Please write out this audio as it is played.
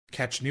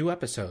Catch new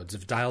episodes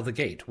of Dial the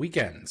Gate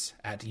weekends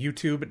at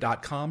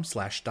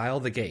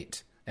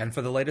youtube.com/dialthegate. And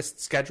for the latest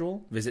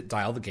schedule, visit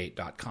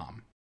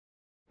dialthegate.com.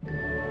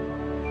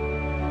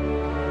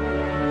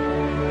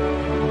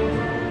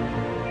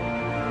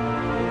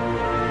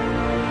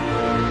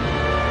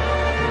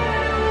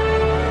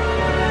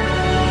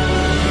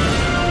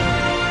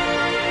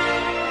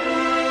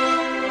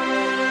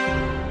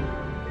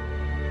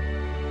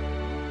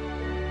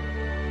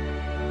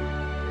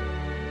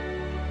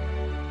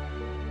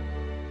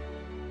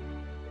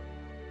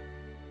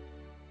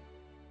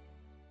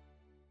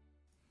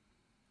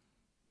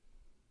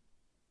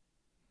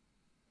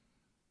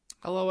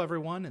 Hello,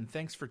 everyone, and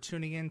thanks for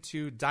tuning in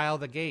to Dial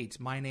the Gate.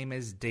 My name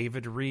is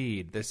David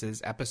Reed. This is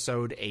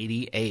episode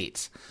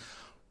 88.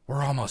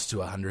 We're almost to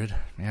 100.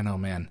 Man, oh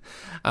man.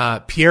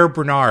 Pierre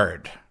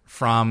Bernard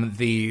from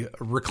the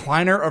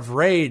Recliner of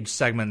Rage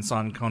segments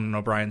on Conan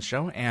O'Brien's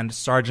show and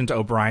Sergeant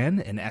O'Brien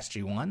in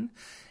SG-1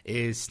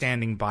 is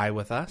standing by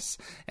with us,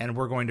 and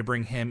we're going to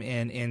bring him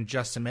in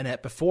just a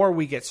minute. Before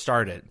we get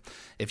started,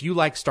 if you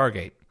like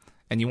Stargate,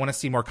 and you want to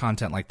see more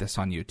content like this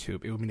on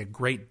YouTube, it would mean a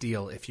great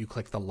deal if you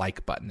click the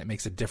like button. It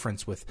makes a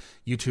difference with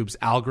YouTube's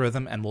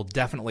algorithm and will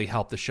definitely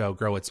help the show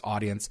grow its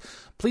audience.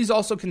 Please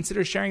also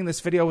consider sharing this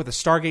video with a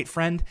Stargate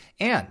friend.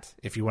 And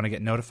if you want to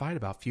get notified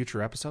about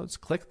future episodes,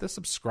 click the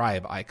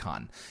subscribe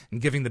icon.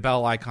 And giving the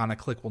bell icon a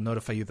click will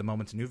notify you the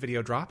moment a new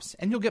video drops,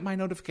 and you'll get my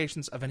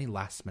notifications of any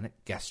last-minute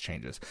guest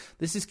changes.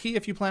 This is key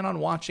if you plan on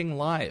watching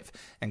live.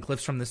 And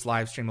clips from this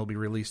live stream will be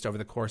released over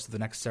the course of the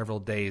next several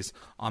days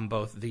on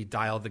both the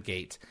Dial the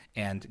Gate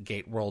and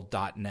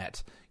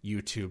gateworld.net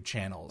YouTube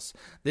channels.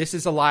 This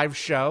is a live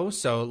show,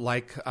 so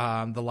like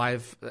the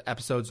live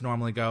episodes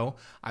normally go,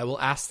 I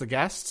will ask the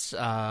guests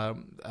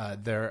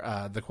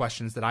the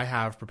questions that I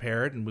have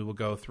prepared, and we will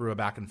go through a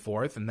back and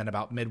forth, and then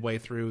about midway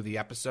through the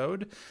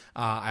episode,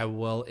 I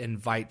will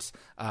invite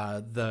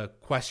the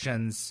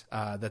questions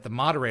that the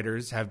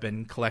moderators have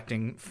been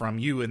collecting from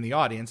you in the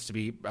audience to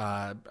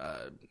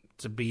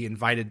be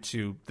invited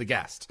to the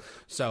guest.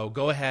 So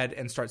go ahead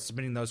and start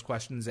submitting those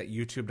questions at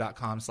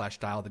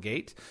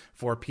youtube.com/dialthegate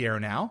for Pierre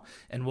now,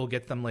 and we'll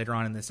get them later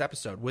on in this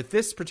episode. With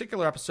this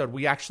particular episode,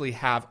 we actually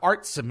have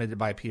art submitted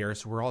by Pierre,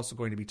 so we're also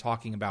going to be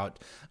talking about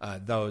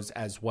those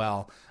as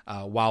well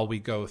while we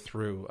go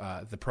through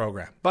the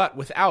program. But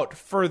without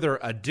further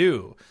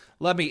ado,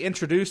 let me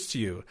introduce to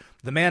you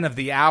the man of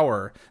the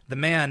hour, the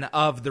man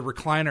of the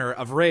Recliner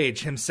of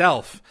Rage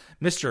himself,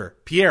 Mr.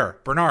 Pierre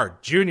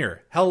Bernard Jr.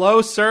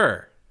 Hello,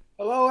 sir.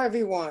 Hello,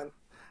 everyone.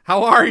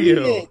 How are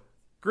you?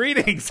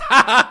 Greetings.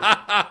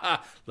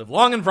 Live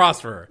long and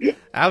prosper.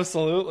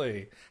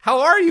 Absolutely.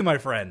 How are you, my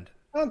friend?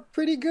 I'm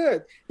pretty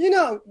good. You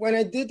know, when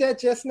I did that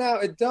just now,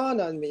 it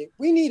dawned on me.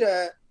 We need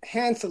a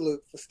hand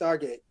salute for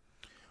Stargate.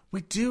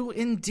 We do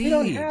indeed. We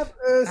don't have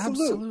a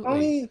salute.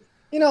 Only,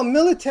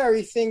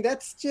 military thing,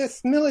 that's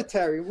just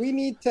military. We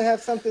need to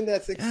have something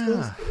that's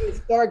exclusive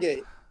to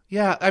Stargate.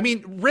 Yeah, I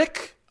mean,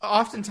 Rick...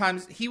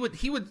 Oftentimes he would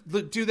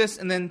do this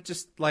and then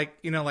just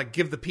like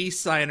give the peace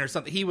sign or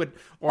something. He would,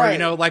 or right.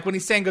 Like when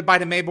he's saying goodbye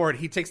to Mayboard,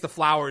 he takes the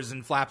flowers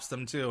and flaps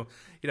them too.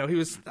 He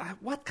was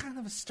what kind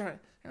of a start?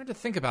 I had to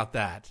think about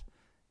that.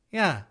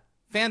 Yeah,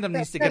 fandom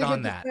needs to get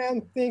on that.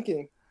 Fan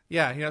thinking.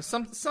 Yeah,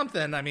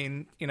 something. I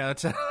mean, to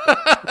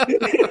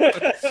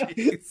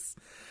Jeez.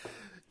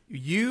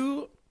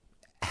 You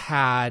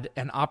had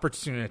an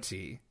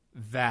opportunity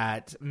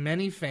that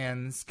many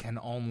fans can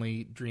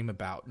only dream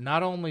about.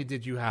 Not only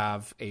did you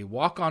have a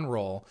walk-on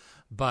role,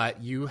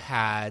 but you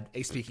had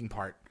a speaking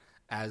part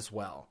as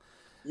well.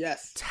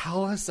 Yes.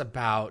 Tell us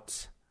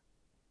about,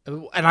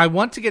 and I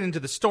want to get into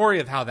the story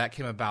of how that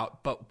came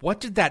about, but what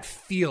did that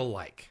feel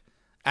like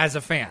as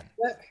a fan?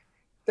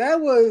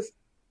 That was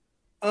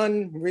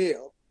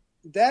unreal.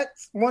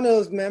 That's one of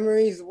those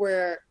memories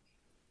where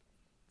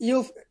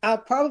I'll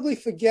probably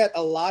forget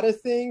a lot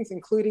of things,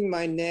 including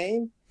my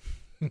name.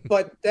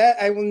 But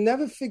that I will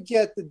never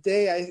forget the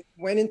day I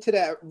went into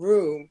that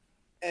room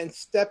and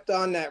stepped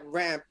on that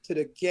ramp to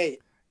the gate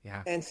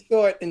and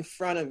saw it in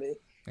front of me.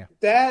 Yeah.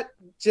 That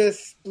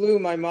just blew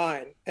my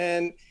mind.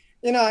 And,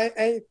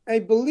 I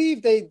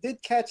believe they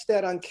did catch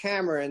that on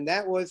camera, and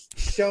that was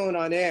shown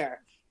on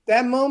air.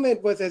 That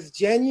moment was as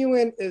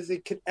genuine as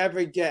it could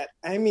ever get.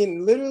 I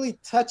mean, literally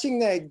touching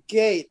that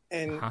gate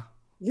and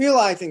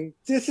realizing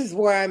this is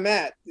where I'm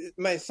at.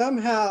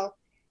 Somehow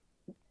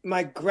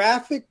my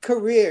graphic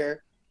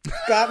career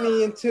got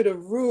me into the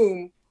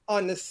room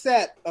on the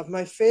set of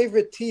my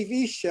favorite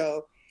TV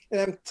show,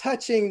 and I'm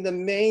touching the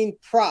main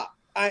prop.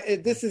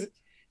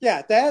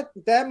 That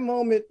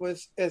moment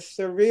was as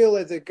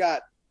surreal as it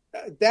got.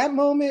 That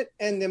moment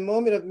and the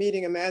moment of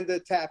meeting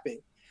Amanda Tapping.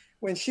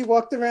 When she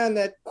walked around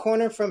that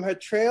corner from her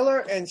trailer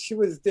and she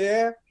was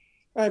there,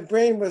 my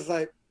brain was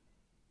like,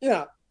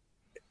 yeah.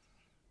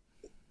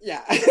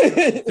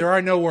 There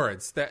are no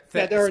words.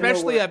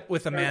 Especially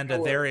with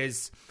Amanda,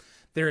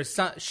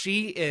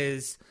 she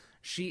is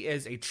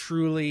a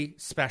truly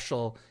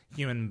special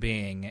human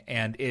being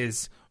and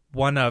is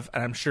one of,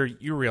 and I'm sure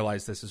you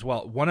realize this as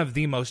well, one of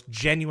the most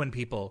genuine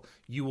people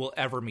you will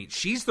ever meet.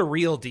 She's the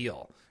real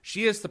deal.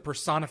 She is the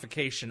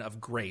personification of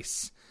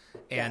grace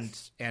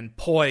and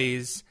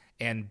poise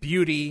and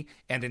beauty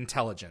and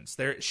intelligence.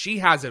 She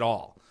has it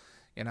all,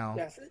 you know.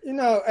 Yes,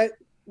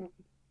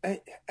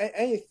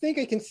 I think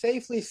I can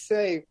safely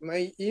say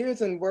my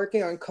years in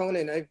working on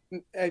Conan,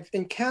 I've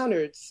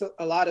encountered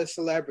a lot of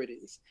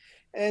celebrities,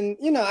 and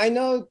I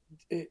know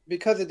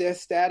because of their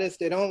status,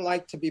 they don't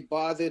like to be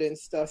bothered and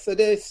stuff. So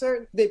they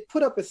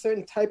put up a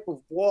certain type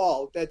of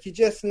wall that you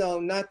just know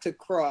not to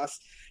cross.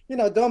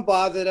 Don't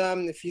bother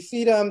them. If you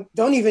see them,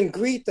 don't even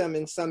greet them.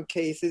 In some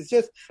cases,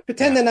 just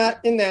pretend they're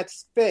not in that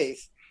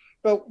space.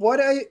 But what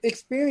I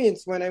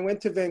experienced when I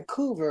went to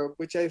Vancouver,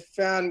 which I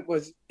found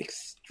was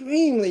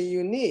extremely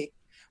unique,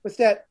 was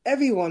that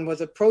everyone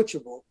was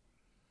approachable.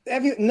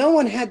 No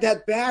one had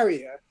that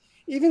barrier.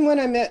 Even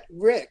when I met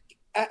Rick,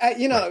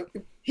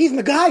 he's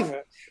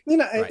MacGyver.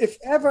 If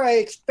ever I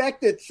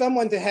expected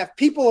someone to have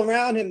people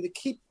around him to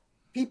keep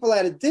people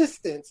at a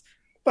distance,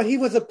 but he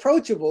was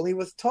approachable. He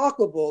was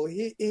talkable.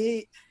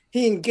 He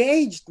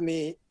engaged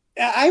me.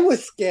 I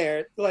was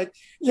scared.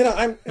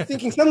 I'm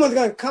thinking someone's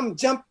going to come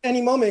jump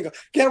any moment and go,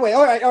 get away.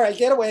 All right,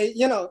 get away.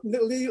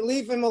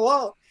 Leave him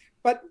alone.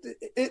 But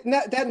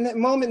that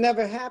moment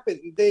never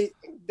happened.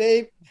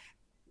 The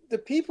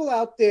people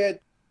out there,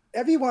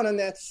 everyone on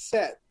that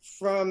set,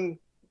 from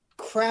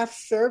craft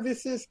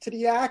services to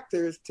the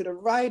actors, to the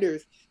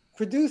writers,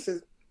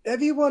 producers,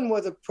 everyone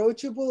was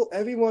approachable.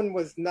 Everyone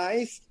was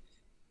nice.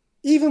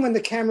 Even when the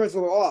cameras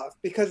were off,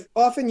 because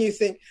often you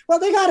think, well,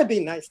 they got to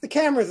be nice. The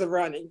cameras are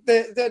running.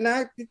 They're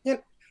not.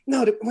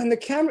 No, when the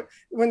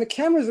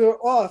cameras were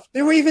off,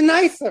 they were even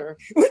nicer,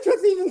 which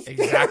was even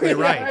scarier. Exactly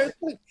right.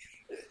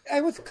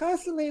 I was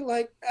constantly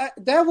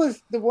that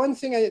was the one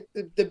thing.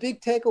 The big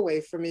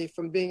takeaway for me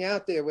from being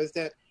out there was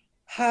that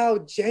how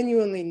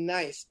genuinely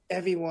nice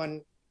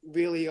everyone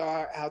really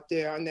are out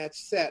there on that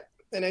set,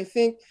 and I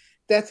think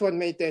that's what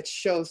made that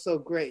show so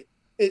great.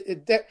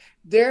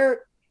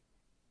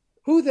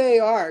 Who they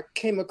are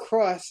came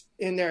across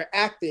in their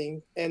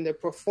acting and their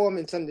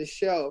performance on the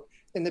show,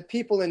 and the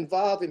people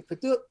involved in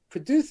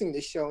producing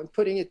the show and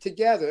putting it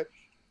together.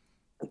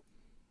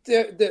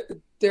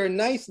 Their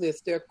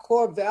niceness, their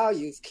core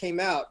values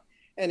came out,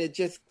 and it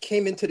just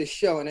came into the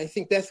show. And I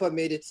think that's what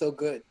made it so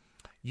good.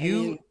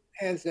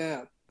 Hands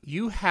down.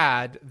 You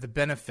had the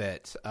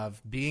benefit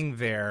of being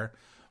there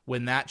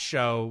when that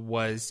show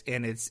was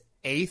in its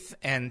 8th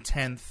and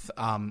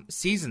 10th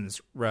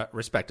seasons,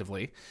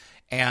 respectively.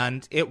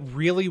 And it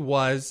really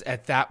was,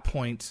 at that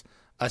point,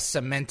 a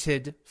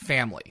cemented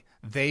family.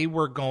 They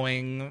were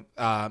going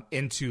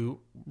into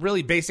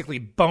really basically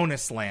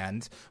bonus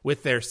land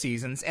with their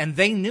seasons, and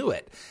they knew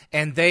it.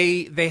 And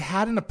they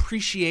had an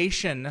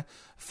appreciation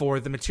for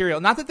the material.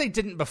 Not that they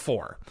didn't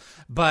before,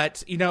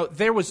 but,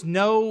 there was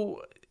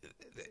no...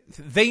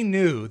 They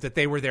knew that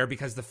they were there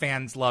because the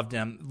fans loved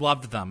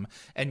them,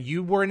 and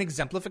you were an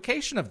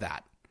exemplification of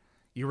that.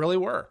 You really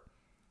were.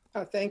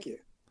 Oh, thank you.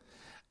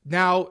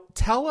 Now,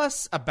 tell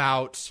us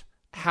about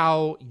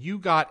how you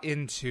got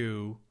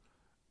into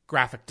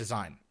graphic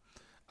design.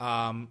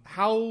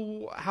 How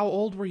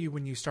old were you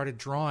when you started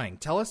drawing?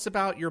 Tell us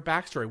about your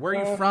backstory. Where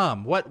are you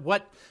from? What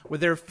were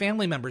there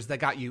family members that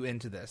got you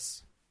into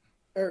this?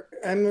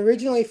 I'm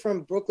originally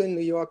from Brooklyn,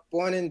 New York,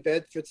 born in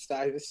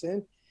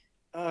Bedford-Stuyvesant.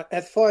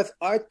 As far as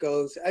art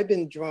goes, I've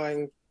been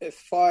drawing as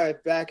far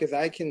back as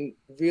I can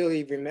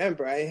really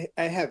remember. I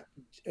have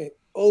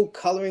old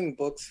coloring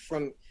books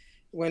from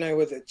when I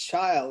was a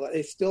child.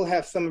 I still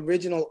have some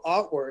original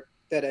artwork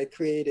that I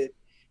created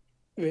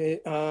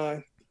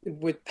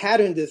with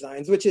pattern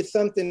designs, which is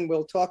something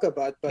we'll talk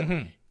about. But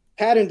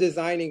pattern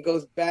designing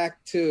goes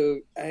back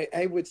to,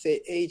 I would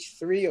say, age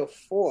 3 or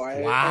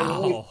 4. Wow. I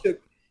really took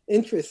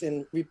interest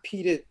in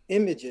repeated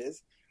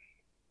images.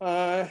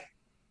 My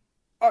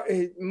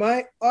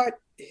art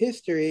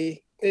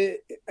history,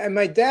 and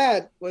my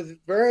dad was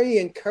very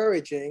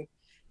encouraging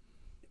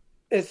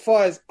as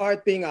far as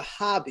art being a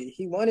hobby.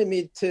 He wanted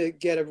me to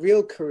get a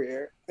real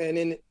career, and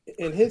in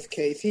his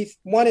case, he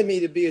wanted me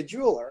to be a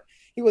jeweler.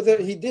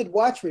 He did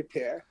watch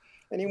repair,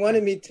 and he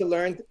wanted me to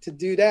learn to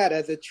do that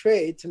as a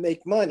trade to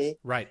make money.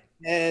 Right.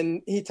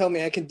 And he told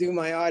me I could do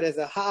my art as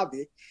a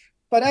hobby.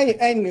 But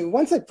I knew,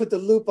 once I put the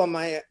loop on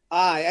my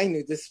eye, I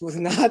knew this was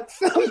not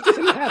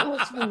something that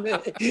was for me.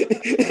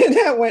 And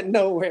that went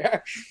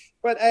nowhere.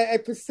 But I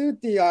pursued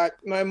the art.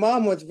 My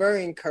mom was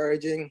very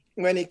encouraging.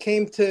 When it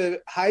came to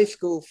high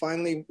school,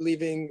 finally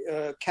leaving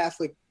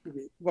Catholic,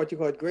 what you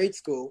call grade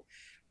school,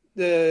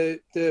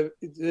 the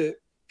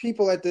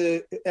people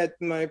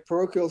at my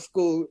parochial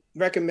school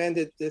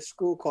recommended this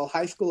school called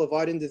High School of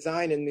Art and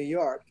Design in New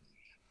York.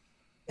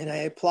 And I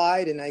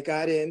applied and I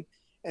got in.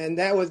 And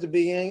that was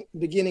the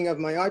beginning of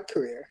my art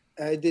career.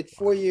 I did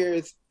 4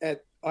 years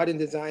at Art and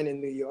Design in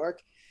New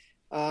York.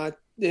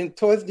 Then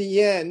towards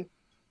the end,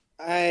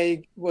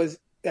 I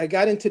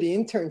got into the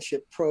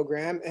internship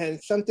program,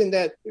 and something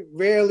that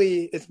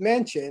rarely is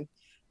mentioned,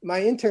 my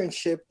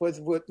internship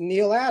was with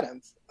Neil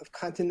Adams of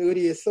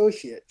Continuity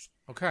Associates.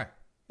 Okay.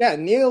 Yeah,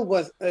 Neil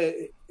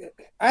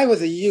I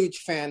was a huge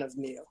fan of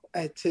Neil.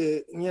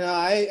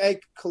 I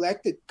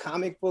collected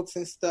comic books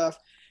and stuff.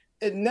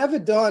 it never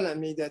dawned on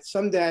me that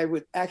someday I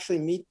would actually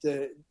meet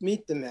the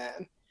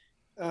man.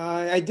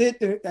 I did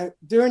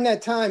during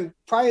that time,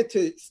 prior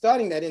to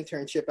starting that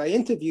internship, I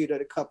interviewed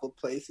at a couple of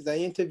places. I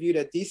interviewed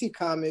at DC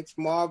Comics,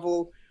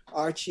 Marvel,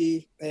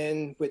 Archie,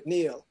 and with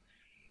Neil.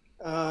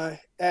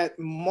 At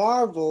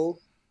Marvel,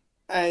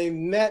 I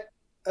met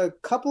a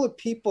couple of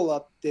people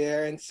up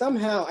there, and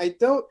somehow I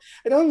don't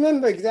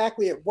remember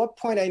exactly at what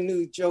point I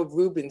knew Joe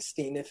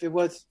Rubinstein. If it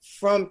was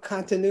from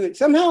continuity,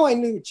 somehow I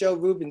knew Joe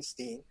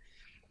Rubinstein.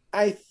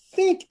 I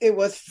think it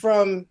was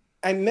from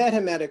I met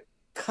him at a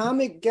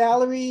comic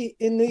gallery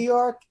in New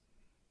York,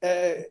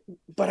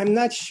 but I'm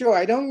not sure.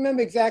 I don't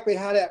remember exactly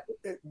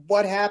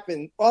what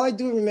happened. All I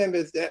do remember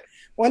is that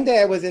one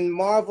day I was in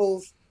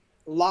Marvel's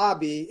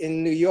lobby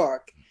in New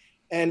York,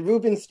 and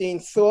Rubinstein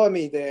saw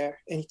me there,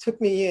 and he took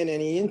me in,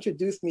 and he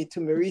introduced me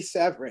to Marie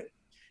Severin.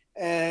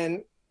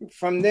 And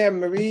from there,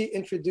 Marie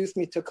introduced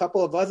me to a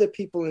couple of other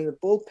people in the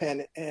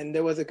bullpen, and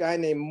there was a guy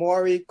named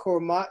Maury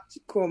Cormuccio.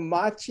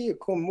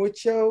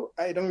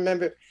 I don't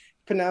remember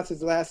pronounce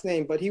his last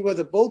name, but he was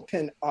a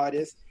bullpen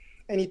artist,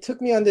 and he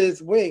took me under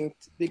his wing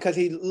because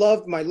he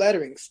loved my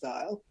lettering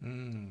style.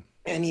 And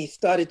he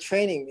started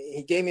training me.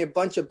 He gave me a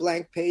bunch of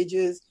blank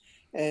pages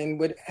and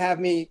would have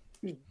me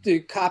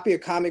do copy a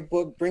comic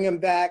book, bring them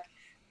back,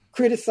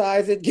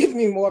 criticize it, give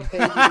me more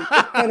pages.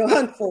 It went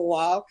on for a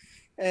while.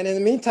 And in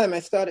the meantime,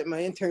 I started my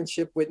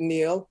internship with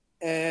Neil.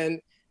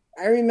 And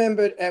I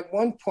remembered at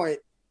one point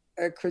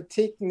a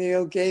critique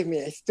Neil gave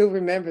me. I still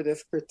remember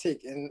this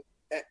critique, and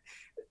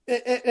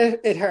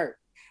it hurt.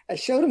 I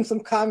showed him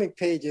some comic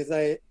pages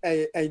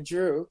I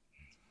drew,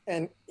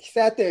 and he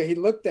sat there, he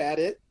looked at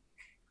it,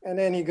 and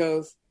then he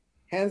goes,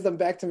 hands them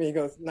back to me. He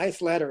goes,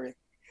 nice lettering.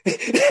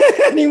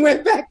 And he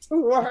went back to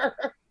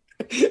work.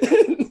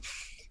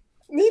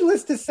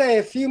 Needless to say,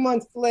 a few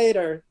months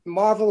later,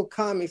 Marvel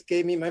Comics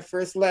gave me my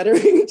first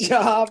lettering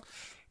job.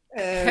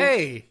 And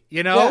hey,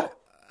 yeah,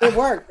 it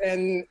worked.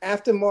 And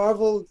after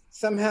Marvel,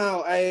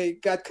 somehow I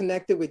got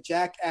connected with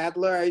Jack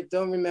Adler. I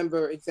don't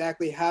remember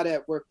exactly how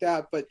that worked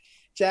out, but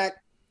Jack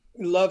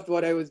loved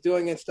what I was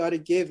doing and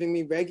started giving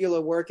me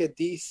regular work at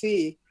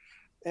DC.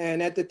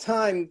 And at the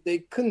time, they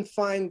couldn't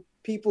find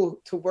people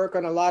to work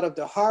on a lot of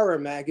the horror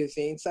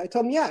magazines. So I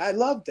told him, yeah, I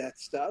love that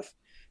stuff.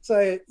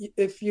 So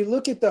if you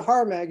look at the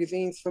horror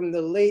magazines from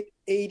the late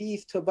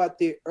 80s to about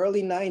the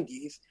early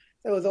 90s,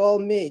 that was all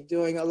me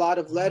doing a lot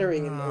of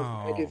lettering in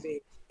those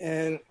magazines.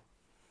 And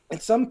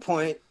at some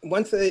point,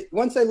 once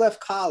I left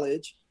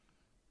college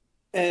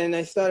and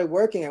I started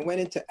working, I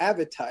went into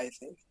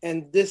advertising.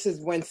 And this is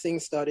when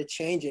things started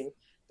changing.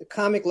 The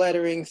comic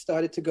lettering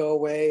started to go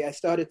away. I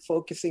started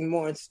focusing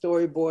more on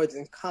storyboards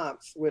and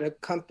comps with a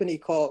company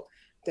called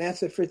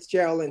Dancer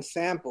Fitzgerald and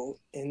Sample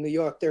in New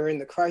York. They're in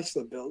the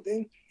Chrysler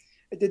Building.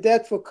 I did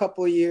that for a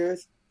couple of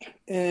years.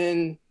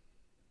 And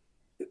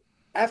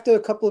after a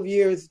couple of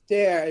years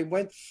there, I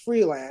went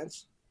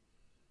freelance.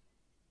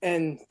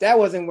 And that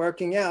wasn't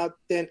working out.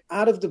 Then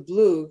out of the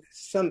blue,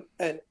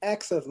 an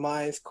ex of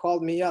mine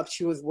called me up.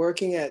 She was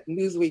working at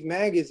Newsweek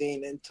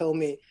magazine and told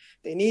me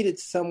they needed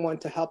someone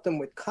to help them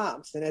with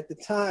comps. And at the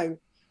time,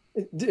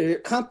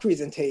 the comp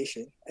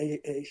presentation.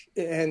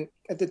 And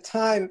at the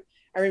time,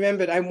 I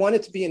remembered I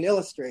wanted to be an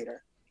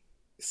illustrator.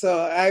 So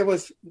I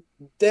was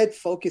dead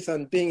focused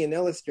on being an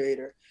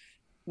illustrator,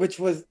 which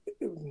was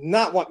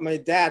not what my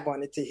dad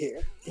wanted to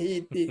hear.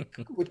 He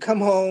would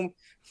come home,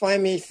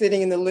 find me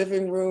sitting in the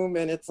living room,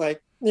 and it's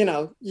like,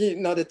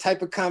 the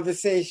type of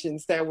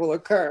conversations that will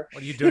occur.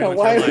 What are you doing with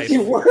why your are life?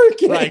 you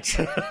working? Right.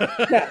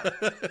 Yeah.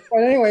 But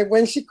anyway,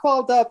 when she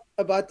called up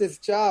about this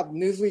job,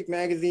 Newsweek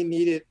magazine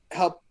needed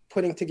help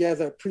putting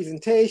together a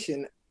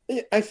presentation.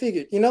 I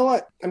figured, you know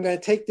what? I'm going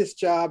to take this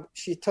job.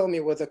 She told me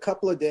it was a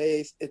couple of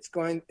days.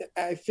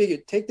 I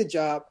figured, take the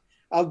job.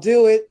 I'll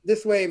do it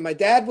this way. My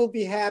dad will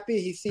be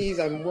happy. He sees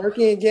I'm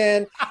working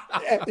again.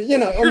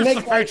 It'll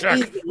make life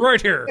easy.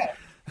 Right here. Yeah.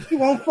 He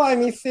won't find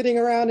me sitting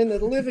around in the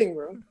living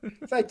room.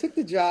 So I took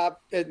the job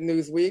at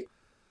Newsweek.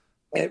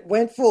 It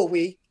went for a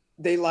week.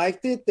 They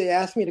liked it. They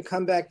asked me to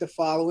come back the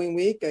following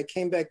week. I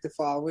came back the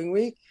following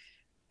week.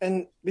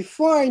 And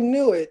before I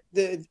knew it,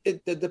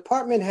 the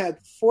department had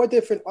 4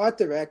 different art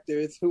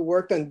directors who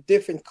worked on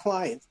different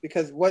clients,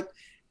 because what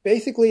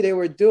basically they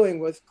were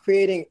doing was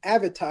creating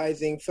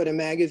advertising for the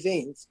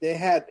magazines. They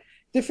had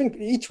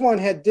each one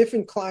had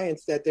different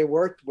clients that they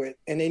worked with,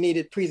 and they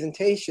needed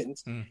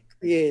presentations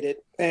created.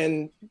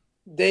 And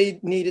they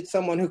needed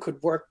someone who could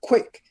work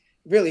quick,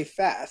 really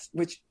fast,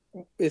 which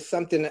is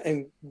something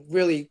I'm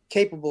really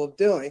capable of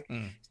doing.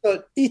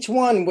 So each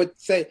one would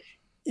say,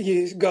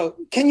 you go,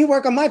 can you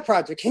work on my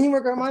project? Can you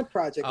work on my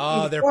project?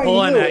 Oh, they're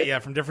pulling at you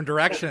from different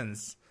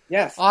directions.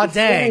 Yes. Oh,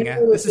 dang.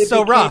 This is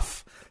so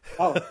rough.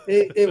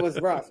 It was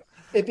rough.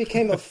 It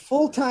became a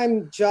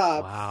full-time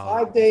job,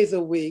 5 days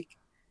a week.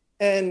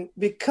 And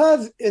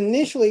because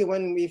initially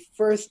when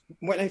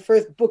I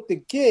first booked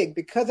the gig,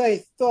 because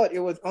I thought it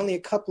was only a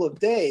couple of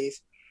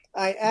days,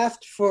 I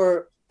asked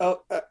for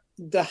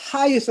the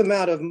highest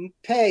amount of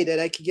pay that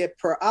I could get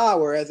per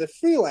hour as a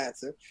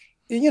freelancer,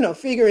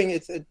 figuring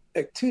it's a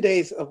 2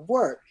 days of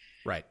work.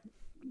 Right.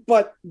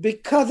 but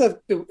because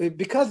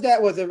that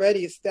was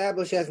already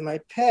established as my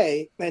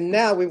pay, and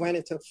now we went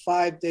into a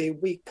 5-day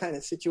week kind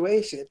of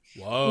situation.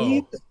 Whoa.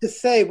 Needless to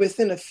say,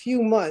 within a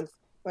few months,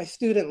 my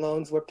student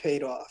loans were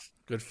paid off.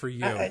 Good for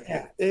you.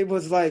 It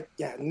was like,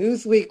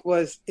 Newsweek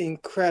was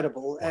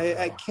incredible. Wow.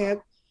 I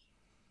can't.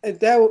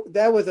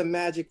 That was a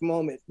magic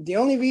moment. The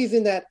only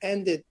reason that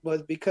ended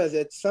was because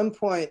at some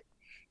point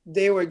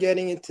they were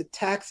getting into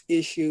tax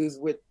issues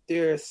with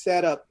their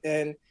setup,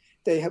 and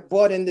they had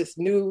brought in this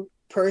new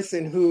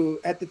person who,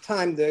 at the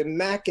time, the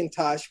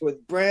Macintosh was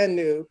brand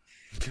new,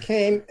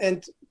 came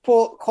and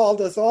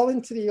called us all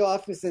into the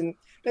office and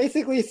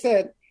basically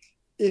said,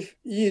 if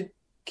you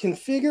can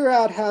figure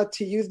out how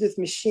to use this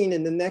machine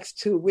in the next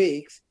 2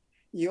 weeks,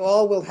 you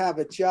all will have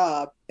a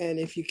job. And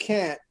if you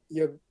can't,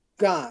 you're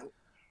gone.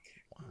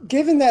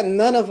 Given that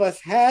none of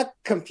us had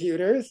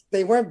computers,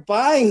 they weren't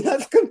buying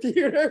us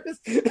computers.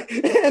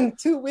 And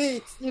 2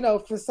 weeks,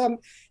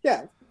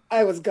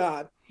 I was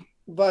gone.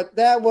 But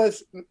that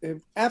was,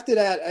 after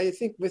that, I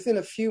think within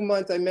a few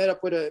months, I met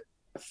up with a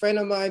friend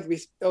of mine.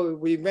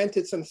 We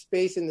rented some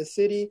space in the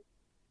city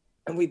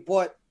and we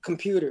bought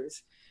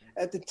computers.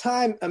 At the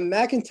time, a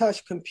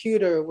Macintosh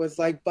computer was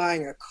like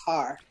buying a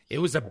car. It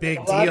was a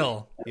big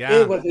deal. Yeah.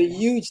 It was a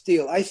huge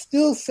deal. I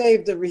still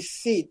save the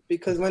receipt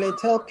because when I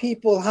tell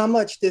people how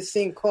much this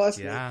thing cost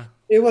me,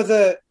 it was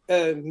a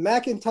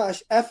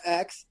Macintosh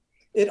FX.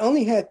 It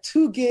only had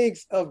 2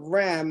 gigs of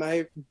RAM.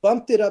 I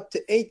bumped it up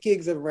to 8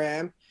 gigs of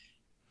RAM.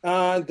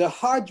 The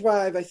hard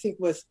drive, I think,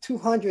 was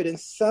 200 and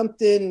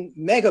something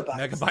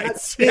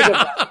megabytes.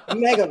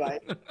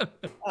 Megabyte.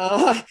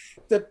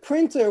 The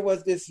printer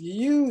was this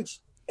huge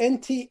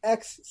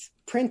NTX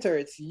printer.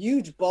 It's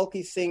huge,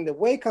 bulky thing. The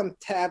Wacom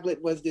tablet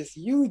was this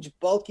huge,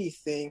 bulky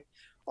thing.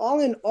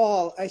 All in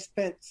all, I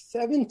spent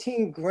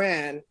 17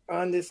 grand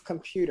on this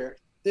computer.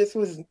 This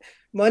was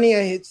money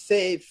I had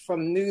saved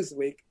from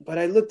Newsweek, but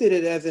I looked at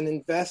it as an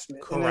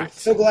investment. Correct. And I'm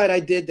so glad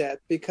I did that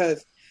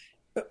because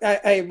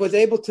I was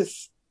able to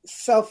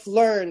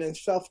self-learn and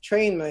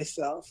self-train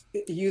myself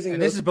using.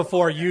 And this is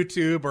before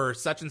YouTube or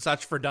such and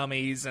such for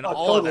dummies and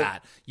all of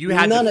that. You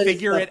had to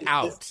figure it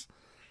out.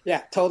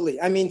 Yeah,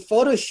 totally. I mean,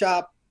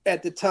 Photoshop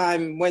at the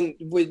time when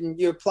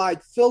you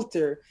applied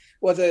filter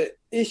was an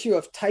issue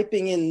of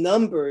typing in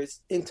numbers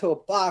into a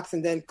box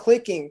and then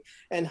clicking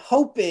and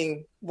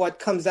hoping what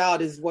comes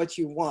out is what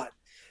you want.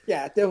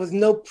 Yeah, there was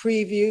no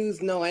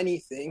previews, no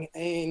anything.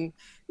 And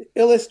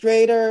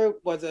Illustrator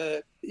was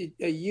a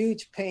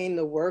huge pain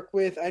to work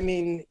with. I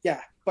mean,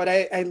 but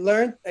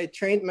I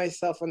trained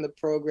myself on the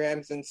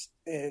programs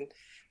and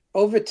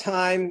over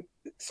time,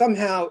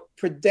 somehow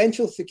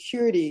Prudential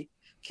Security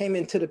came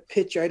into the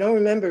picture. I don't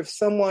remember if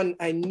someone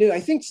I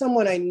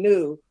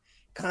knew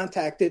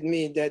contacted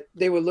me that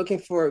they were looking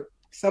for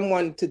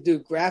someone to do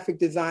graphic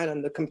design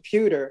on the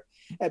computer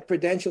at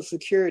Prudential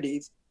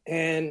Securities.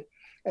 And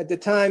at the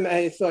time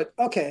I thought,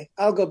 okay,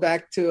 I'll go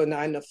back to a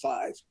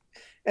 9-to-5.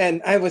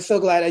 And I was so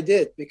glad I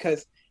did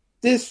because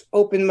this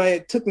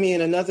took me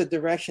in another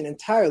direction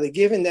entirely,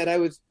 given that I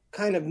was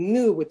kind of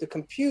new with the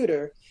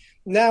computer.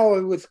 Now I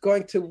was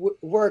going to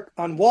work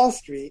on Wall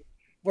Street,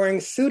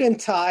 wearing suit and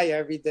tie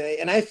every day,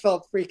 and I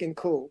felt freaking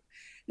cool.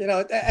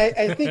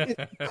 I think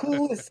it's the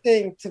coolest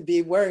thing to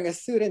be wearing a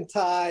suit and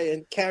tie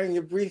and carrying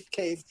your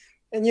briefcase,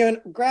 and you're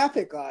a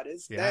graphic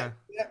artist. Yeah.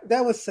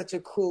 That was such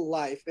a cool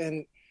life,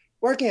 and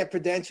working at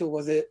Prudential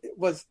was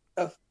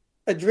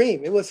a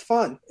dream. It was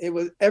fun. It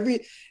was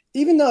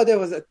even though there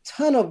was a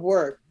ton of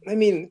work. I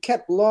mean,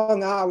 kept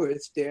long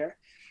hours there,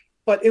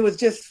 but it was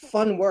just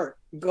fun work.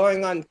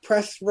 Going on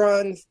press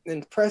runs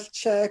and press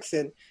checks,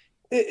 and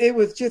it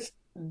was just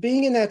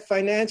being in that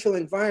financial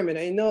environment.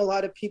 I know a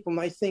lot of people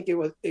might think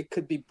it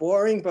could be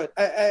boring, but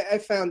I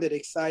found it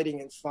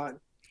exciting and fun.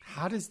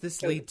 How does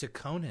this lead to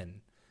Conan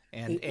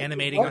and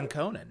animating on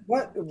Conan?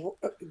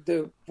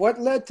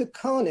 What led to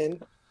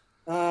Conan?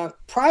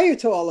 Prior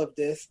to all of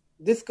this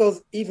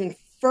goes even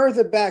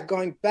further back,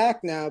 going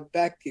back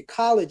to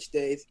college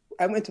days.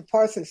 I went to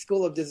Parsons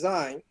School of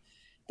Design.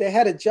 They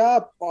had a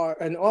job or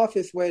an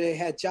office where they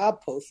had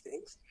job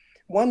postings.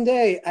 One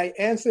day I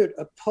answered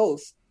a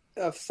post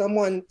of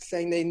someone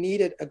saying they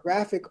needed a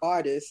graphic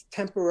artist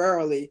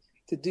temporarily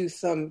to do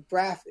some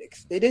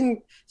graphics. They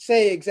didn't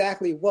say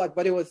exactly what,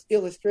 but it was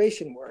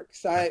illustration work.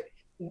 So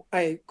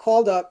I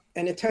called up,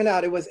 and it turned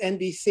out it was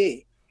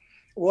NBC.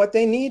 What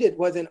they needed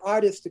was an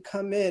artist to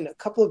come in a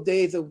couple of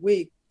days a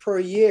week per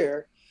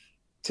year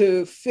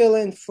to fill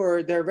in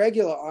for their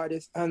regular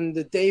artist on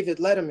the David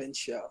Letterman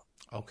show.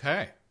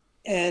 Okay.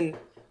 And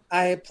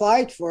I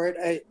applied for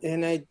it,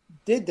 and I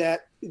did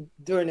that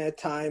during that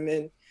time.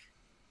 And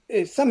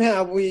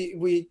somehow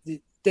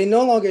they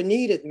no longer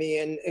needed me,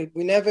 and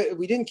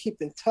we didn't keep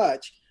in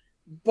touch.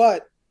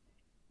 But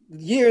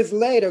years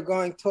later,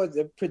 going towards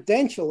the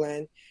Prudential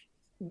end,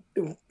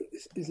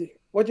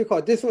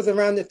 this was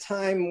around the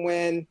time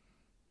when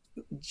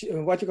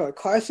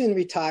Carson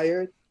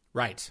retired.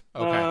 Right.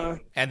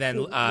 Okay. And then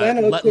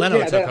Leno took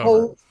over. That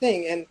whole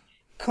thing, and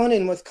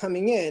Conan was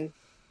coming in.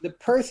 The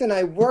person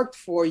I worked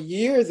for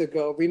years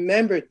ago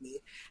remembered me,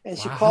 and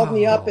she called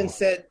me up and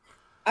said,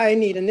 I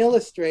need an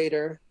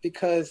illustrator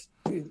because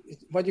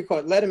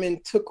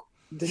Letterman took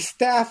the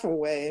staff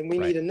away, and we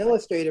need an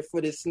illustrator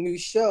for this new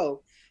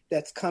show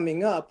that's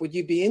coming up. Would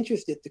you be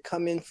interested to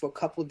come in for a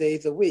couple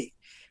days a week?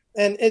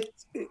 And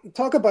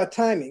talk about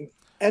timing.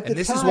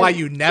 This is why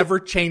you never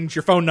change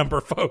your phone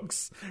number,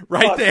 folks.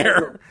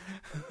 There.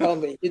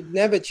 Totally. You'd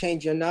never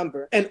change your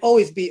number and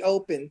always be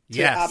open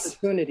to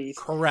opportunities.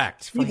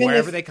 Correct. From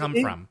wherever they come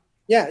from.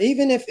 Yeah.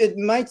 Even if it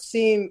might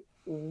seem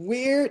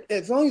weird,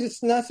 as long as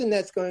it's nothing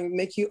that's going to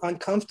make you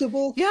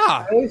uncomfortable. Yeah.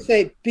 I always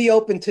say be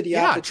open to the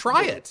opportunity.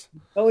 Try it.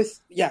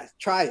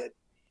 Try it.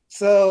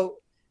 So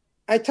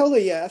I told her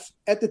yes.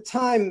 At the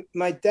time,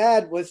 my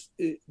dad was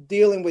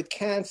dealing with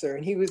cancer,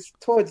 and he was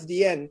towards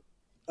the end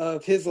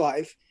of his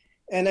life.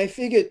 And I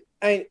figured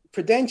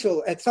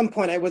Prudential, at some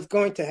point, I was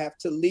going to have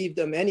to leave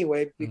them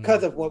anyway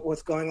because of what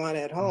was going on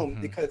at home,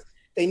 because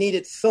they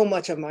needed so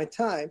much of my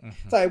time.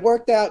 So I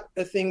worked out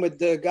a thing with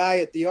the guy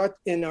at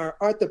in our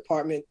art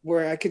department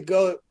where I could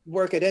go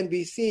work at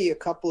NBC a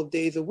couple of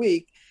days a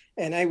week,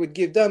 and I would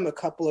give them a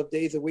couple of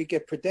days a week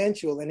at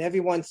Prudential, and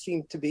everyone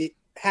seemed to be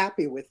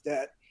happy with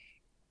that.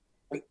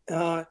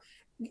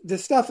 The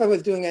stuff I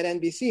was doing at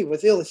NBC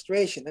was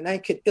illustration, and I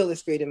could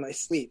illustrate in my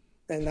sleep.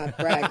 And not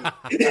bragging.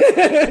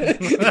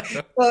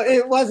 Well,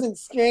 it wasn't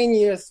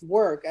strenuous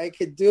work. I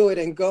could do it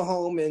and go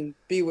home and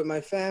be with my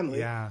family.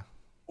 Yeah.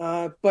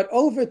 But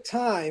over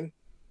time,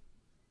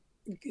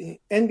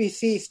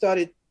 NBC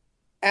started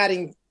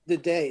adding the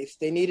days.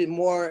 They needed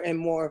more and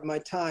more of my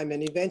time.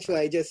 And eventually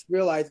I just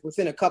realized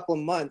within a couple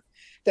of months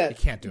that you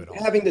can't do it all.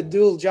 Having the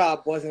dual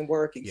job wasn't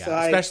working. Yeah, so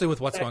especially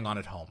with what's going on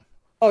at home.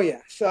 Oh,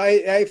 yeah. So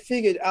I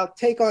figured I'll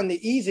take on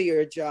the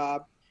easier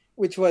job,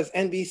 which was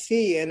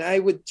NBC, and I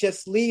would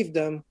just leave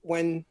them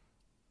when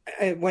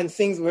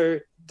things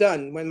were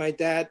done. When my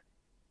dad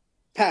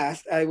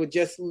passed, I would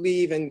just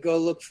leave and go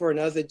look for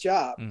another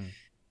job.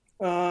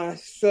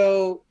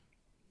 So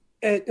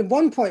at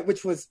one point,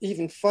 which was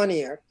even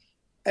funnier,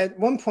 at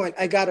one point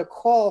I got a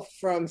call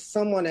from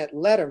someone at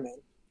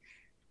Letterman.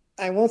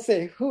 I won't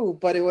say who,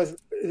 but it was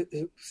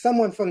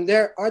someone from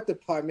their art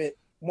department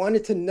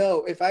wanted to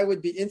know if I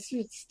would be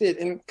interested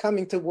in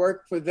coming to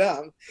work for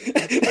them.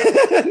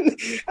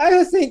 I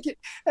was thinking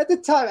at the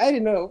time, I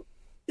didn't know.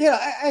 Yeah,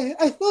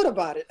 I thought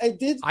about it. I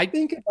did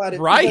think about it.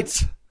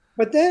 Right.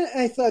 But then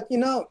I thought,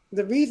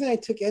 the reason I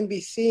took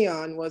NBC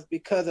on was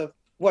because of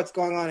what's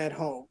going on at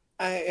home.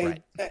 I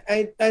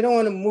don't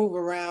want to move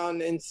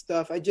around and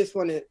stuff. I just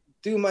want to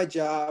do my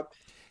job.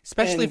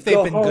 Especially if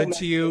they've been good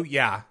to you.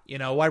 Yeah.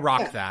 Why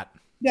rock that?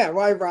 Yeah,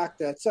 why rock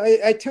that? So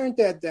I turned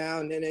that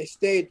down and I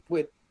stayed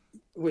with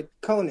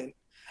Conan.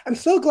 I'm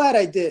so glad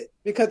I did,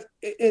 because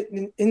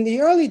in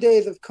the early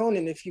days of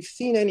Conan, if you've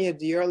seen any of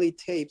the early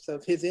tapes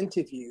of his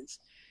interviews,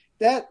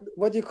 that,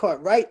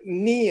 right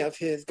knee of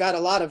his got a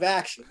lot of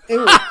action. It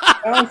was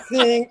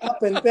bouncing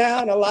up and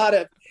down, a lot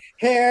of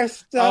hair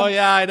stuff. Oh,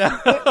 yeah, I know.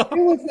 It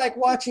was like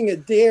watching a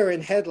deer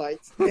in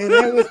headlights. And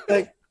I was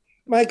like,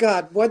 my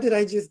God, what did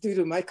I just do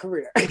to my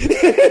career?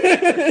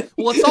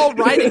 Well, it's all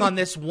riding on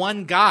this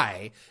one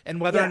guy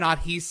and whether or not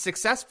he's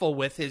successful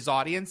with his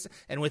audience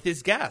and with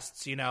his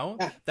guests,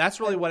 That's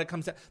really what it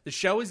comes to. The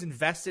show is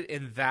invested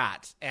in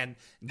that, and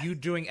you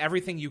doing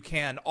everything you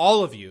can,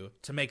 all of you,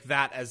 to make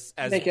that as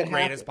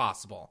great as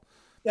possible.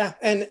 Yeah,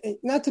 and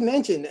not to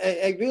mention,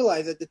 I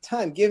realized at the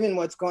time, given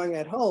what's going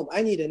at home,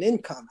 I need an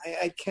income.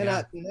 I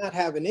cannot not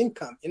have an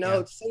income,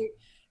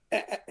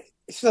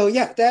 So,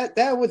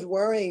 that was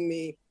worrying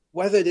me,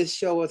 whether this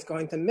show was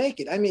going to make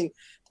it. I mean,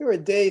 there were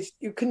days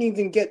you couldn't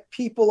even get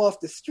people off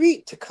the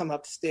street to come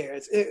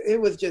upstairs. It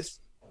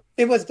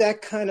was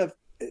that kind of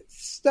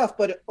stuff.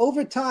 But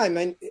over time,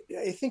 I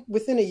think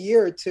within a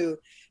year or two,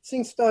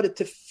 things started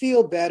to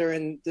feel better,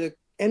 and the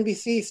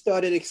NBC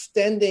started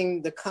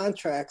extending the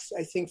contracts,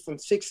 I think from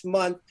 6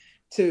 months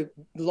to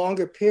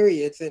longer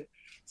periods, and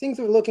things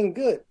were looking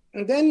good.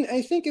 And then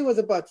I think it was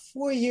about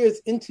 4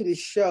 years into the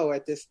show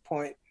at this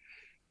point.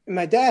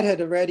 My dad had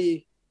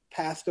already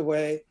passed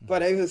away,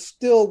 but I was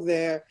still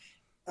there.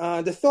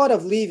 The thought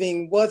of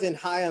leaving wasn't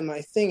high on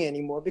my thing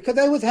anymore because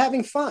I was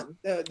having fun.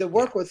 The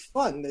work was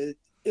fun. The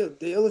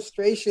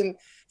illustration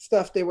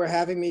stuff they were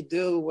having me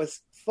do was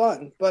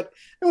fun, but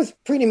I was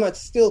pretty much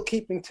still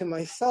keeping to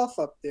myself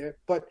up there.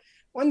 But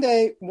one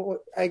day,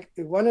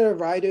 one of the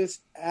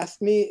writers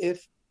asked me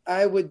if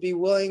I would be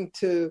willing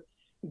to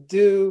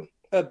do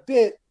a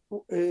bit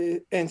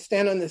and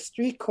stand on the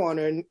street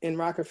corner in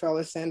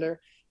Rockefeller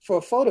Center for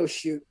a photo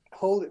shoot,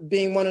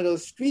 being one of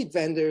those street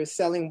vendors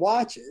selling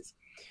watches.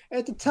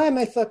 At the time,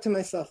 I thought to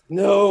myself,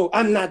 no,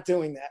 I'm not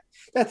doing that.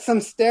 That's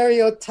some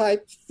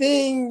stereotype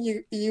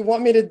thing you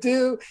want me to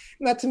do.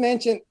 Not to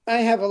mention, I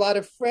have a lot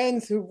of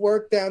friends who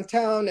work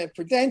downtown at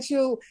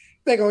Prudential.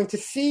 They're going to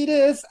see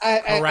this.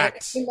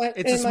 Correct.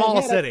 It's a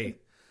small city.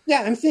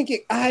 I'm thinking,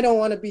 I don't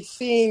want to be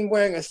seen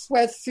wearing a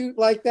sweatsuit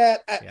like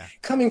that,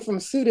 coming from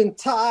suit and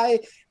tie.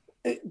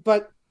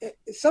 But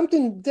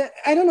something,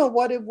 I don't know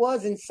what it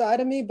was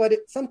inside of me, but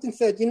something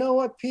said, you know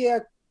what,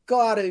 Pierre,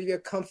 go out of your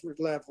comfort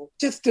level.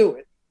 Just do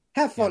it.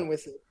 Have fun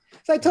with it.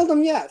 So I told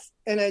him yes.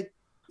 And I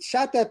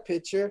shot that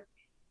picture.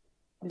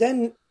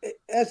 then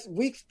as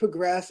weeks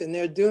progress and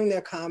they're doing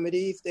their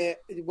comedies, they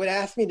would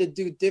ask me to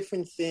do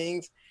different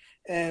things.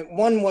 And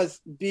one was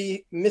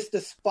be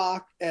Mr.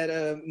 Spock at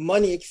a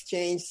money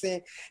exchange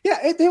thing.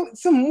 Yeah, there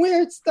was some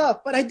weird stuff,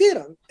 but I did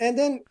them. And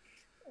then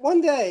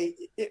one day,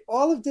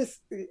 all of this,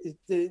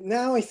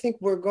 now I think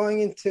we're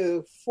going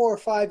into 4 or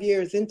 5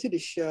 years into the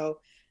show.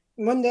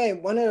 One day,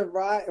 one of the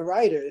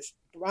writers,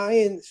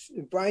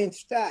 Brian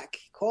Stack,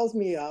 calls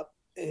me up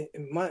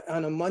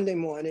on a Monday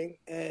morning,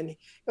 and he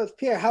goes,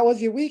 Pierre, how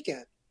was your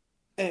weekend?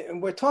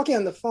 And we're talking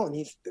on the phone.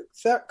 He's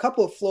a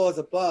couple of floors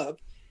above,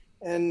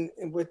 and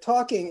we're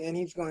talking, and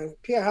he's going,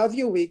 Pierre, how's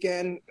your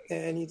weekend?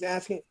 And he's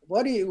asking,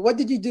 what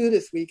did you do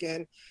this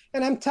weekend?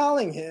 And I'm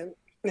telling him,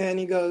 and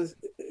he goes,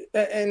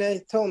 and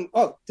I told him,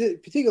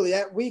 particularly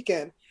that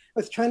weekend, I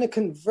was trying to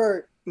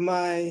convert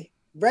my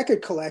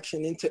record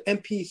collection into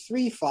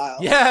MP3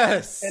 files.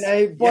 Yes. And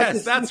I bought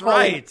this. That's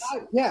right.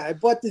 I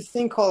bought this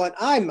thing called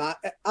an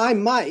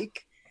iMic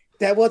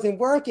that wasn't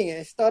working.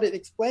 And I started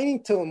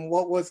explaining to him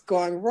what was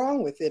going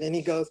wrong with it. And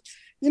he goes,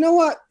 you know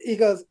what? He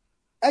goes,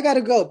 I got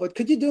to go, but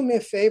could you do me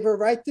a favor?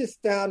 Write this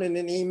down in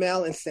an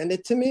email and send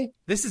it to me.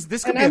 This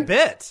could be a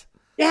bit.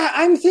 Yeah,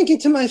 I'm thinking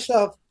to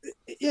myself,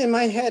 in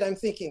my head, I'm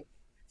thinking,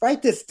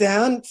 write this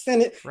down,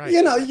 send it. Right.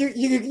 You know,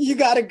 you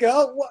got to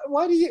go.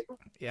 Why do you?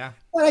 Yeah.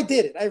 Well, I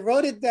did it. I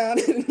wrote it down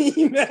in an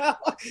email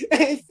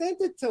and I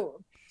sent it to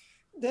him.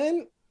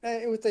 Then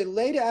it was a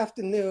late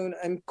afternoon.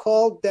 I'm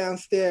called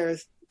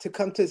downstairs to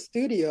come to the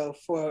studio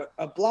for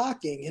a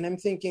blocking. And I'm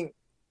thinking,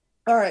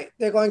 all right,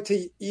 they're going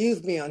to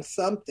use me on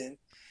something.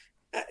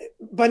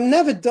 But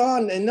never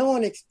dawned, and no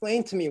one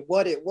explained to me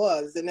what it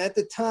was. And at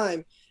the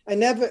time,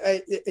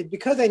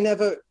 because I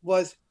never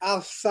was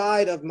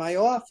outside of my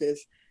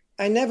office,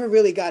 I never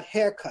really got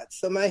haircuts.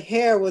 So my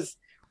hair was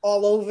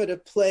all over the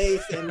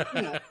place, and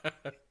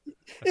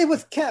it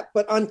was kept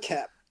but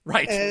unkept.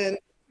 Right.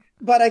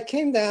 But I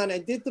came down, I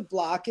did the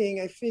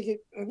blocking. I figured,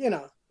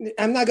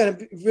 I'm not going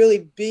to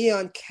really be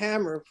on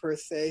camera per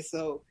se,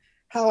 so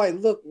how I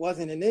look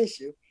wasn't an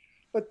issue.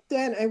 But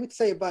then I would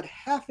say about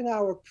half an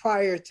hour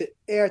prior to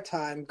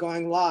airtime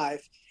going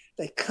live,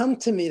 they come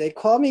to me, they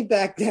call me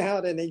back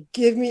down, and they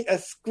give me a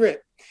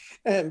script.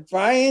 And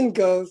Brian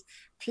goes,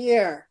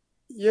 Pierre,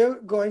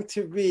 you're going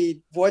to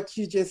read what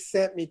you just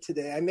sent me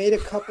today. I made a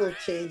couple of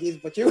changes,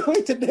 but you're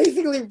going to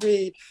basically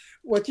read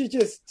what you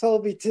just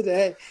told me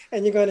today,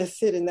 and you're going to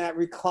sit in that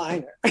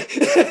recliner.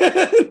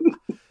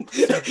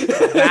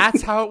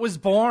 That's how it was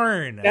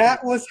born.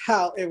 That was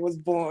how it was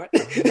born.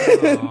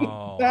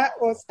 Oh. That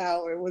was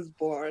how it was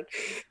born.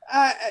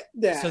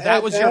 So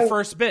that was your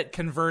first bit,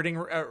 converting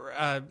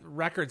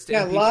records to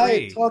MP3.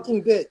 Live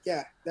talking bit.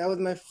 Yeah, that was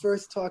my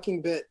first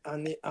talking bit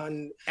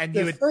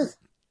first.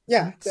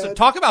 Yeah. So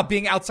talk about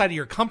being outside of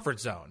your comfort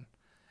zone.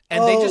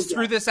 And they just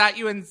threw this at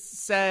you and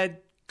said,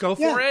 go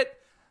for it.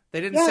 They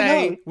didn't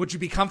say, would you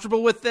be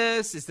comfortable with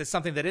this? Is this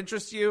something that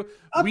interests you?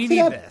 We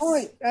need this.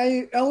 Point,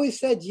 I always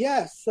said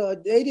yes. So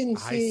they didn't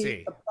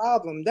see a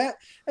problem.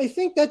 I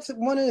think that's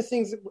one of the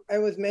things I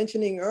was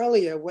mentioning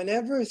earlier.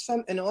 Whenever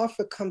an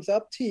offer comes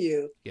up to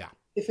you,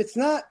 if it's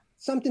not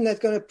something that's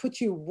going to put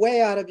you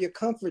way out of your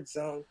comfort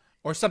zone,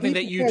 or something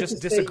that you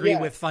just disagree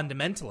with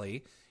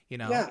fundamentally,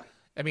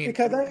 I mean,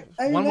 because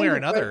I one way or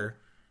another,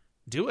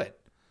 do it.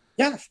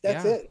 Yes,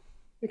 that's it.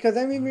 Because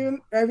I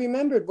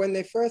remembered when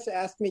they first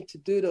asked me to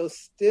do those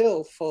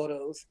still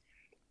photos,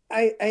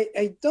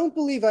 I don't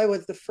believe I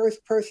was the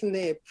first person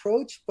they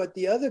approached, but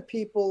the other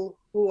people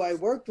who I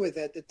worked with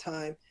at the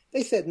time,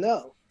 they said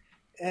no.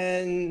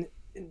 And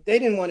they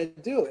didn't want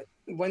to do it.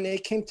 When they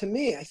came to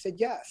me, I said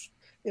yes.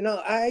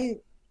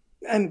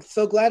 I'm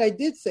so glad I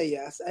did say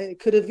yes. I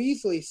could have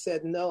easily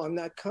said no, I'm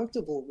not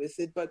comfortable with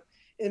it. But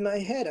in my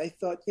head, I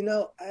thought,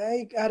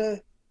 I got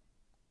to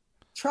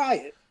try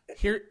it.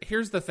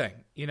 Here's the thing,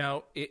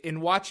 in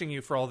watching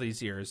you for all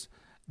these years,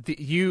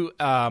 you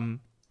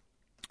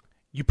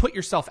put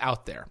yourself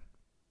out there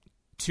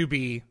to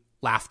be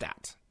laughed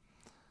at.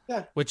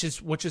 Yeah. Which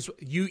is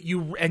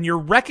you and you're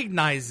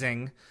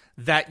recognizing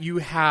that you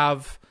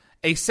have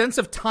a sense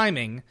of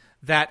timing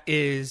that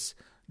is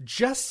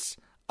just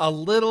a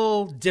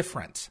little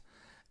different,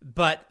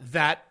 but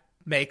that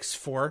makes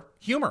for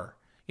humor,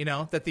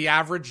 that the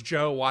average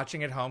Joe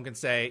watching at home can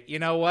say, you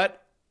know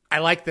what? I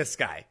like this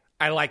guy.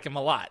 I like him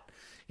a lot,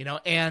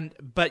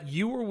 but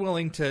you were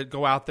willing to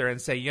go out there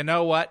and say, you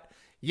know what?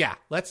 Yeah,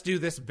 let's do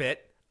this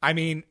bit. I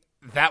mean,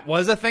 that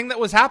was a thing that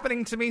was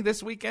happening to me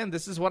this weekend.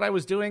 This is what I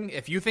was doing.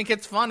 If you think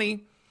it's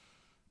funny,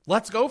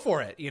 let's go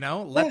for it.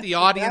 Let the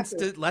audience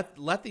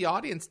let the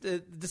audience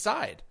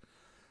decide.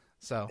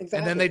 So, exactly.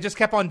 And then they just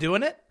kept on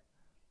doing it.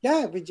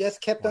 Yeah, we just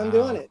kept on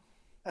doing it,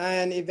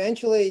 and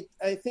eventually,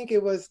 I think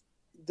it was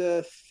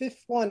the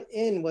fifth one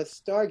in was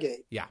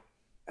Stargate. Yeah.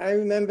 I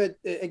remember,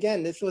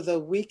 again, this was a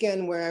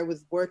weekend where I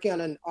was working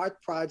on an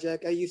art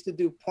project. I used to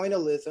do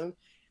pointillism,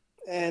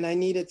 and I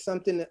needed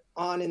something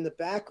on in the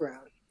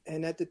background.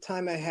 And at the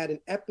time, I had an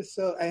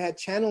episode. I had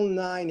Channel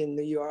 9 in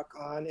New York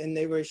on, and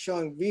they were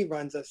showing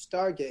reruns of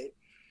Stargate.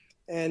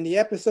 And the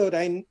episode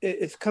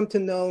it's come to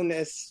known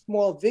as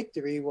Small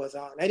Victory was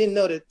on. I didn't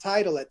know the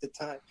title at the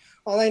time.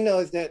 All I know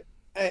is that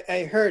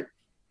I heard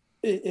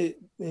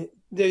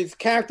there's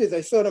characters.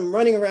 I saw them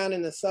running around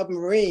in the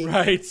submarine.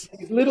 Right.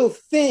 These little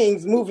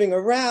things moving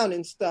around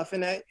and stuff.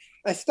 And I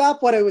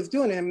stopped what I was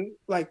doing. And I'm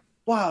like,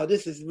 wow,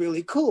 this is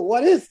really cool.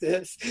 What is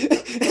this?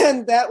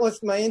 And that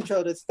was my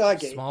intro to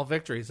Stargate. Small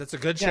Victories. That's a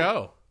good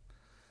show.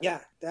 Yeah,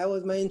 that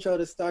was my intro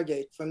to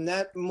Stargate. From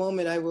that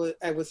moment, I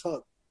was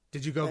hooked.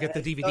 Did you go get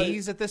the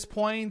DVDs at this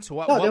point?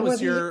 What No, was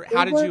your?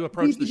 How did you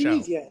approach the show?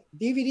 Yet.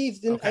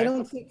 DVDs didn't. Okay. I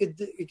don't think it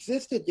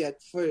existed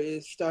yet for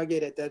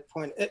Stargate at that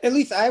point. At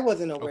least I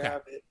wasn't aware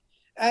of it.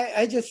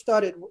 I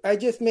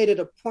just made it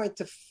a point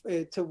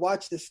to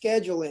watch the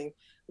scheduling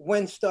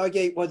when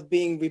Stargate was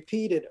being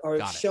repeated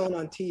or shown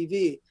on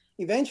TV.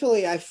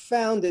 Eventually, I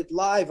found it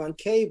live on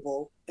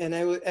cable, and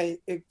I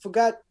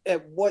forgot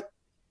at what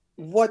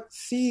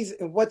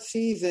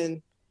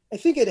season. I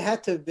think it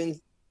had to have been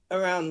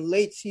around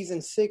late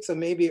season 6 or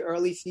maybe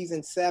early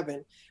season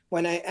 7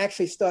 when I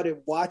actually started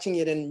watching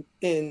it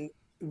in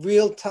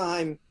real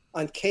time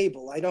on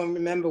cable. I don't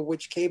remember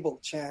which cable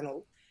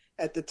channel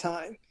at the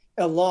time,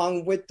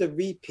 along with the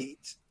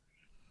repeats.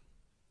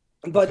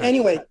 But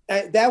anyway,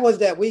 that was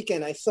that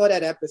weekend. I saw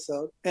that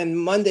episode, and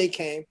Monday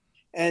came,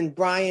 and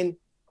Brian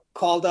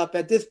called up.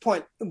 At this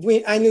point,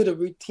 I knew the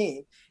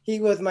routine. He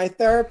was my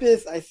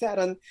therapist. I sat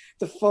on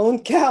the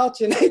phone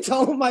couch and I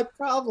told him my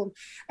problem.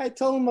 I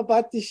told him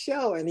about the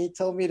show, and he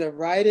told me to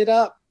write it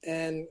up.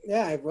 And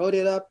I wrote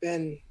it up.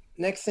 And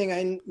next thing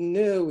I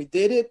knew, we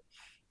did it.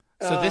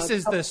 So this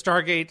is the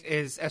Stargate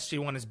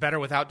SG-1 is better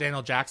without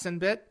Daniel Jackson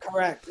bit?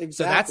 Correct, exactly.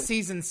 So that's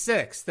season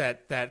 6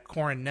 that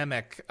Corin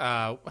Nemec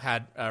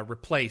had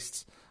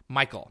replaced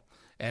Michael.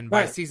 And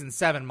by season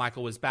 7,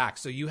 Michael was back.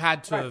 So you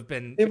had to have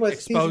been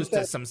exposed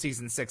to some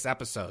season 6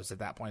 episodes at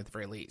that point, at the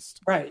very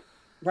least. Right.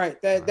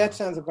 That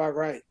sounds about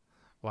right.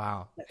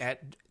 Wow.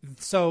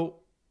 So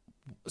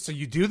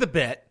you do the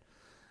bit.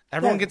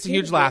 Everyone gets a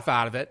huge laugh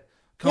out of it.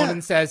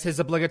 Conan says his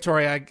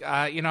obligatory,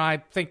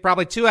 I think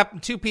probably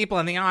two people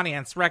in the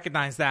audience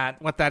recognize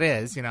what that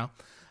is,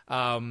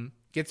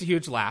 gets a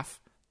huge laugh.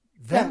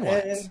 Then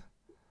what? And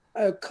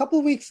a couple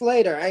of weeks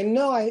later, I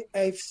know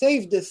I've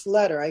saved this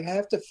letter. I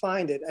have to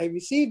find it. I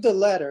received a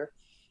letter,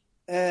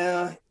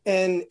 and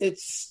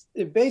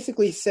it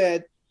basically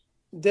said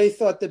they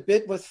thought the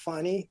bit was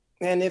funny,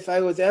 and if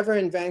I was ever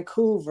in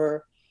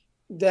Vancouver,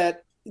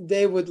 that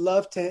they would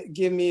love to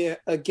give me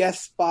a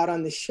guest spot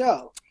on the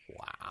show.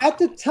 Wow. At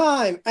the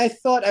time, I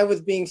thought I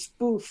was being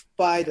spoofed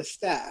by the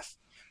staff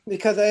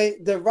because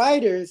the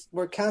writers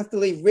were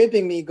constantly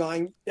ribbing me,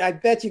 going, I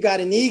bet you got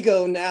an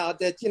ego now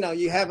that,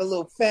 you have a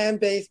little fan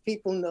base,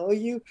 people know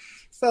you.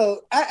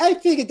 So I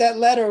figured that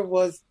letter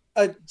was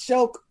a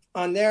joke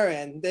on their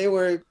end. They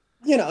were,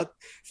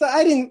 so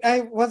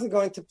I wasn't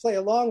going to play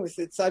along with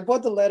it. So I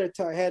brought the letter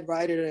to our head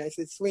writer and I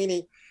said,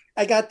 Sweeney,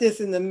 I got this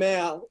in the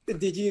mail.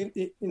 Did you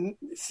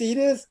see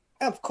this?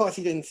 Of course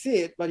he didn't see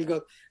it, but he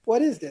goes,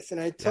 what is this? And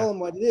I told him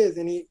what it is.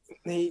 And he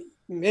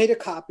made a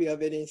copy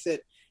of it and he said,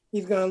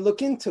 he's going to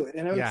look into it.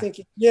 And I'm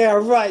thinking, yeah,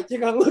 right. You're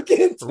going to look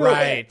into it.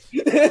 Right.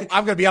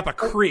 I'm going to be up a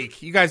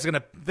creek. You guys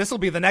this will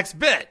be the next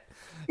bit.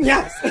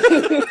 Yes.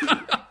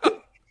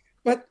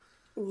 But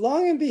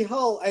long and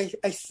behold,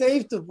 I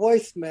saved the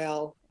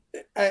voicemail.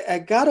 I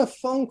got a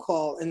phone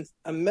call and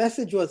a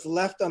message was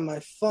left on my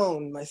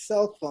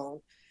cell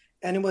phone,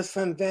 and it was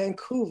from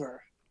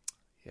Vancouver.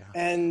 Yeah.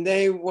 And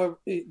they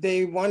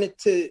wanted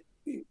to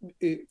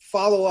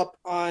follow up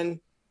on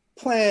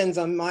plans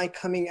on my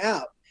coming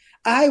out.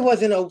 I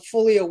wasn't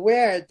fully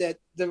aware that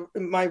the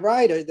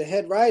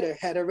head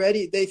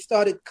writer they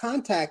started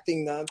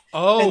contacting them.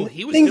 Oh, and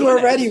he was things doing were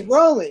already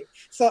rolling.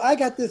 So I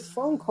got this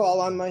phone call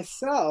on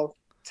myself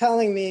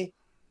telling me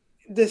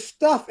this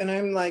stuff. And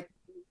I'm like,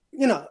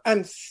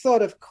 I'm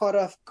sort of caught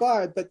off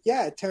guard, but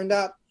it turned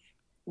out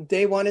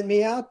they wanted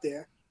me out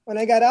there. When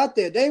I got out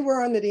there, they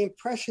were under the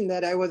impression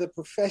that I was a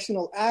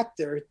professional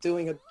actor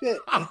doing a bit.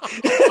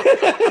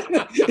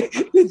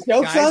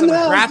 Joke's on them.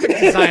 I'm a graphic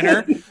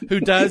designer who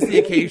does the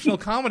occasional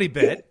comedy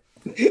bit.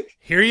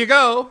 Here you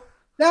go.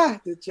 Yeah,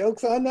 the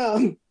joke's on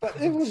them. But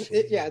it was,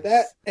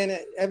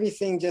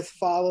 everything just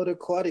followed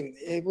accordingly.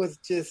 It was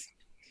just,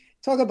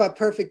 talk about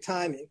perfect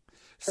timing.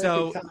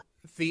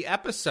 The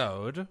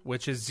episode,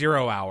 which is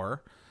 0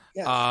 Hour,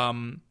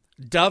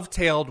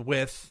 dovetailed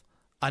with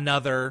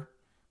another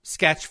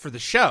sketch for the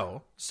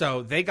show,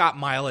 so they got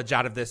mileage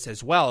out of this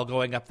as well,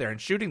 going up there and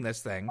shooting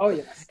this thing. Oh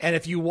yes. And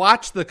if you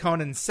watch the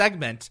Conan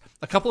segment,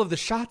 a couple of the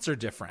shots are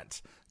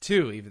different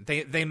too. Even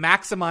they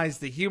maximize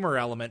the humor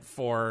element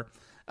for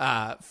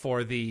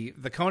the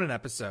Conan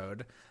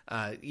episode,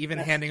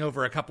 handing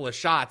over a couple of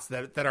shots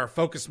that are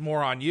focused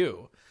more on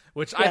you,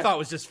 which I thought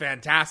was just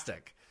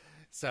fantastic.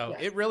 So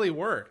it really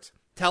worked.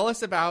 Tell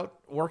us about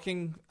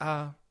working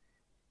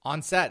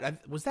on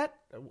set. Was that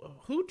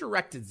who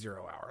directed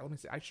 0 Hour? Let me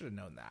see. I should have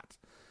known that.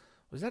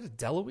 Was that a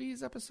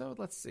DeLuise episode?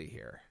 Let's see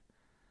here.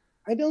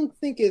 I don't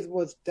think it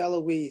was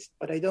DeLuise,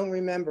 but I don't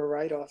remember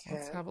right offhand.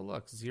 Let's have a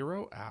look.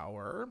 0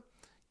 Hour.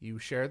 You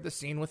shared the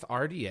scene with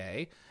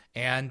RDA,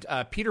 and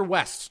Peter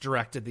West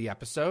directed the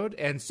episode.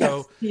 And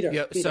so,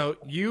 Peter. So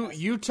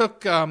you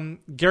took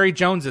Gary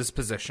Jones's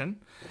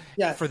position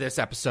for this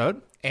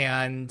episode,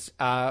 and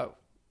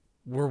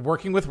we're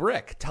working with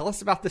Rick. Tell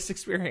us about this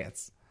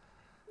experience.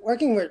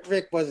 Working with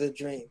Rick was a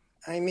dream.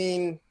 I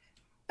mean,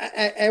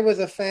 I was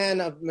a fan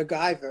of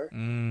MacGyver,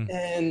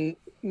 and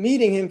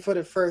meeting him for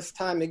the first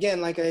time, again,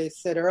 like I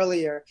said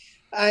earlier,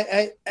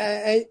 I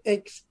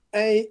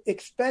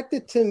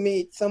expected to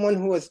meet someone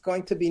who was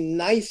going to be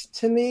nice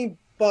to me,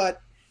 but,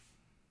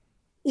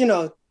 you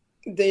know,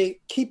 they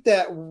keep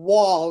that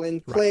wall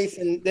in place,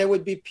 and there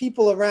would be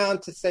people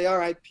around to say, all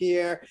right,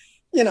 Pierre,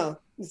 you know,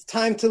 it's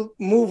time to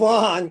move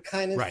on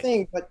kind of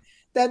thing. But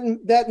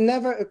that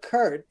never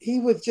occurred. He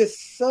was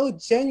just so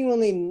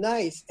genuinely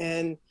nice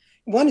and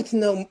wanted to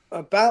know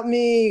about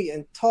me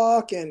and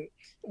talk. And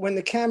when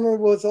the camera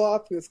was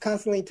off, he was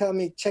constantly telling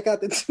me, check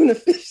out the tuna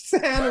fish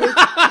sandwich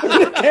on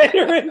the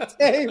catering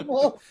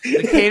table.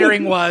 The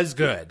catering was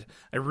good.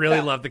 I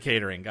really love the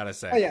catering, gotta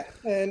say. Oh, yeah.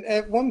 And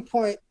at one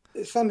point,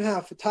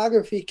 somehow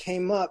photography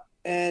came up,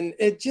 and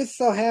it just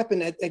so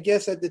happened, I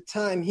guess at the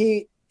time,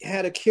 he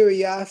had a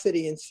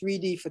curiosity in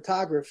 3D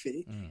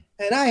photography.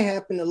 And I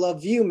happen to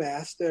love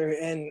Viewmaster,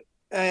 and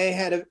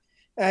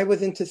I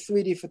was into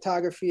 3D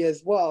photography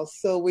as well.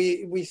 So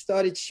we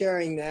started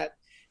sharing that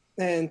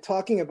and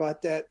talking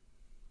about that.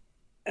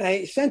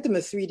 I sent him a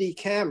 3D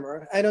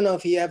camera. I don't know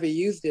if he ever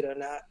used it or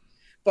not.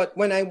 But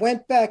when I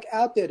went back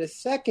out there the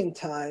second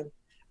time,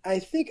 I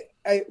think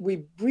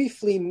we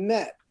briefly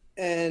met.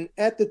 And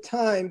at the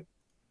time,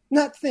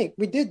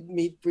 we did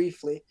meet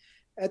briefly.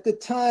 At the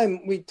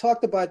time, we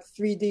talked about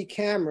 3D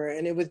camera,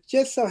 and it was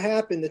just so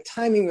happened, the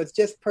timing was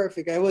just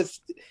perfect. I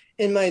was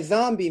in my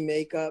zombie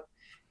makeup,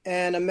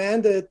 and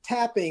Amanda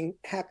Tapping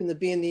happened to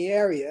be in the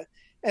area.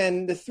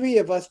 And the three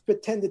of us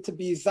pretended to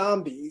be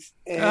zombies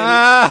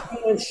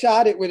and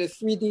shot it with a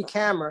 3D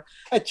camera.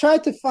 I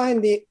tried to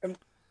find the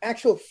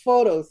actual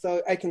photo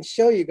so I can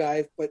show you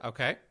guys, but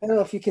I don't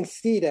know if you can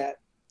see that.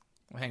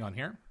 Well, hang on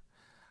here.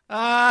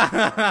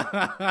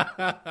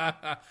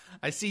 I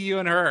see you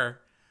and her.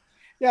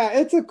 Yeah,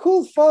 it's a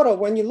cool photo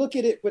when you look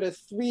at it with a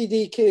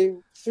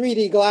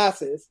 3D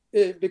glasses,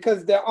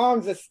 because their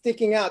arms are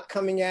sticking out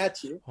coming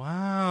at you.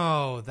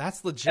 Wow,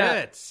 that's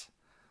legit.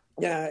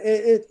 Yeah,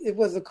 it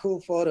was a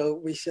cool photo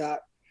we shot.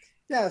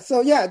 Yeah,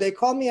 so they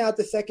called me out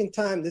the second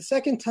time. The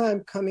second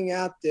time coming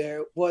out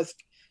there was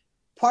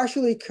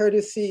partially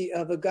courtesy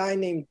of a guy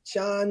named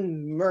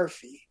John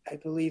Murphy, I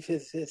believe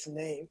is his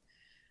name.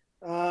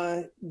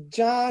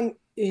 John,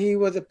 he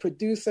was a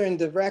producer and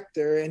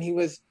director, and he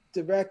was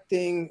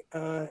directing,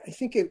 I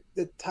think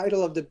the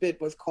title of the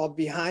bit was called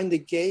Behind the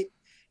Gate.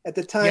 At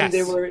the time,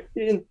 they were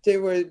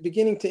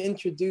beginning to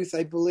introduce,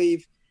 I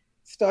believe,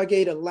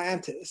 Stargate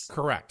Atlantis.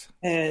 Correct.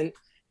 And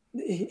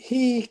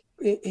he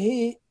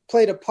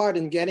played a part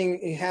in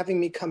having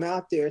me come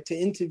out there to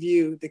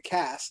interview the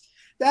cast.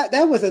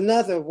 That was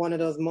another one of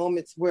those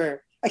moments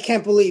where I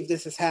can't believe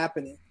this is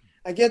happening.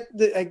 I get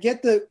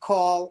the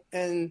call,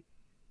 and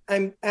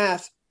I'm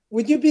asked,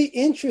 would you be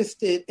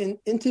interested in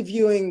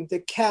interviewing the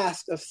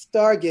cast of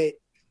Stargate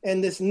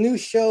and this new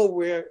show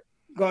we're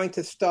going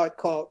to start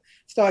called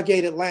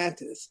Stargate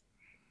Atlantis?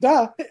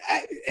 Duh.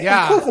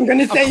 Of course I'm going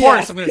to say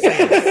yes. I'm going to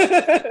say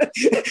yes.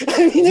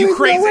 I mean, you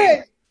crazy. No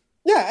way.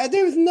 Yeah,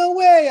 there was no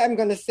way I'm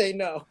going to say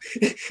no.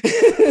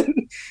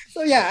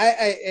 So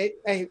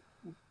I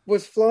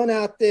was flown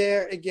out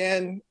there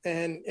again,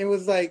 and it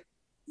was like,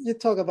 you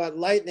talk about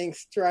lightning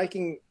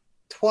striking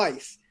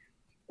twice.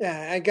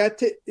 Yeah, I got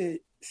to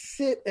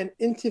sit and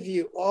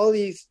interview all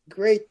these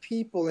great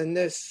people, and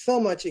there's so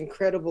much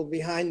incredible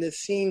behind the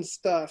scenes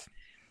stuff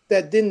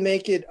that didn't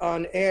make it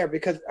on air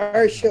because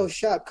our show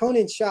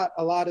Conan shot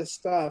a lot of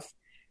stuff.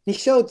 He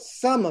showed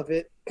some of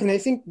it, and I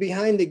think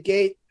Behind the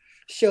Gate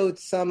showed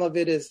some of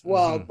it as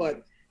well.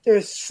 But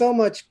there's so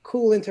much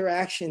cool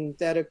interaction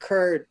that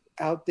occurred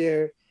out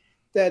there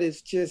that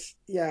is just,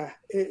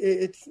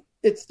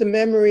 it's the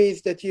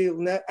memories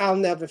that I'll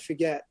never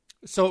forget.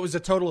 So it was a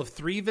total of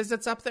 3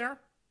 visits up there?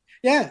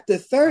 Yeah, the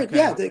third,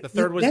 the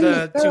third was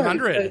the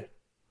 200.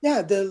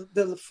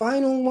 The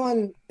final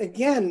one,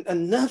 again,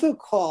 another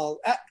call.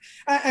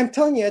 I'm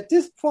telling you, at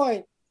this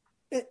point,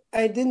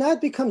 I did not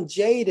become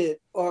jaded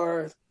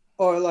or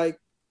like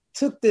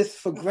took this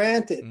for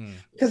granted.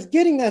 Because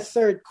getting that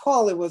third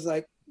call, it was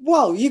like,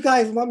 whoa, you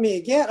guys want me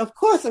again? Of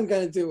course I'm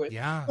going to do it.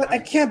 Yeah. But I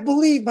can't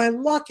believe my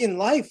luck in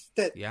life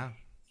that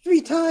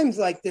 3 times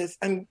like this,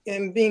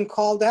 I'm being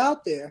called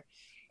out there.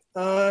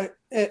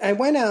 I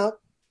went out,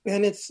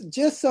 and it's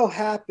just so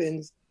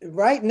happens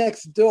right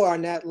next door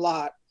on that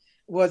lot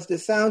was the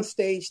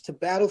soundstage to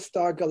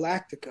Battlestar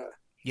Galactica.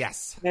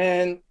 Yes.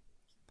 And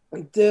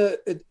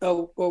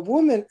a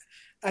woman,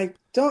 I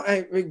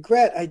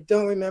regret I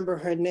don't remember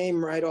her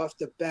name right off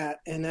the bat.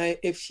 And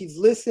if she's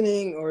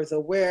listening or is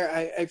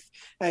aware,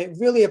 I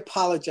really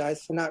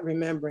apologize for not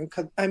remembering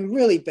because I'm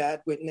really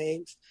bad with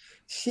names.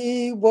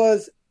 She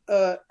was,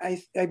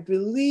 I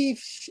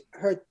believe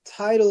her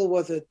title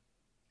was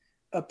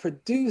a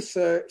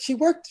producer. She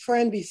worked for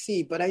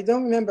NBC, but I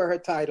don't remember her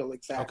title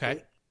exactly.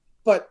 Okay.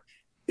 But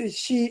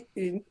she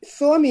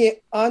saw me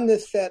on the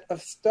set of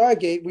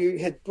Stargate. We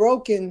had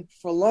broken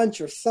for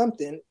lunch or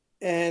something.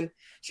 And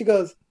she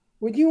goes,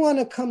 would you want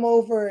to come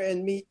over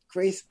and meet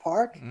Grace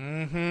Park?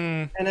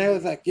 Mm-hmm. And I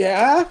was like,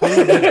 yeah.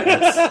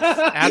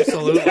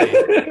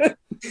 Absolutely.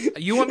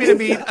 You want me to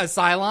meet a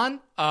Cylon?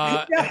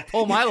 Yeah.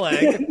 Pull my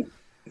leg.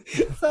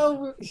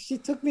 So she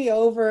took me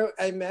over.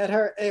 I met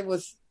her. It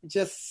was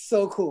just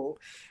so cool.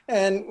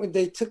 And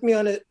they took me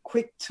on a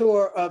quick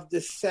tour of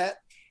the set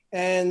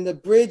and the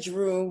bridge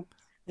room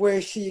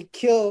where she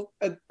shot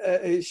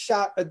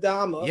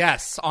Adama.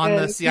 Yes, on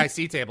the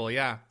CIC table,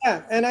 yeah.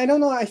 Yeah, and I don't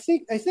know. I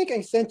think I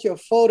sent you a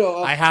photo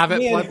of I have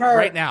it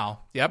right now.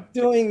 Yep,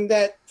 doing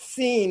that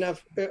scene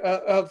of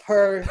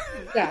her.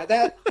 Yeah,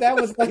 that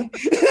was like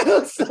that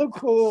was so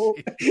cool.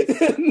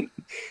 You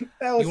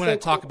want to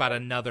talk about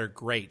another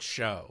great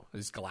show?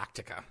 Is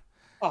Galactica?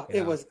 Oh,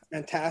 it was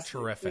fantastic.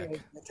 Terrific. It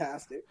was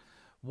fantastic.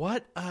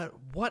 What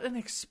an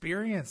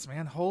experience,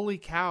 man! Holy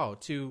cow!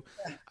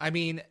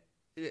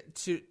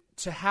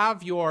 To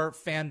have your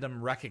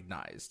fandom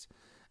recognized,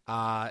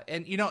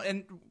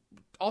 and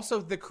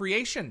also the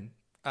creation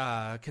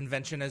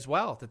convention as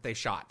well that they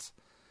shot.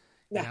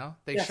 Yeah.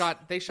 They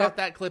shot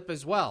that clip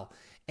as well,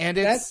 and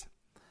it's.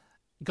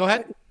 Go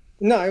ahead.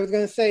 No, I was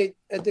going to say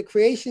at the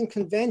creation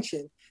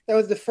convention, that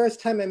was the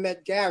first time I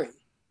met Gary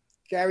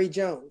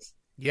Jones.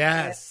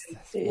 Yes,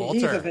 Walter.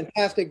 He's a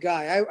fantastic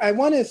guy. I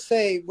want to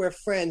say we're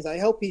friends. I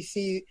hope he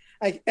sees.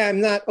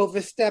 I'm not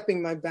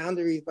overstepping my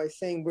boundaries by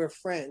saying we're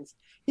friends.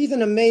 He's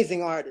an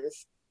amazing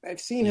artist. I've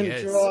seen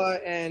him draw,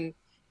 and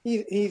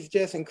he's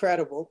just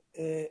incredible.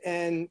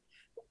 And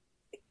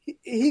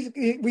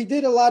we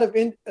did a lot of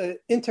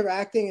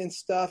interacting and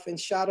stuff, and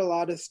shot a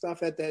lot of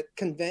stuff at that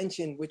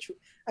convention, which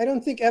I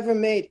don't think ever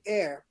made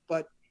air,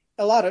 but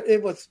a lot of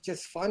it was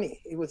just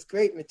funny. It was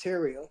great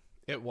material.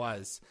 It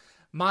was.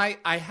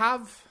 I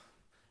have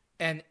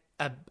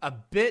a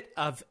bit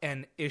of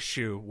an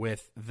issue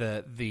with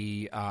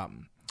the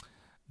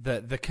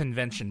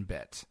convention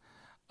bit.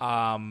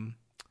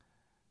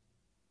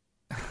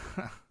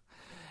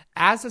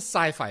 As a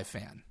sci-fi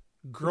fan,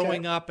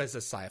 growing up as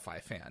a sci-fi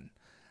fan,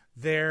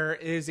 there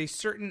is a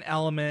certain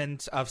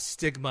element of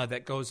stigma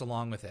that goes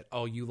along with it.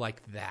 Oh, you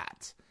like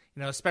that.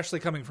 Especially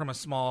coming from a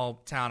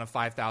small town of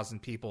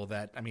 5,000 people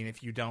that,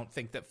 if you don't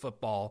think that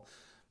football,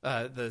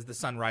 the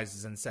sun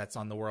rises and sets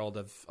on the world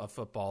of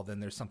football, then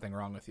there's something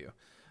wrong with you.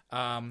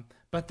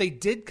 But they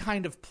did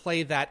kind of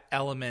play that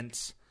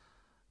element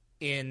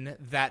in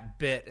that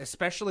bit,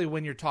 especially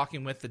when you're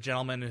talking with the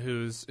gentleman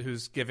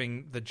who's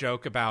giving the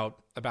joke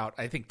about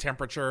I think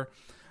temperature.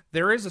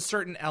 There is a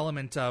certain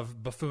element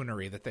of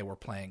buffoonery that they were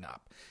playing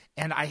up,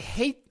 and I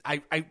hate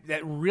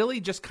that really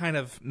just kind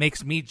of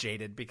makes me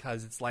jaded,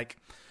 because it's like,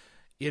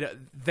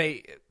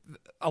 MTV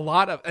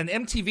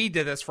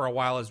did this for a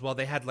while as well.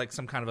 They had like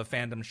some kind of a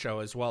fandom show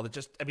as well that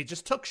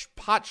just took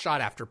pot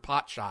shot after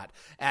pot shot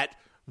at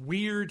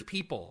weird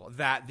people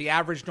that the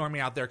average normie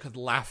out there could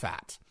laugh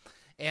at.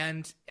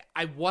 And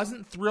I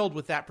wasn't thrilled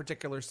with that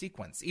particular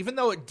sequence, even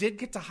though it did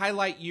get to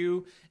highlight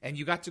you and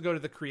you got to go to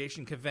the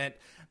creation convent.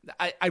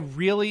 I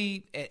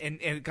really, and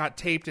it got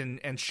taped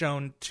and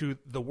shown to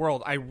the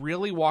world. I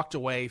really walked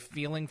away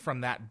feeling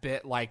from that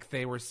bit like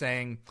they were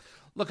saying,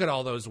 look at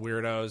all those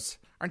weirdos.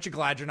 Aren't you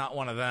glad you're not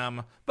one of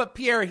them? But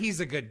Pierre, he's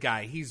a good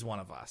guy. He's one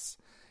of us.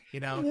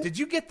 Did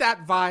you get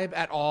that vibe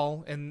at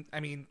all? And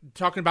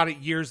talking about it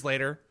years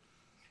later.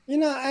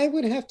 I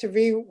would have to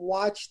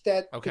re-watch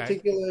that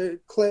particular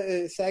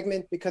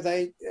segment, because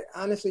I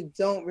honestly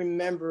don't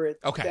remember it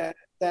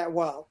that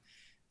well.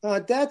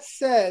 That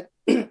said,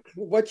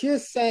 what you're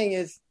saying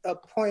is a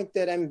point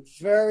that I'm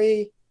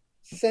very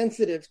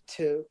sensitive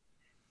to,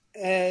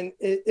 and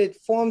it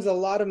forms a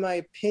lot of my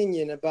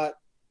opinion about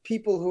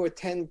people who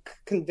attend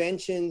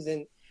conventions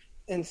and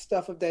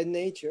stuff of that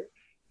nature.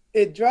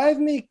 It drives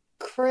me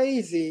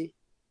crazy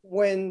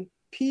when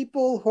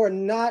people who are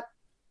not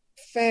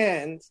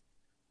fans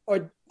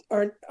or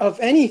of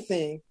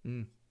anything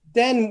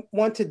then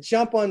want to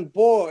jump on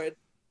board,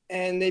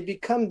 and they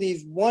become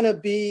these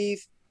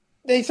wannabes.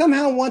 They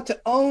somehow want to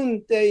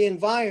own the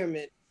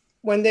environment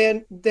when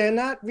they're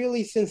not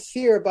really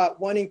sincere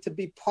about wanting to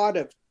be part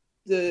of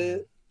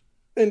the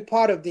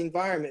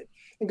environment.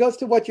 It goes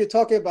to what you're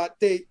talking about.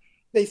 They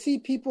see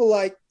people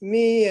like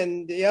me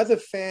and the other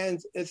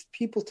fans as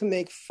people to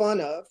make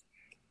fun of.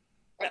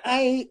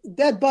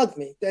 That bugs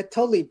me. That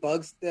totally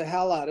bugs the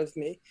hell out of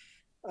me.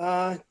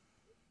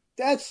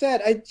 That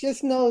said, I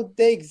just know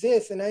they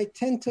exist, and I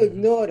tend to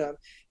ignore them.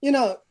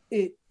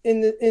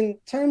 In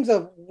terms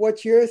of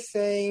what you're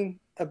saying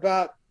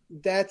about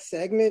that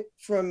segment,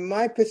 from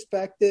my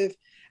perspective,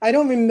 I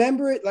don't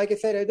remember it. Like I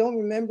said, I don't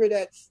remember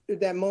that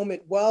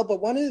moment well.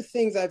 But one of the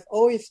things I've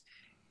always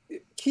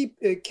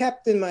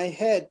kept in my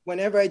head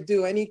whenever I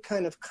do any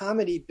kind of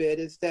comedy bit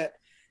is that,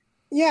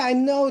 I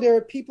know there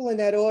are people in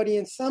that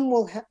audience. Some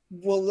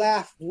will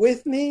laugh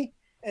with me,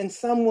 and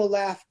some will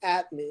laugh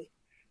at me.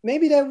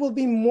 maybe there will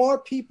be more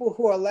people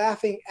who are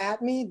laughing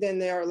at me than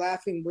they are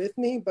laughing with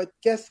me. But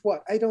guess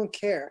what? I don't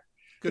care.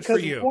 Good for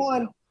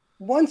you.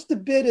 Once the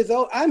bid is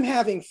over, I'm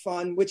having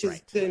fun, which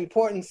is the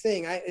important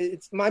thing.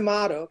 It's my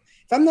motto.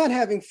 If I'm not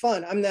having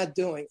fun, I'm not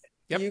doing it.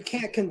 Yep. You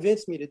can't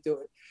convince me to do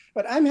it.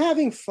 But I'm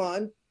having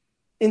fun.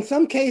 In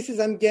some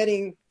cases, I'm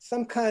getting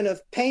some kind of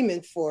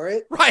payment for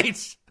it.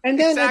 Right. And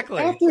then after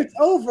it's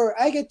over,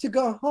 I get to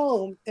go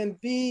home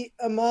and be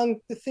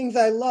among the things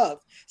I love.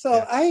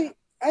 So I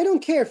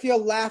don't care if you're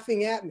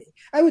laughing at me.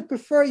 I would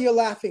prefer you're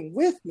laughing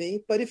with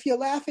me. But if you're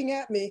laughing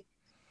at me,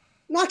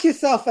 knock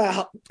yourself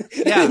out.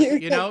 Yeah,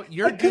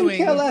 you're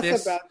doing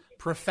this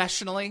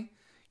professionally.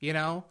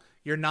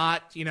 You're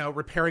not,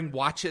 repairing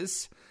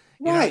watches.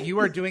 Right. You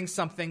are doing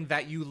something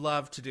that you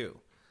love to do.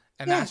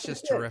 And that's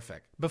just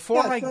terrific.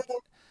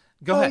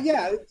 Go ahead.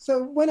 Yeah.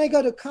 So when I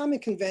go to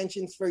comic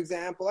conventions, for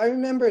example, I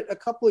remember it a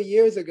couple of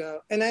years ago,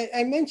 and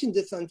I mentioned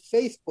this on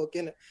Facebook,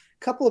 and a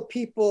couple of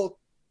people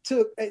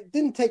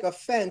didn't take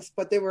offense,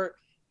 but they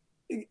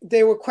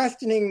were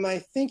questioning my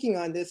thinking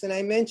on this. And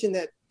I mentioned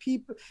that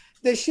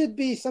there should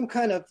be some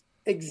kind of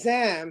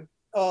exam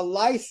or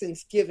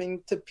license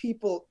given to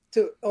people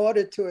in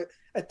order to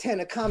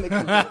attend a comic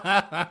convention.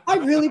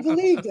 I really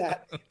believe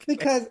that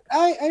because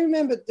I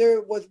remember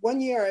there was one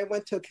year I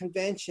went to a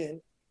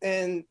convention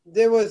and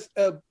there was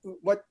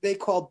what they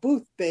call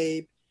booth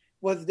babe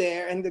was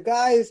there, and the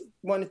guys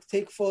wanted to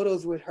take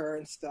photos with her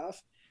and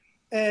stuff.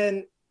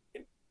 And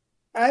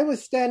I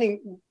was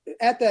standing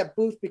at that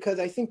booth because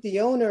I think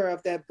the owner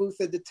of that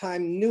booth at the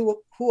time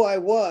knew who I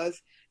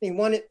was. He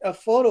wanted a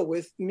photo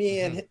with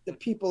me and the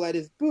people at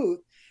his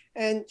booth.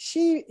 And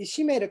she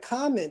made a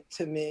comment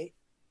to me.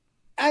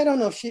 I don't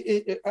know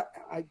if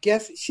I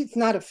guess she's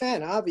not a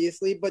fan,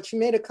 obviously, but she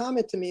made a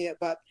comment to me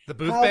about the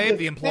booth babe,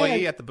 the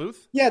employee at the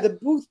booth? Yeah, the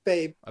booth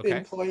babe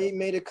employee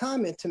made a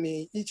comment to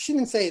me. She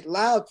didn't say it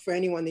loud for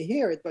anyone to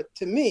hear it, but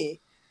to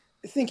me,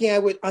 thinking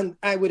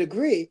I would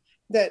agree,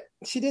 that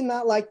she did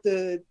not like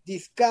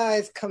these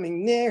guys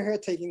coming near her,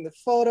 taking the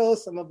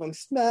photos. Some of them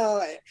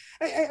smell.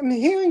 I'm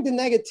hearing the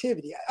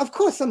negativity. Of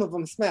course, some of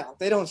them smell.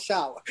 They don't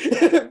shower.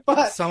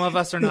 But some of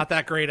us are not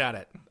that great at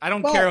it. I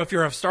don't care if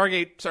you're a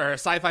Stargate or a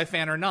sci-fi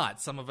fan or not.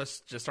 Some of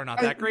us just are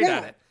not that great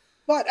at it.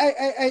 But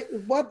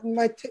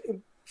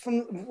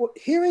from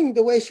hearing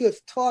the way she was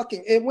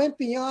talking, it went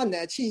beyond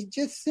that. She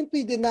just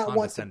simply did not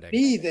want to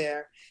be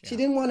there. Yeah. She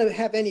didn't want to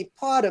have any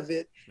part of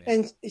it. Yeah.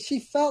 And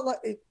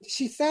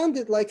she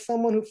sounded like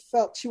someone who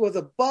felt she was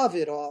above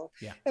it all.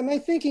 Yeah. And my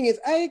thinking is,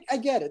 I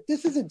get it.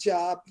 This is a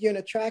job. You're an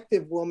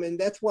attractive woman.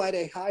 That's why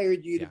they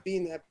hired you to be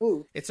in that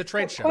booth. It's a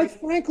trade show. Quite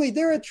frankly,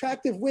 there are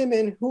attractive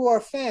women who are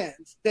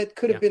fans that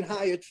could have been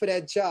hired for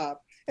that job.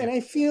 And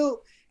I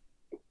feel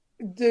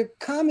the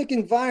comic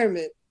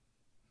environment,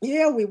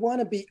 we want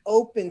to be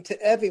open to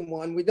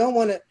everyone. We don't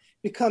want to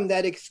become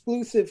that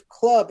exclusive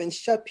club and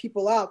shut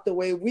people out the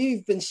way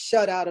we've been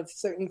shut out of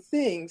certain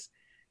things.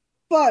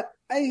 But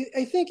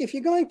I think if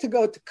you're going to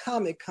go to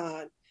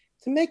Comic-Con,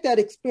 to make that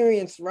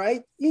experience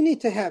right, you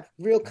need to have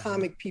real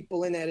comic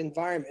people in that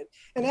environment.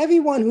 And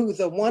everyone who's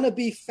a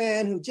wannabe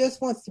fan who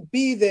just wants to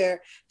be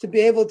there to be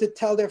able to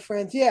tell their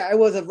friends, I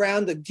was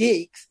around the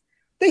geeks,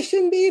 they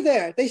shouldn't be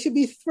there. They should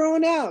be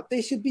thrown out.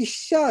 They should be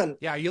shunned.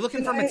 Yeah, are you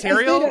looking for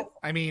material?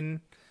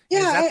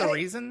 Is that the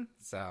reason?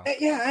 So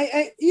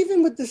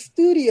even with the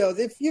studios,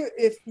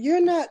 if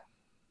you're not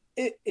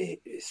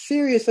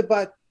serious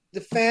about the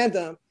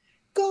fandom,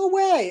 go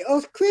away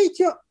or create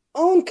your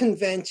own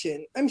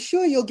convention. I'm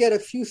sure you'll get a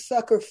few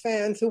sucker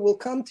fans who will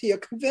come to your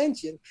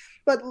convention,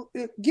 but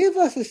give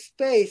us a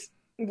space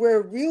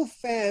where real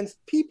fans,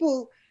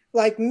 people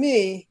like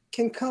me,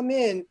 can come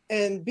in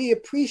and be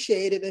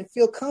appreciated and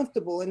feel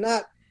comfortable and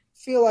not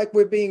feel like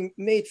we're being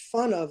made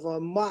fun of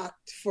or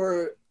mocked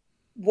for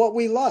what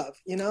we love,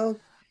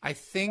 I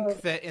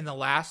think that in the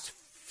last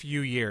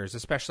few years,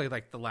 especially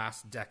like the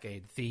last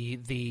decade,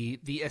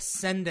 the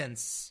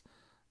ascendancy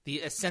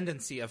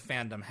of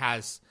fandom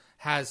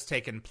has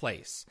taken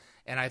place.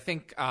 And I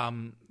think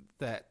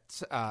that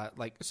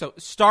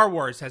Star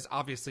Wars has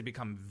obviously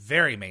become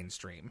very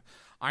mainstream.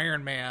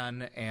 Iron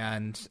Man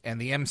and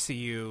the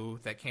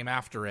MCU that came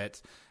after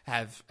it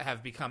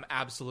have become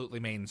absolutely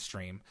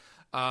mainstream.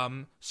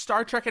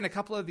 Star Trek and a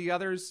couple of the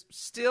others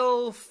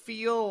still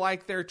feel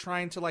like they're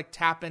trying to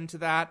tap into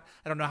that.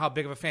 I don't know how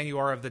big of a fan you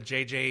are of the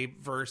JJ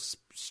verse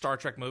Star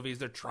Trek movies.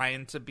 They're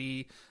trying to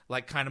be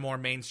kind of more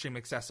mainstream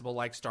accessible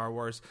like Star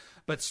Wars.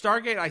 But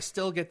Stargate, I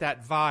still get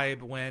that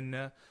vibe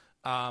when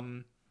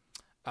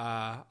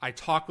I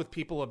talk with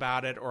people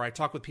about it, or I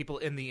talk with people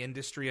in the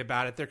industry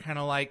about it. They're kind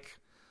of like,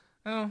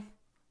 oh,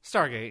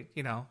 Stargate,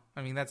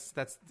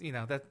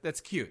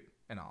 that's cute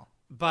and all.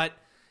 But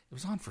it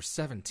was on for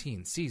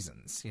 17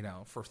 seasons,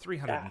 for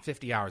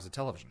 350 hours of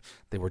television.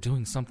 They were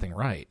doing something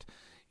right,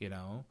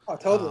 Oh,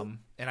 totally.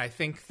 And I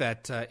think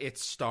that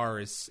its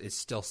star is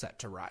still set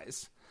to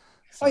rise.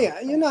 So. Oh,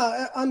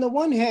 yeah. On the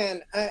one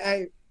hand,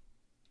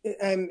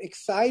 I'm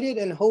excited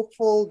and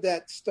hopeful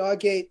that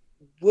Stargate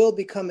will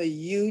become a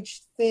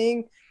huge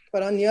thing.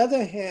 But on the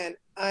other hand,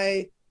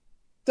 I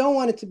don't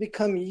want it to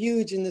become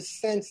huge in the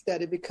sense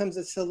that it becomes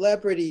a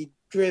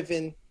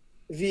celebrity-driven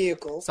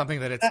vehicle. Something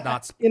that it's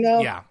not,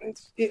 yeah.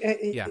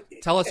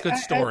 Tell us good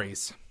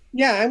stories.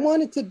 I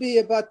want it to be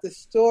about the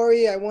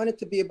story. I want it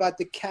to be about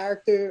the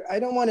character. I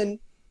don't want to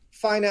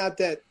find out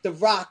that The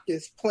Rock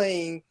is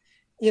playing,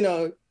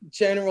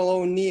 General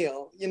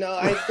O'Neill.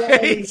 I don't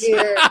want to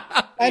hear.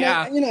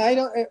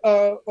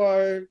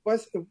 Or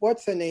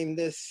what's her name?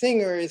 The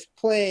singer is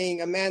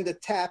playing Amanda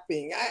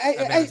Tapping.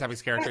 Amanda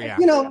Tapping's character, yeah.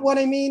 You know what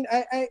I mean?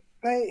 I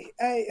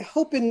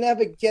hope it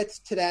never gets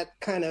to that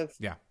kind of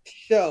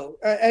show.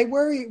 I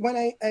worry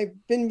when I've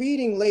been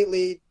reading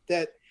lately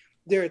that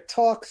there are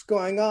talks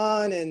going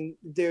on and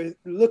they're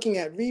looking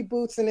at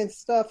reboots and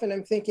stuff. And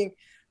I'm thinking,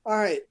 all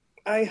right,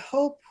 I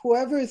hope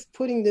whoever is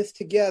putting this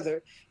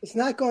together is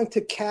not going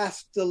to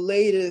cast the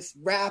latest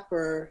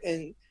rapper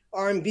and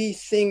R&B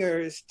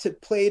singers to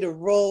play the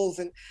roles.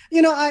 And,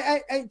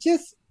 I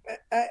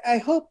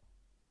hope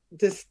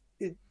this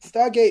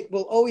Stargate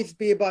will always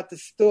be about the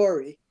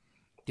story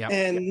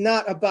and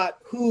not about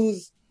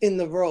who's in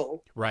the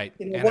role. Right.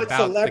 And what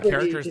about the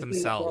characters is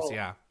themselves. The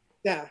Yeah.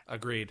 Yeah.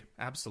 Agreed.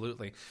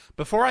 Absolutely.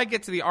 Before I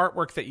get to the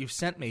artwork that you've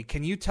sent me,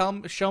 can you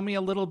show me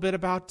a little bit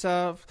about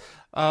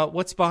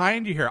what's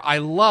behind you here? I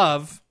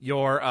love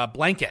your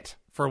blanket.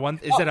 For one,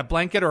 is it a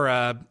blanket or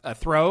a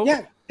throw?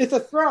 Yeah, it's a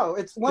throw.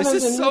 It's one this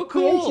of the is so new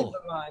cool. creations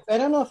of mine. I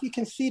don't know if you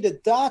can see the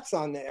dots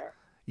on there.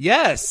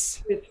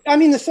 Yes. The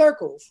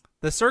circles.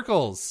 The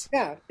circles.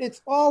 Yeah,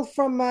 it's all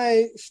from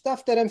my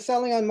stuff that I'm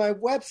selling on my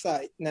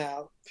website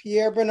now.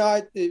 Pierre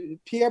Bernard,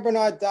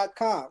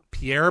 PierreBernard.com.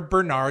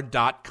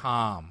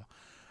 PierreBernard.com.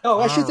 Oh,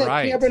 I should say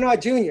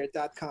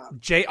PierreBernardJr.com.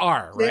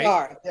 JR, right?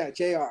 JR, yeah,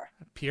 JR.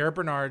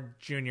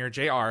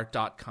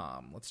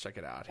 PierreBernardJr.com. Let's check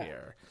it out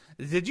here.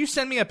 Did you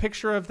send me a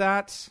picture of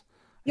that?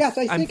 Yes,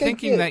 I'm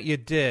thinking that you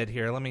did.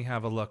 Here, let me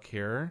have a look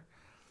here.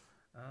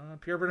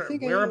 Pierre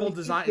Bernard, wearable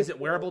design. Is it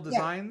wearable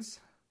designs?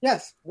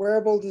 Yes,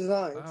 wearable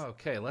designs.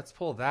 Okay, let's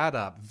pull that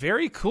up.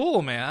 Very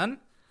cool, man.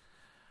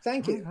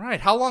 Thank you. All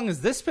right. How long has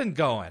this been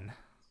going?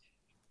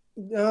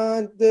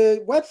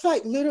 The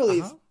website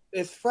literally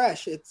is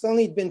fresh. It's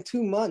only been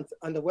 2 months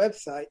on the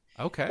website.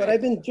 Okay. But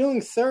I've been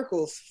doing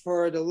circles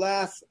for the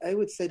last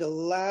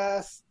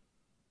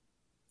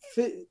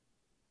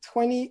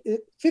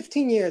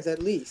 15 years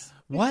at least.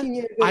 What?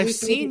 I've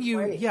seen you.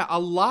 20. Yeah, a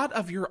lot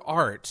of your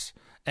art.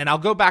 And I'll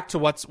go back to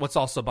what's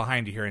also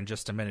behind you here in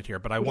just a minute here,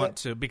 but I want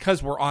to,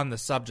 because we're on the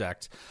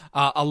subject,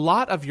 a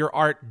lot of your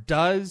art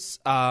does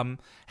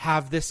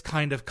have this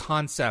kind of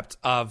concept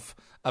of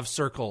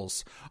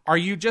circles. Are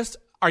you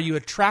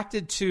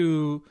attracted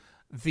to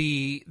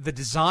the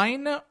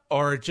design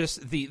or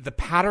just the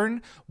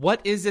pattern?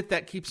 What is it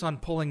that keeps on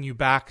pulling you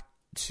back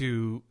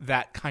to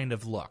that kind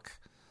of look?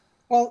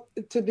 Well,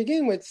 to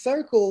begin with,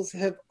 circles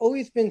have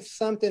always been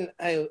something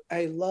I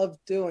love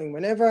doing.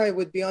 Whenever I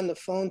would be on the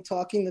phone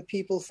talking to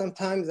people,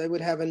 sometimes I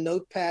would have a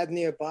notepad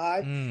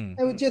nearby.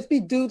 I would just be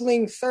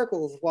doodling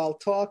circles while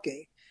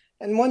talking.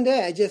 And one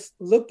day I just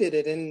looked at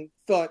it and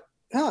thought,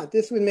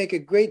 this would make a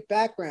great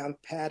background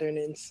pattern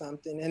in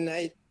something. And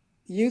I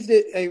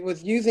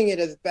was using it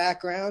as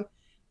background. At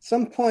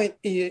some point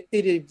it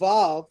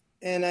evolved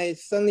and I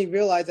suddenly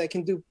realized I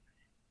can do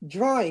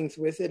drawings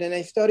with it, and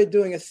I started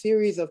doing a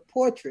series of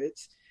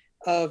portraits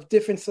of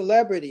different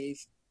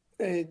celebrities.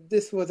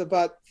 This was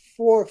about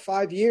 4 or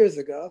 5 years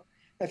ago.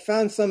 I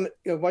found some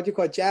what you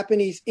call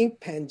Japanese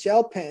ink pen,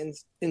 gel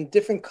pens in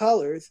different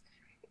colors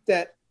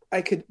that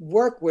I could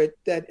work with,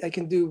 that I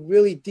can do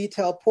really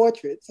detailed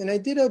portraits. And I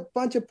did a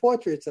bunch of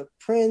portraits of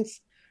Prince,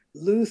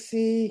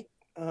 Lucy,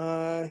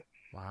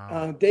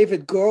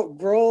 David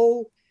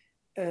Grohl.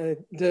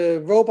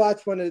 The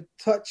robots want to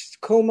touch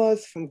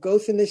comas from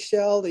Ghost in the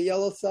Shell, the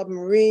Yellow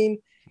Submarine.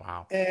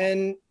 Wow.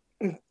 And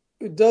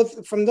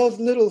from those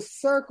little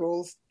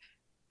circles,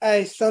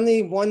 I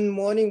suddenly one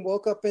morning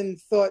woke up and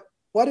thought,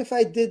 what if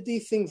I did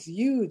these things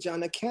huge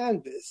on a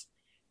canvas?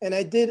 And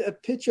I did a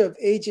picture of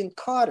Agent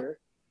Carter,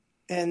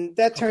 and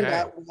that turned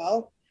out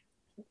well.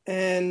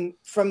 And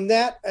from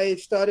that, I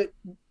started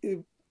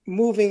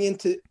moving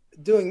into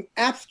doing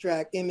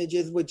abstract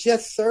images with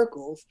just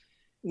circles,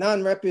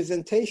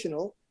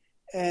 non-representational,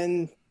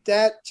 and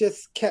that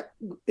just kept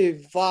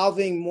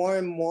evolving more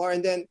and more.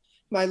 And then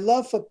my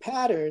love for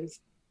patterns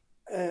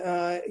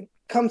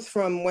comes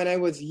from when I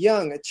was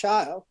young, a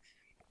child,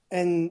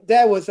 and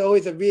that was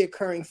always a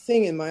reoccurring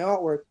thing in my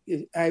artwork.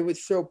 I would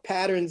throw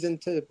patterns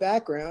into the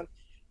background,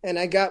 and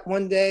I got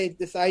one day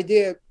this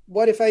idea,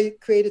 what if I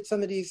created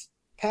some of these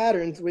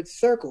patterns with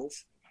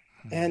circles?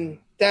 And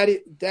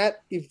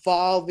that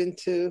evolved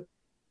into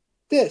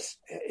this.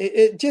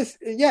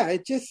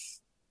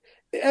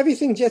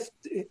 Everything just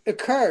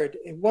occurred.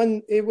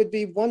 It would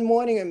be one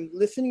morning I'm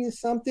listening to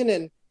something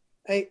and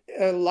a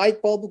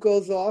light bulb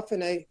goes off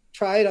and I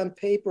try it on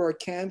paper or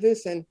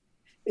canvas, and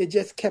it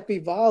just kept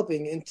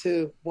evolving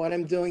into what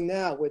I'm doing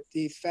now with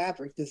these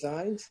fabric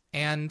designs.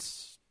 And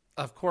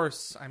of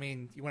course, I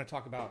mean, you want to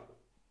talk about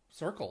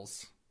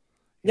circles.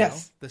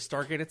 Yes. The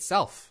Stargate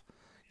itself.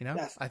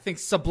 Yes. I think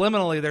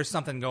subliminally there's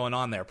something going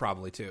on there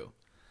probably too.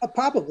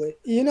 Probably.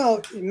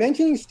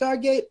 Mentioning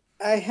Stargate,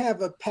 I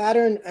have a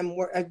pattern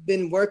I've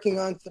been working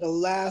on for the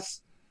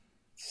last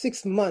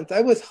 6 months.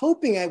 I was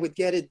hoping I would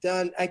get it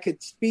done. I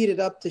could speed it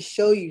up to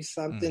show you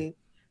something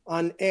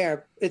on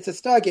air. It's a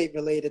Stargate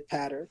related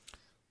pattern,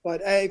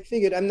 but I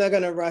figured I'm not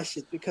going to rush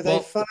it because I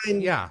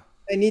find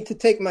I need to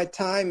take my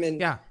time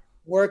and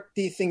work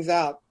these things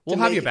out. We'll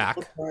have you back.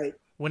 Right.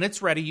 When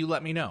it's ready, you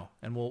let me know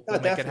and we'll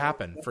make it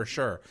happen for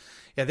sure.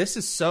 Yeah, this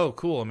is so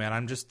cool, man.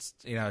 I'm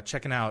just,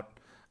 checking out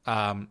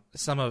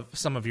some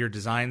of your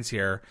designs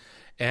here,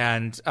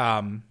 and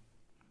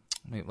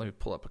let me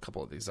pull up a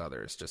couple of these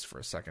others just for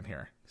a second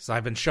here. So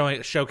I've been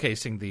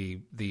showcasing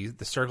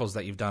the circles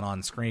that you've done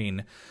on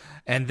screen,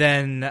 and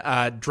then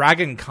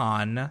Dragon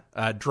Con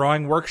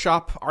drawing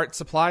workshop art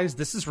supplies.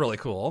 This is really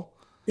cool.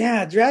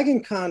 Yeah,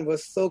 Dragon Con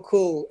was so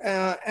cool.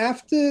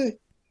 After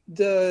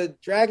the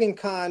Dragon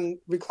Con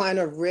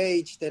Recliner of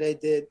Rage that I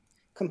did,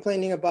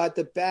 complaining about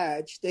the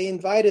badge, they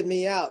invited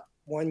me out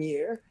one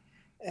year,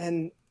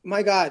 and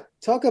my God,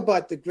 talk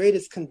about the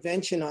greatest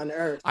convention on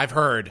earth. I've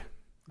heard.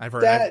 I've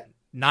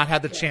not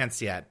had the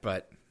chance yet,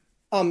 but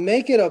I'll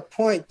make it a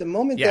point. The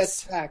moment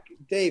that's back,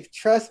 Dave,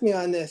 trust me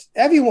on this.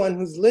 Everyone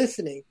who's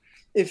listening,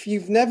 if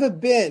you've never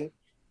been,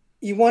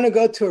 you want to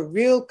go to a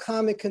real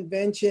comic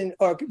convention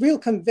or a real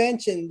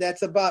convention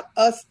that's about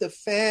us, the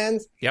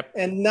fans,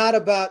 and not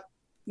about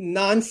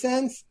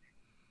nonsense,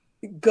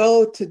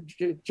 go to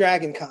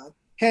Dragon Con,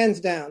 hands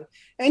down.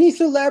 Any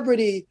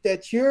celebrity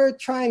that you're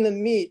trying to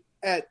meet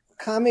at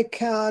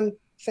Comic-Con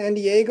San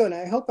Diego, and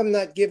I hope I'm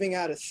not giving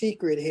out a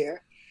secret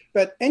here,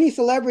 but any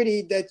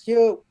celebrity that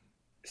you're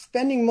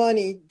spending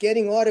money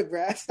getting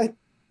autographs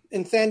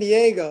in San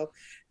Diego,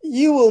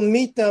 you will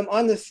meet them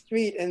on the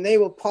street and they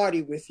will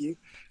party with you.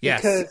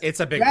 Yes, because it's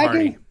a big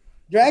party.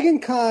 Dragon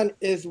Con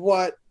is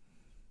what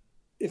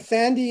not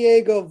San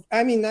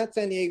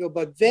Diego,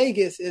 but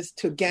Vegas is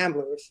to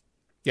gamblers.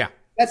 Yeah.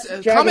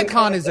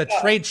 Comic-Con is a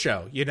trade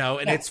show,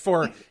 and it's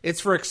for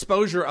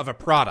exposure of a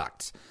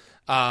product.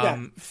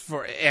 And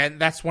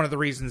that's one of the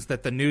reasons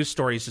that the news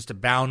stories just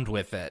abound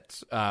with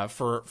it.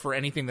 For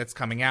anything that's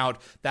coming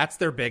out, that's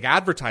their big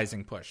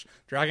advertising push.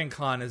 Dragon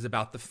Con is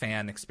about the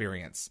fan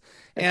experience,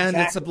 and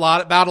it's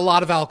about a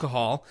lot of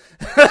alcohol.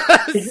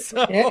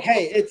 So.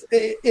 Hey,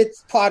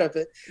 it's part of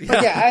it.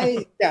 But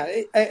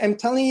I'm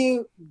telling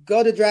you,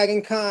 go to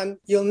Dragon Con.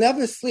 You'll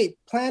never sleep.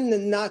 Plan to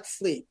not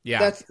sleep. Yeah,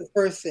 that's the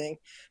first thing,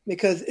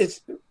 because it's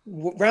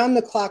round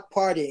the clock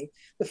partying.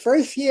 The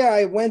first year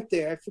I went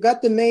there, I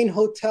forgot the main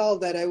hotel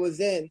that I was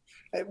in.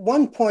 At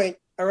one point,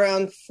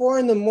 around 4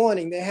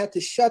 a.m, they had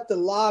to shut the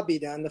lobby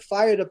down. The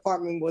fire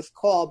department was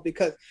called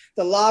because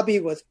the lobby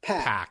was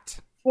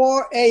packed.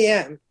 4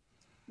 a.m.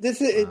 This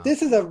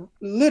is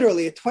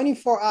literally a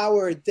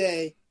 24-hour a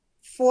day,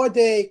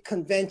 4-day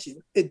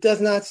convention. It does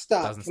not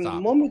stop. From the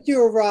moment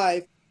you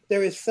arrive,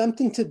 there is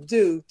something to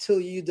do till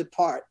you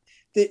depart.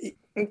 It's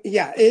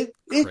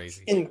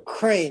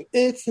insane.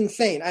 It's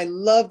insane. I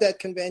love that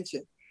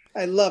convention.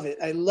 I love it.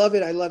 I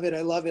love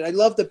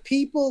the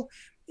people.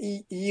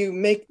 You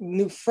make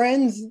new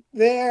friends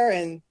there,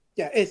 and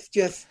it's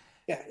the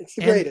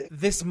greatest.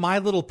 This My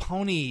Little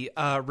Pony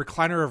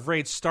Recliner of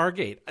Rage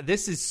Stargate.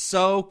 This is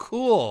so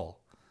cool.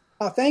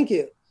 Oh, thank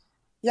you.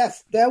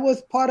 Yes, that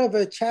was part of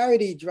a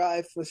charity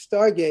drive for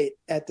Stargate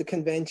at the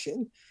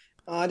convention.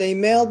 They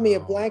mailed me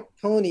a black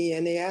pony,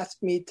 and they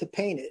asked me to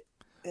paint it.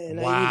 And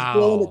I used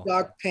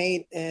glow-in-the-dark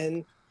paint,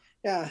 and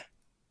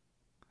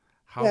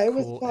How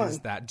cool is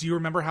that? Do you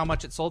remember how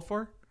much it sold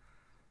for?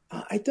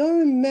 I don't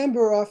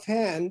remember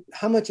offhand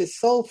how much it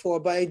sold for,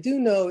 but I do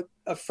know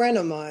a friend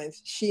of mine,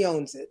 she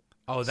owns it.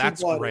 Oh,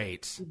 that's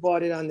great. She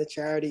bought it on the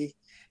charity.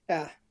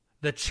 Yeah.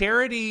 The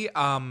charity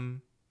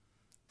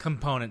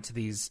component to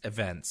these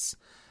events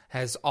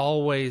has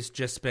always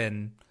just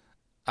been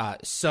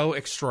so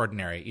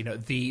extraordinary.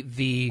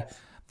 The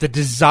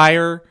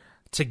desire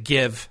to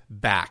give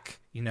back.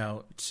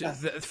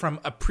 From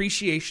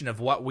appreciation of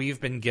what we've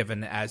been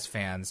given as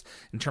fans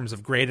in terms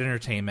of great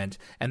entertainment,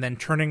 and then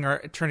turning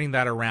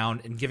that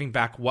around and giving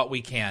back what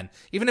we can,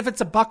 even if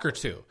it's $1 or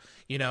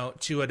 $2,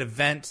 to an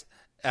event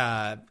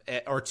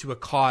or to a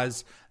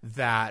cause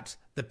that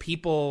the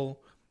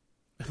people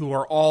who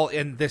are all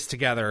in this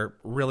together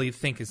really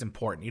think is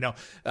important.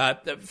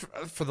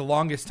 For the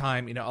longest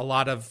time, a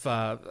lot of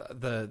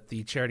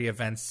the charity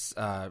events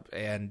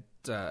and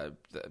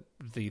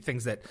the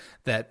things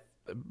that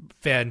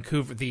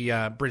Vancouver,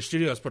 the British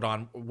Studios put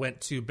on, went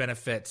to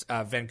benefit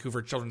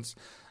Vancouver Children's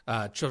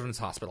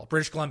Hospital,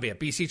 British Columbia,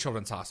 BC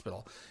Children's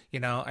Hospital. You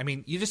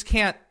just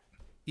can't,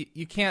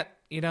 you can't,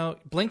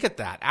 blink at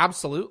that.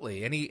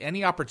 Absolutely,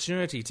 any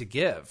opportunity to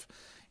give,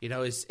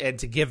 and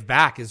to give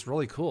back is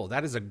really cool.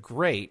 That is a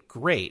great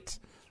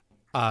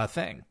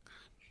thing.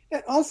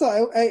 And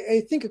also,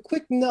 I think a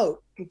quick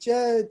note,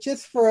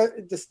 just for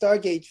the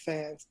Stargate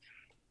fans.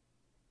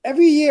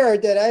 Every year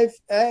that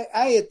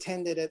I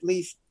attended at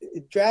least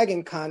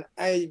Dragon Con,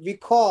 I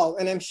recall,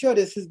 and I'm sure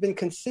this has been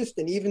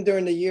consistent even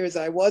during the years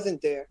I wasn't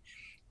there,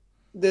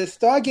 the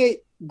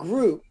Stargate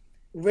group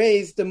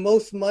raised the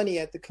most money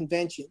at the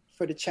convention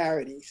for the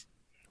charities.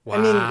 Wow. I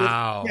mean,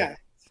 yeah,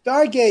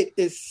 Stargate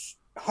is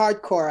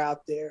hardcore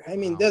out there. I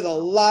mean, there's a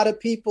lot of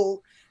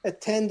people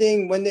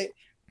attending when they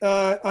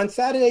on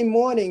Saturday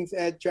mornings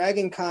at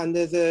Dragon Con.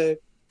 There's a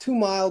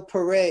 2-mile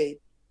parade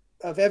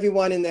of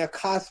everyone in their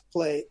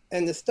cosplay,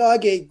 and the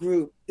Stargate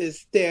group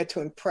is there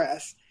to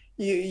impress.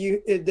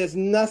 There's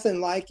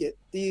nothing like it.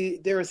 These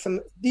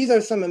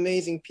are some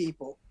amazing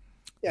people.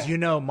 Yeah. Do you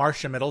know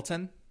Marsha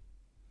Middleton?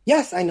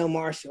 Yes, I know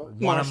Marsha.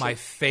 One of my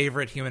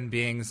favorite human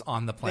beings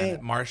on the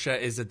planet. Marsha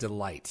is a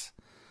delight.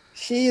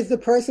 She is the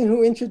person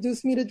who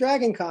introduced me to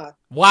Dragon Con.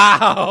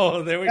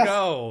 Wow, there we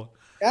go.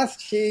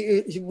 Yes,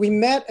 we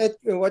met at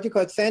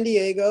San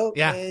Diego.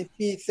 Yeah. And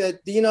she said,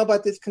 "Do you know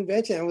about this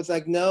convention?" I was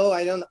like, "No,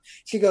 I don't know."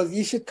 She goes,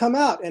 "You should come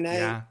out." And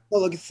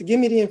give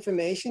me the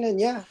information. And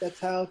that's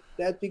how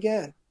that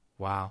began.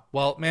 Wow.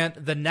 Well, man,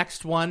 the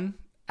next one,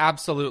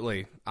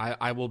 absolutely.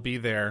 I will be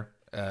there,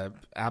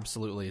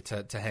 absolutely,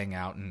 to hang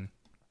out, and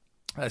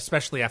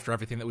especially after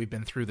everything that we've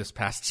been through this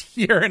past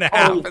year and a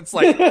half. It's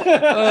like,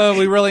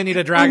 we really need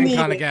a Dragon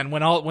Con again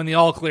when the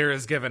all clear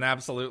is given.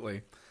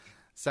 Absolutely.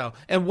 So,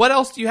 and what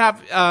else do you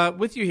have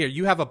with you here?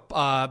 You have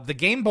the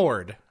game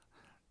board,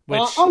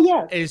 which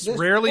is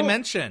rarely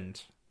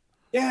mentioned.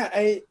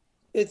 Yeah,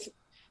 it's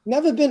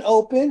never been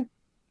open.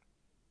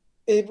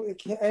 I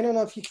don't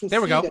know if you can see it.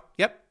 There we go.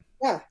 Yep.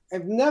 Yeah,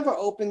 I've never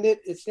opened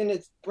it. It's in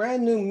its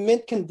brand new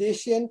mint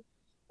condition.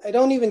 I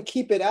don't even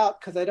keep it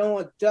out because I don't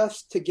want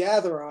dust to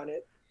gather on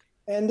it.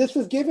 And this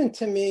was given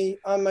to me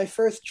on my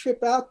first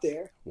trip out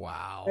there.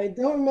 Wow. I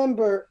don't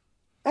remember.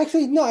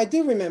 Actually, no, I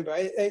do remember.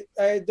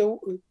 The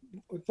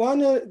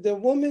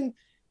woman,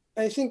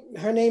 I think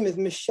her name is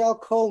Michelle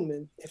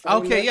Coleman.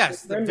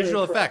 The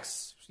visual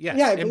effects. Yes,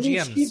 yeah, I MGMs.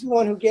 believe she's the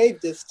one who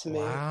gave this to me.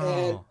 Wow.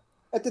 And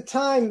at the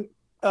time,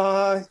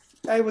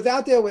 I was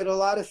out there with a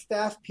lot of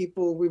staff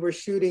people. We were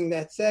shooting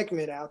that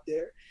segment out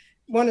there.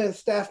 One of the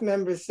staff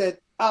members said,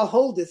 "I'll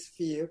hold this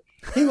for you."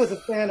 He was a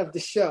fan of the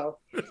show.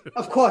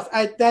 Of course,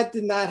 that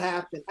did not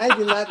happen. I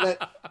did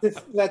not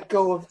let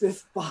go of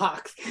this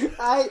box.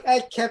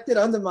 I kept it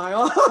under my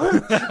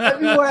arm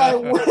everywhere I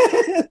went.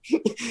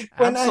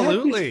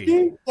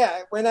 Absolutely.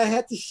 When I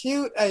had to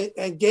shoot,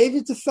 I gave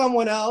it to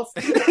someone else.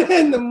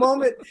 And the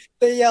moment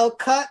they yelled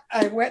 "cut,"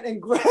 I went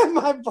and grabbed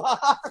my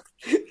box.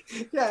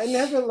 Yeah, I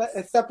never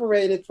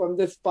separated from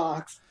this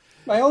box.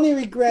 My only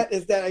regret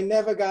is that I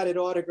never got it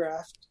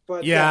autographed.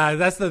 But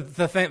that's the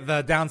thing,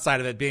 the downside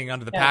of it being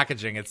under the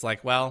packaging. It's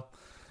like, well,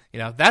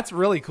 that's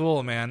really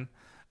cool, man.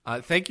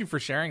 Thank you for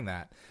sharing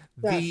that.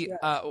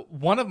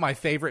 One of my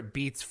favorite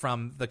beats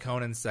from the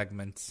Conan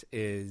segment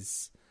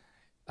is,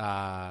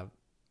 Marsha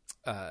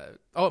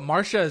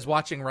is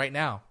watching right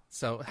now.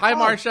 So hi,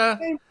 Marsha.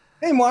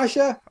 Hey,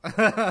 Marsha.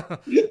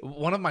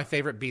 One of my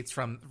favorite beats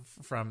from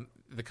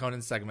the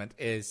Conan segment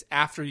is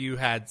after you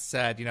had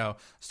said,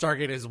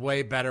 Stargate is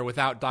way better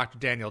without Dr.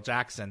 Daniel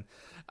Jackson.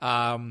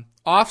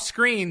 Off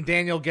screen,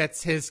 Daniel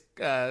gets his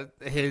chance.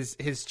 His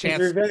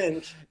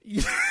revenge.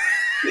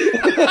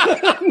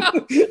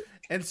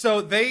 And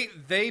so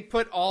they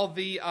put all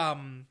the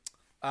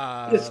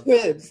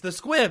squibs. The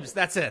squibs.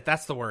 That's it.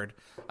 That's the word.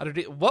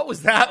 What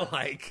was that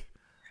like?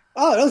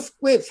 Oh, those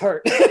squibs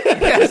hurt.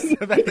 Yes,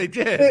 I bet they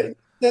did.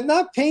 They're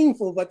not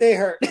painful, but they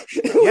hurt.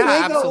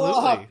 Yeah, absolutely. Go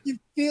off, you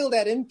feel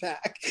that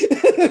impact.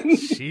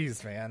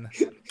 Jeez, man.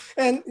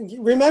 And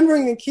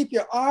remembering to keep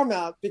your arm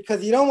out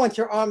because you don't want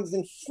your arms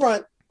in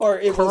front or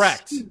it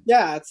correct.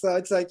 So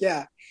it's like,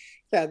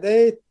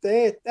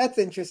 that's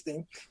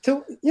interesting.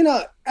 So,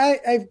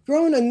 I've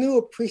grown a new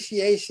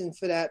appreciation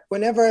for that.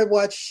 Whenever I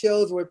watch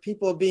shows where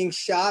people are being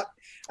shot,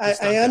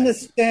 I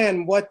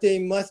understand what they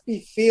must be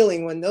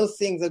feeling when those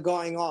things are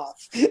going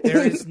off.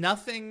 There is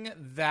nothing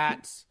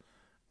that...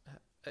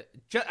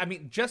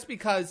 just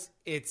because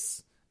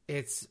it's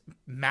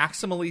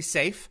maximally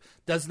safe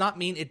does not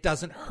mean it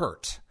doesn't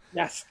hurt.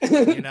 Yes.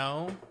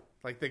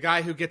 Like the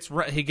guy who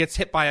gets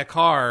hit by a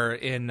car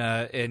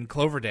in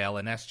Cloverdale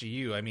in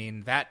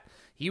SGU. That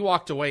he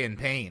walked away in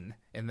pain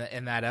in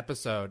that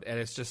episode, and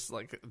it's just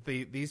like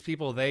these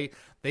people they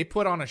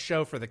put on a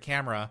show for the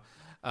camera.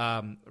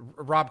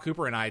 Rob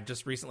Cooper and I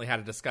just recently had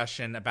a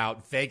discussion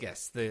about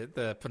Vegas,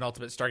 the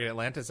penultimate Stargate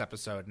Atlantis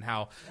episode, and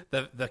how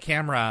the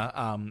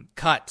camera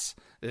cut.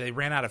 They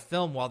ran out of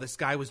film while this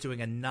guy was doing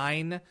a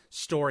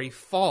 9-story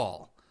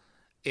fall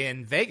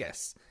in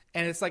Vegas.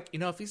 And it's like,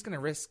 if he's going to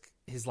risk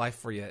his life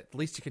for you, at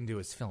least you can do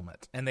is film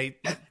it. And they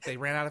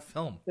ran out of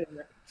film.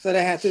 So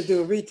they had to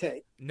do a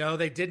retake. No,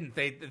 they didn't.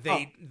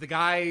 The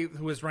guy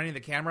who was running the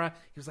camera,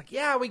 he was like,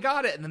 "Yeah, we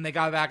got it." And then they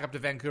got back up to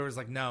Vancouver. Was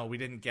like, "No, we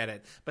didn't get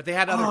it." But they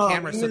had other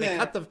cameras, so they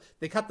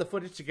cut the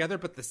footage together.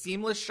 But the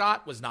seamless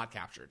shot was not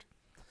captured.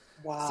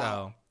 Wow.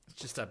 So it's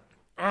just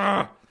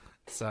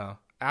so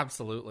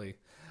absolutely.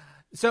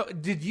 So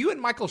did you and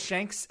Michael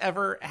Shanks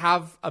ever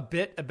have a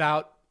bit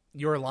about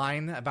your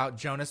line about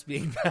Jonas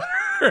being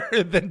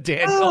better than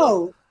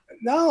Daniel?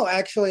 No,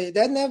 actually,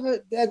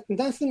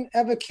 nothing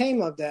ever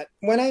came of that.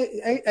 When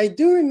I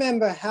do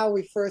remember how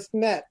we first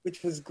met,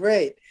 which was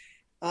great.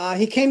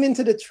 He came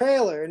into the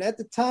trailer, and at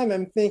the time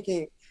I'm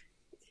thinking,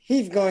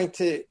 he's going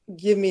to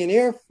give me an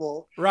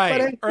earful.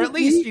 Right. Or at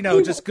least,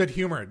 just good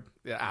humored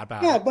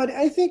about it. Yeah, but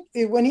I think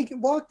when he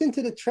walked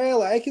into the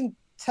trailer, I can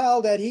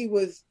tell that he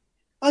was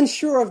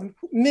unsure of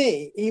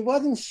me. He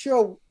wasn't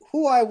sure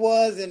who I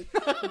was and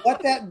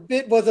what that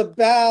bit was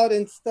about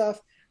and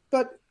stuff.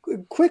 But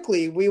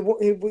quickly,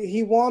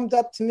 he warmed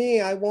up to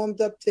me. I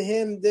warmed up to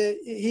him.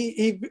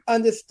 He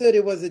understood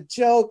it was a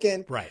joke.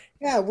 And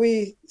yeah,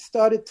 we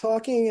started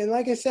talking. And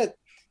like I said,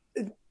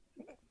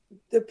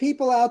 the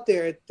people out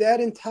there,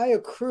 that entire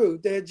crew,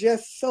 they're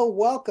just so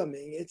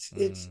welcoming.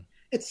 It's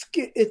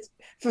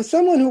for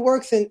someone who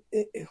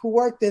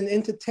worked in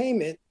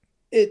entertainment.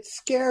 It's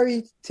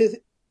scary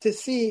to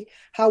see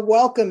how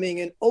welcoming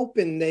and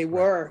open they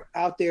were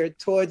out there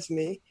towards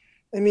me.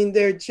 I mean,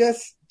 they're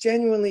just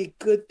genuinely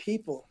good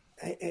people.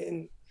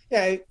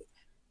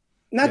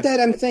 That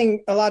I'm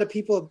saying a lot of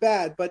people are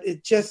bad, but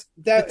it just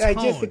that I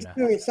just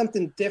experienced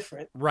something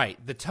different.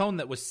 Right. The tone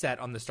that was set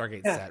on the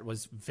Stargate set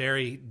was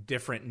very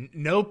different.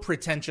 No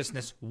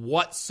pretentiousness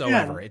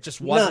whatsoever. It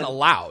just wasn't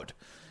allowed.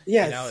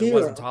 Yeah, it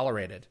wasn't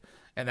tolerated.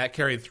 And that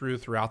carried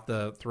throughout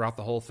the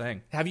whole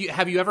thing. Have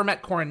you ever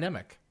met Coran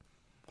Nemec?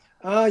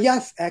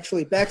 Yes,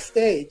 actually,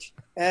 backstage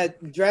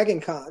at Dragon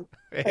Con.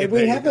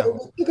 We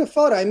took a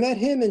photo. I met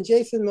him and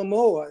Jason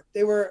Momoa.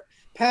 They were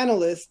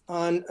panelists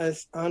on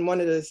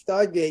one of the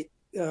Stargate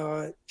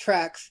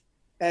tracks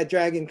at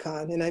Dragon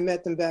Con, and I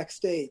met them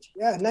backstage.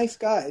 Yeah, nice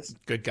guys.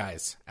 Good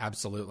guys,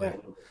 absolutely. Yeah.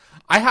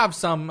 I have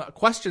some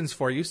questions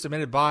for you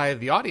submitted by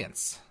the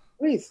audience.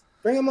 Please,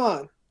 bring them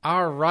on.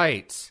 All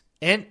right.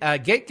 And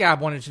GateGab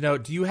wanted to know,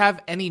 do you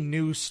have any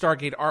new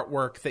Stargate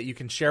artwork that you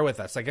can share with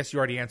us? I guess you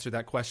already answered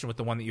that question with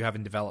the one that you have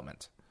in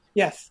development.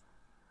 Yes.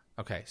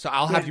 Okay, so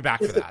I'll have you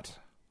back for that.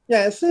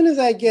 Yeah, as soon as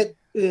I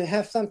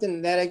have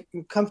something that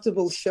I'm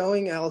comfortable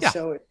showing, I'll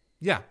show it.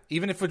 Yeah,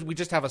 even if we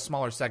just have a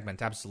smaller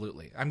segment,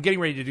 absolutely. I'm getting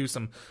ready to do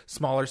some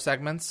smaller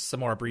segments, some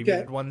more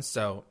abbreviated ones,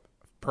 so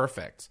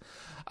perfect.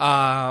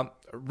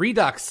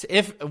 Redux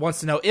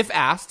wants to know, if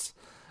asked,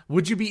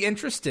 would you be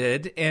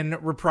interested in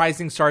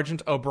reprising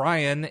Sergeant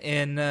O'Brien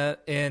in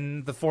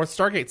the fourth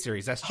Stargate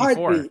series,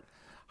 SG-4?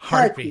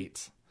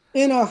 Heartbeat.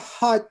 In a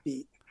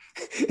heartbeat.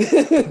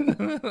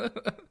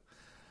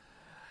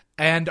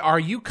 And are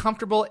you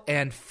comfortable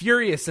and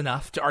furious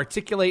enough to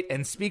articulate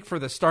and speak for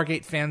the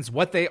Stargate fans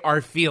what they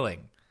are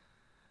feeling?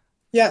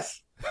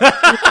 Yes.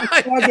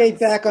 Stargate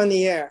back on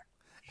the air.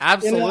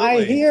 Absolutely.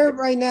 I hear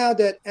right now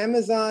that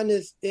Amazon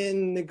is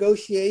in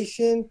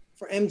negotiation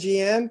for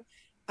MGM.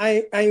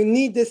 I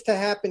need this to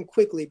happen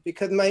quickly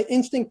because my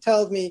instinct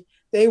tells me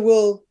they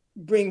will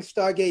bring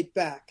Stargate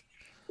back.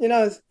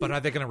 But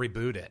are they going to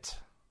reboot it?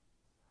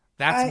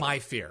 That's my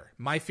fear.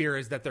 My fear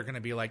is that they're going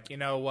to be like, you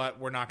know what?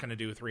 We're not going to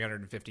do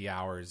 350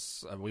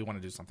 hours. We want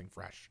to do something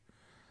fresh.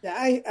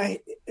 Yeah,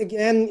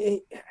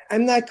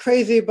 I'm not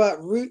crazy about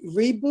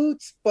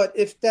reboots, but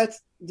if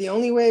that's the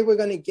only way we're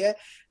going to get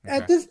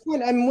at this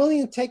point, I'm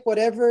willing to take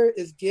whatever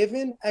is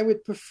given. I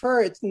would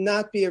prefer it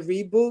not be a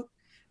reboot.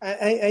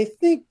 I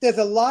think there's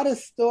a lot of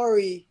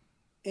story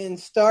in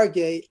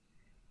Stargate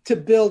to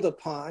build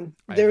upon.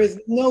 There is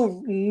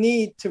no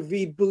need to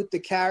reboot the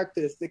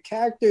characters. The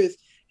characters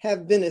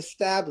have been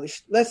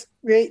established. Let's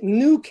create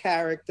new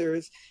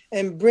characters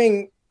and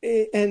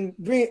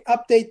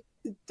update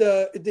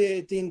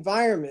the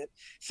environment,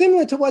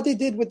 similar to what they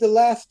did with the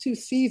last two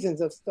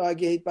seasons of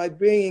Stargate by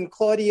bringing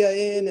Claudia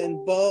in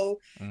and Bo.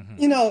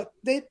 Mm-hmm.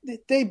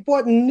 They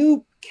brought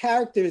new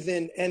characters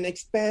in and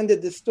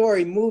expanded the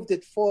story, moved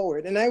it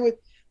forward, and I would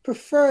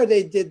prefer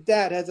they did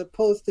that as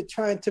opposed to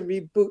trying to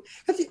reboot.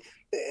 I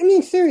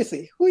mean,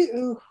 seriously,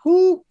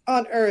 who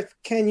on earth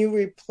can you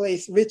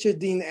replace Richard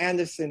Dean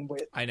Anderson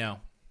with? I know.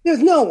 There's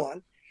no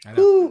one.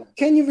 Who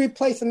can you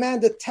replace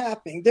Amanda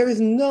Tapping? There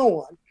is no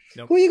one.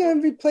 Nope. Who are you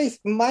going to replace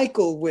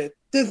Michael with?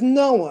 There's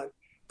no one.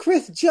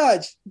 Chris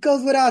Judge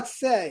goes without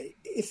saying.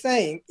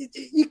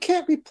 You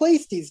can't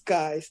replace these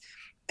guys.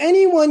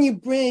 Anyone you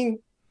bring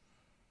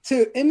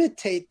to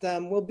imitate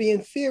them will be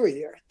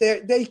inferior.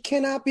 They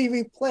cannot be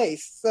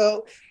replaced.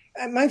 So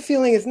my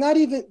feeling is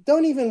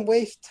don't even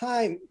waste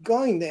time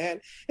going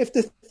there. If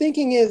the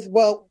thinking is,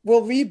 well,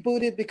 we'll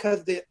reboot it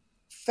because the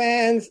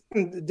fans,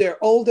 they're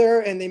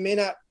older and they may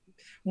not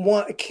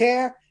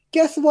care.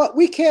 Guess what?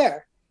 We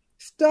care.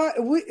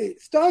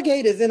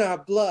 Stargate is in our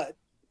blood.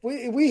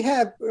 We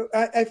have.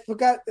 I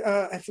forgot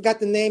the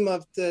name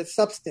of the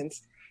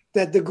substance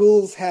that the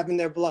ghouls have in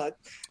their blood.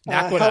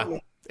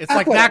 Naquita. It's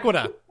like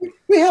Naquita.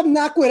 We have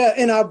Naquita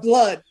in our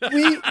blood.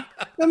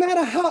 No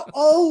matter how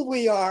old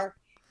we are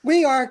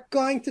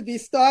going to be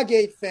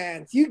Stargate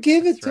fans. You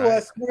give it to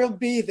us, we'll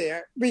be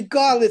there,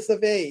 regardless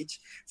of age.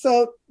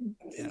 So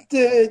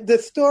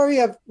the story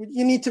of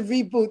you need to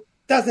reboot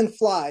doesn't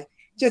fly.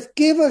 Just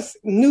give us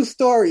new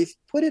stories,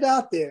 put it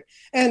out there.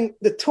 And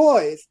the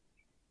toys,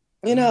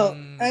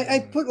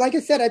 I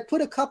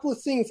put a couple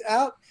of things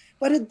out,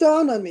 but it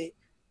dawned on me,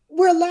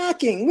 we're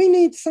lacking. We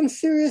need some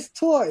serious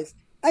toys.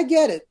 I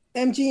get it.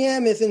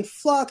 MGM is in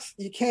flux.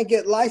 You can't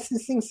get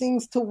licensing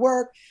things to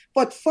work,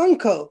 but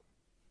Funko,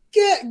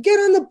 get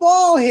on the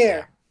ball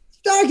here.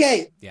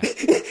 Stargate. Yeah.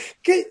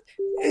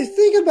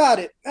 Think about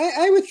it.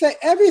 I would say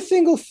every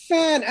single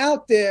fan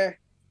out there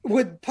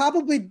would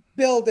probably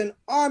build an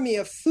army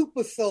of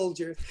super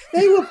soldiers.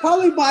 They would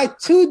probably buy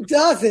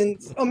 24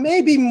 or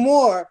maybe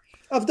more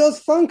of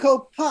those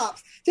Funko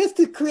Pops just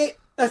to create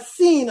a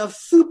scene of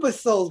super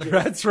soldiers.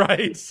 That's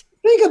right.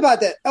 Think about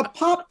that. A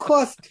pop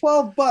costs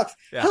 $12.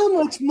 Yeah. How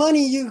much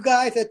money you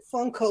guys at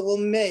Funko will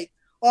make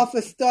off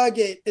of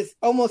Stargate is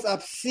almost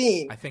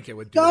obscene. I think it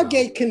would do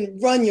Stargate can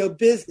run your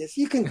business.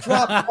 You can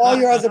drop all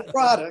your other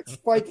products,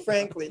 quite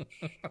frankly.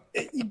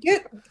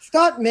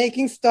 Start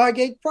making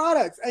Stargate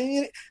products. I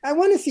mean, I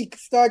want to see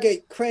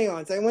Stargate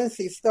crayons. I want to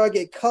see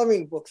Stargate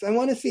coloring books. I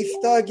want to see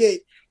Stargate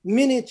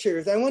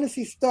miniatures. I want to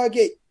see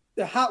Stargate,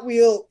 the Hot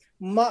Wheel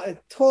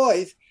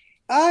toys.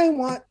 I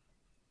want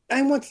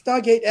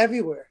Stargate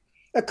everywhere.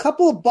 A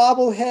couple of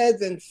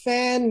bobbleheads and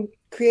fan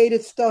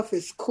created stuff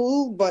is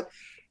cool, but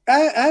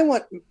I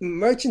want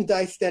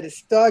merchandise that is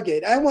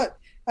Stargate. I want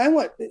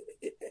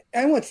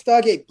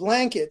Stargate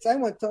blankets. I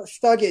want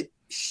Stargate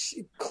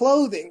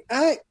clothing.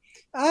 I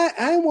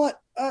want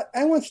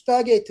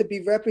Stargate to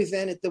be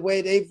represented the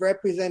way they've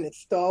represented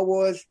Star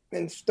Wars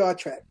and Star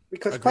Trek,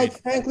 because quite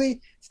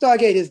frankly,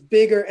 Stargate is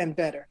bigger and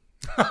better.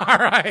 All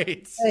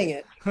right. Dang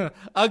it.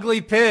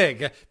 Ugly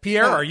pig.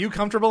 Pierre, are you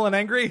comfortable and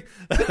angry?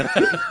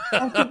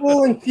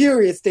 Comfortable and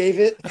furious,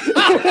 David.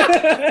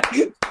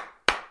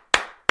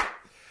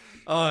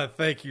 Oh,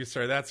 thank you,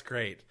 sir. That's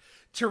great.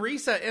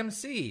 Teresa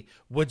MC,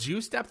 would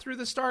you step through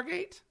the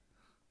Stargate?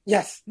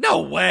 Yes.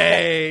 No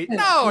way.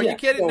 No, are you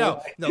kidding?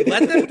 No,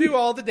 let them do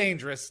all the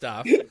dangerous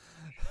stuff.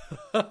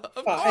 Of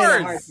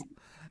course.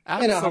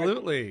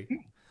 Absolutely.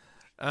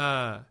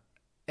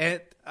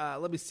 And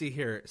let me see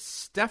here.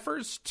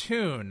 Steffer's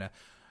Tune.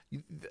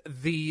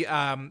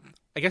 I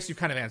guess you've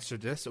kind of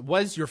answered this.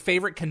 Was your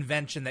favorite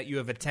convention that you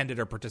have attended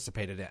or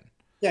participated in?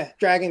 Yeah,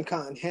 Dragon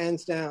Con,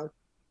 hands down.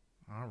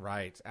 All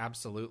right,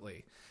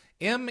 absolutely.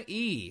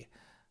 M.E.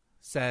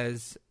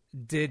 says,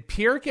 did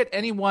Pierre get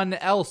anyone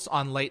else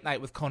on Late Night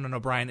with Conan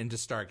O'Brien into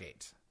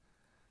Stargate?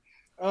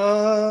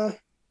 I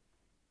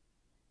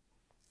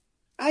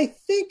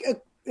think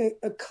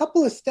a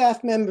couple of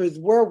staff members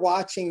were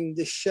watching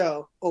the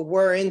show or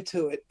were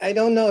into it. I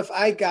don't know if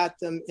I got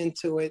them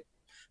into it,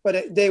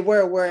 but they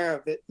were aware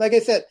of it. Like I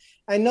said,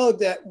 I know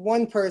that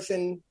one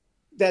person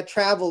that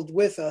traveled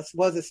with us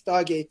was a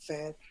Stargate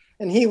fan,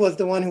 and he was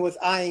the one who was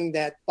eyeing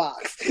that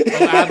box. Oh,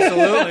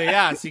 absolutely,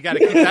 yeah. So you got to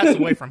keep that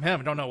away from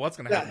him. Don't know what's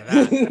going to happen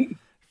to that.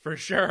 For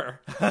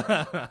sure.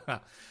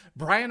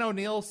 Brian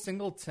O'Neill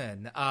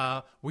Singleton,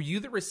 were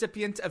you the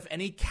recipient of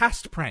any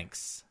cast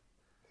pranks?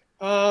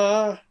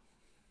 Was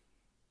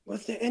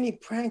there any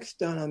pranks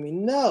done on me?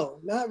 No,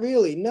 not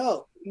really.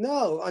 No,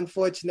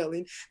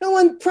 unfortunately. No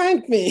one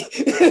pranked me.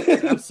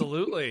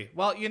 Absolutely.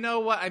 Well, you know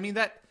what? I mean,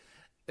 that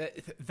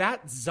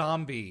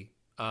zombie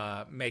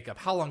makeup,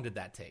 how long did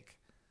that take?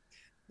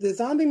 The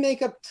zombie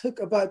makeup took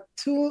about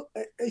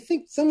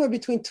somewhere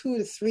between 2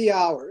 to 3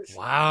 hours.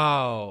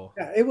 Wow.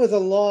 Yeah, it was a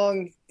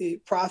long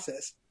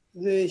process.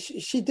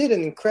 She did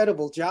an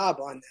incredible job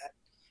on that.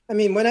 I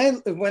mean, when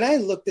I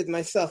looked at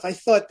myself, I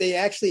thought they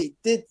actually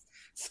did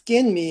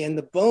skin me and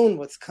the bone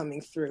was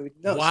coming through.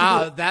 No,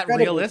 wow, that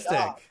realistic.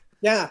 Job.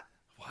 Yeah.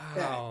 Wow,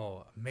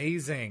 yeah.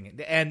 Amazing.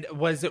 And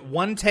was it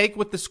one take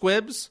with the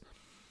squibs?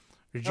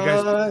 Or did you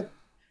guys...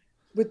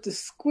 With the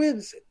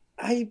squibs,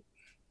 I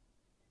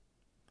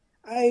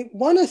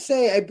want to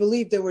say I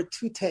believe there were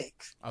 2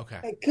 takes. Okay.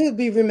 I could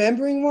be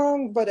remembering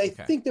wrong, but I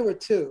think there were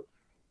 2.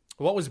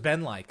 What was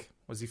Ben like?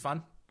 Was he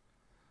fun?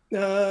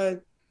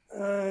 I'm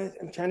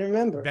trying to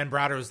remember. Ben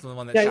Browder was the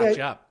one that chopped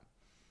you up.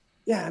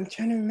 Yeah, I'm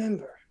trying to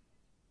remember.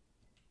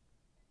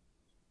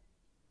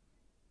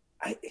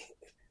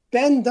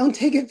 Ben, don't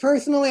take it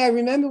personally. I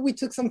remember we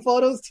took some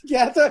photos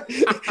together.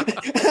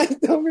 I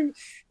don't remember.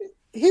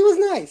 He was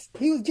nice.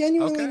 He was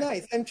genuinely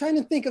nice. I'm trying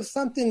to think of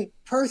something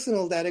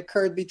personal that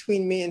occurred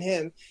between me and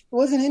him. It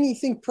wasn't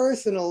anything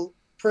personal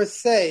per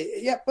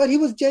se. Yeah, but he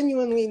was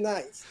genuinely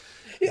nice.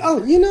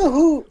 Oh, you know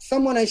who?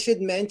 Someone I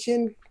should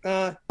mention?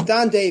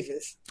 Don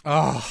Davis.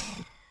 Oh.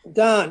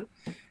 Don.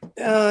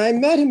 I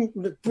met him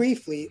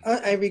briefly.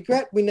 I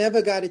regret we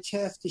never got a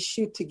chance to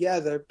shoot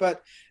together,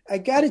 but I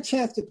got a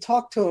chance to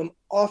talk to him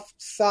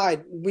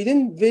offside. We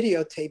didn't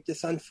videotape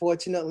this,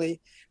 unfortunately,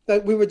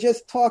 but we were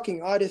just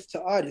talking artist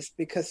to artist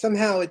because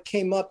somehow it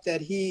came up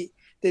that he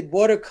did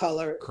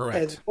watercolor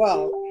as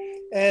well.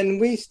 And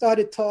we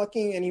started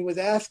talking, and he was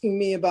asking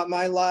me about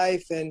my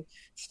life and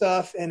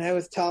stuff, and I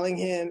was telling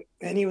him,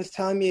 and he was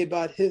telling me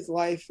about his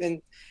life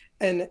and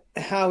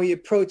how he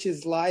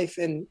approaches life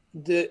and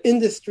the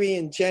industry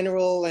in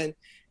general, and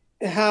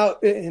how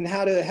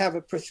to have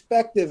a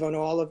perspective on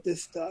all of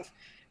this stuff.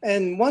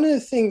 And one of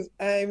the things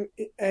I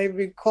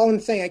recall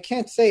him saying, I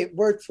can't say it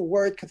word for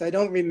word because I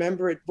don't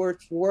remember it word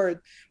for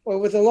word, but it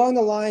was along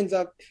the lines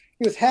of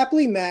he was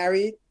happily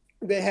married.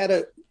 They had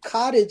a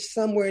cottage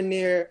somewhere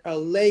near a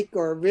lake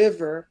or a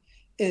river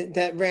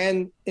that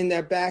ran in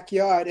their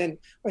backyard. And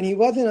when he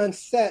wasn't on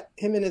set,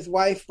 him and his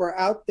wife were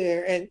out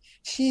there, and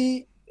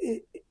she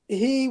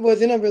he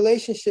was in a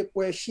relationship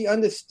where she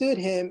understood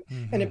him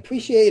and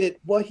appreciated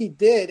what he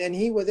did, and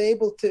he was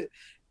able to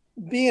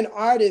be an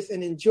artist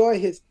and enjoy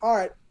his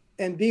art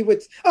and be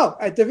with.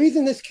 The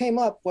reason this came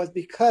up was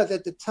because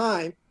at the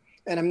time,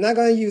 and I'm not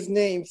going to use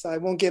names so I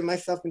won't get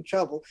myself in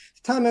trouble.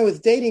 At the time I was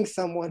dating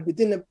someone who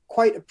didn't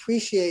quite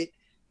appreciate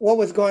what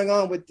was going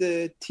on with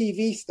the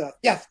TV stuff.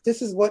 Yes,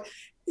 this is what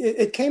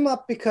it came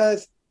up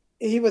because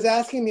he was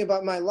asking me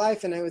about my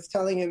life, and I was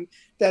telling him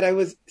that I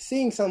was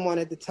seeing someone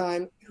at the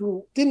time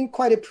who didn't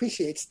quite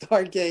appreciate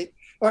Stargate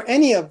or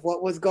any of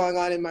what was going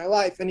on in my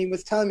life. And he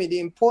was telling me the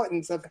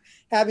importance of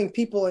having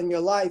people in your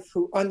life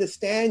who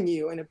understand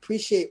you and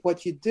appreciate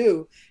what you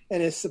do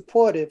and is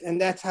supportive. And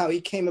that's how he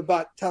came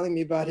about telling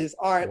me about his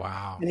art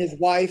and his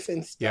wife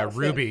and stuff. Yeah,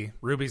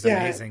 Ruby's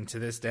amazing to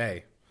this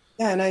day.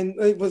 Yeah, and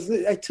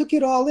I took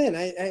it all in.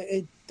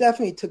 I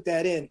definitely took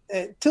that in.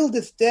 Till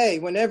this day,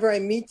 whenever I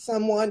meet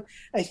someone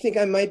I think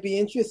I might be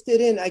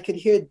interested in, I could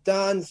hear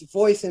Don's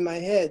voice in my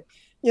head,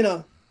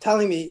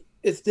 telling me,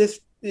 is this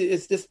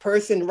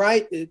person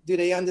right? Do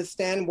they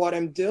understand what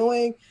I'm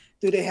doing?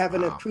 Do they have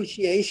an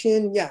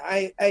appreciation? Yeah,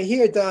 I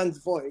hear Don's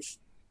voice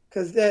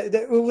because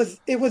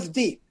it was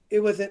deep. It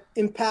was an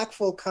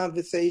impactful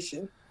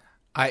conversation.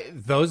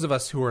 Those of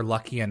us who are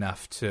lucky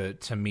enough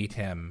to meet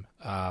him,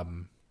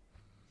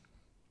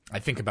 I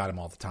think about him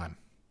all the time,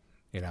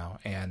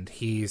 and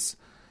he's,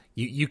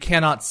 you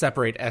cannot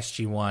separate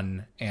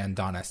SG-1 and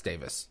Don S.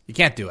 Davis. You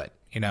can't do it,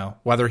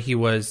 whether he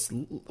was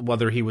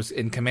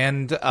in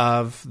command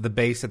of the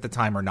base at the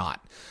time or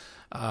not.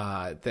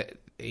 Man,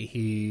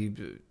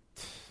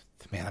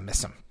 I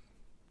miss him.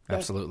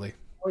 Absolutely.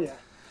 Oh yeah.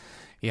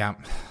 Yeah.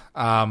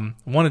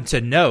 Wanted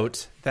to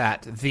note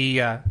that the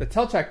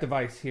Telchak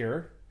device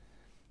here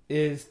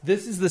is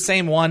the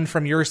same one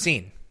from your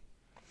scene.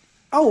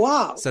 Oh,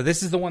 wow. So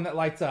this is the one that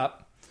lights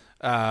up.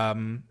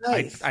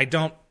 Nice. I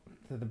don't,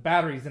 the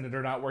batteries in it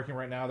are not working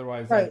right now.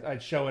 Otherwise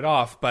I'd show it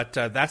off, but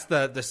that's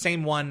the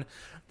same one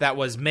that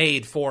was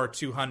made for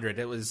 200.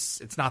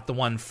 It's not the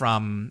one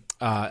from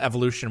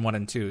Evolution 1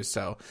 and 2.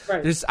 So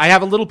I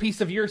have a little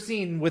piece of your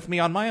scene with me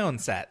on my own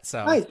set.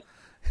 So nice.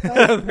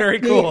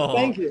 Very cool.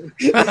 Thank you.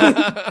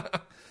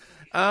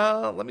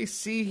 Let me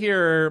see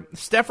here.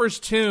 Steffer's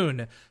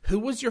Tune. Who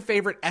was your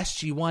favorite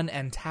SG-1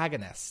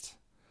 antagonist?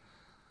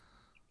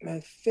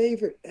 My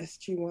favorite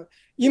SG-1.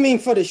 You mean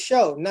for the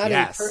show, not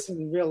in person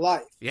in real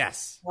life?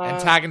 Yes.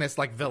 Antagonist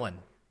like villain.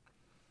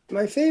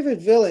 My favorite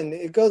villain,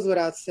 it goes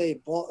without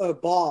saying,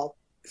 Ball,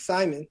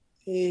 Simon.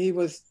 He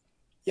was,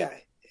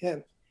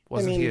 him.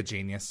 Wasn't he a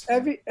genius?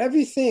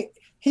 Everything.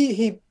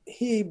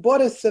 He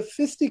bought a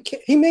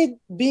sophisticated. He made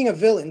being a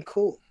villain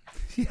cool.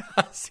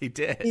 Yes, he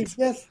did. He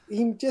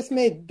just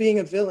made being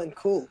a villain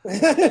cool.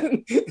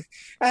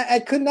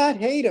 I could not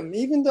hate him,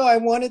 even though I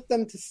wanted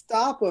them to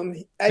stop him.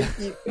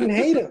 You couldn't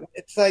hate him.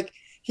 It's like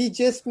he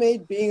just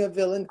made being a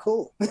villain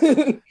cool.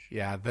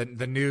 Yeah,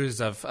 the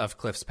news of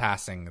Cliff's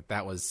passing,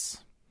 that was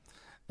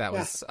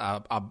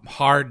a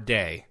hard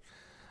day.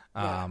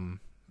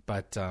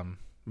 But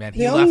man,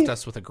 he left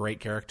us with a great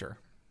character.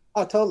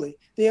 Oh, totally.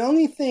 The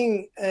only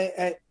thing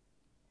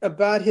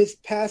about his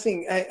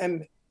passing,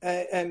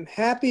 I'm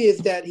happy is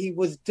that he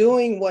was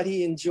doing what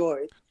he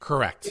enjoyed.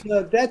 Correct.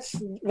 That's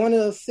one of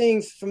those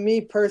things for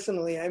me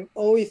personally. I'm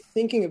always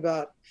thinking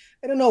about,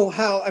 I don't know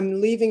how I'm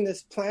leaving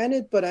this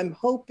planet, but I'm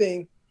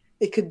hoping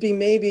it could be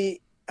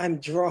maybe I'm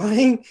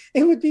drawing.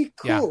 It would be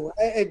cool.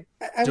 Yeah.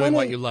 I doing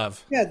what you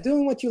love. Yeah,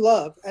 doing what you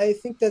love. I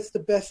think that's the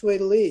best way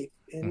to leave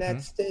in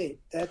that state.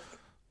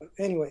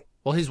 Anyway.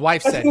 Well, his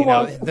wife said,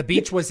 the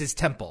beach was his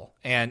temple,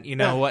 and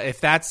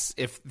if that's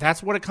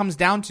what it comes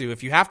down to,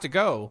 if you have to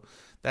go,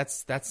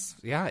 that's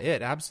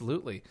it,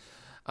 absolutely.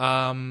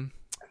 Let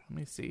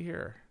me see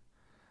here.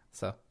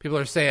 So people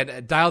are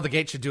saying Dial the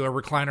Gate should do a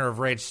Recliner of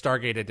Rage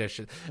Stargate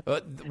edition.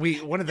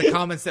 One of the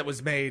comments that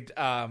was made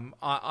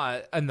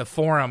in the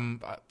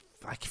forum,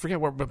 I forget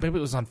where, but maybe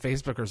it was on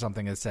Facebook or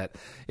something, is that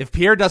if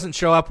Pierre doesn't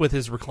show up with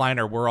his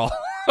recliner, we're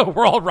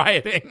all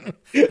rioting.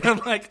 I'm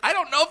like, I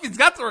don't know if he's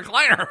got the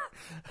recliner.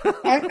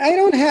 I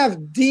don't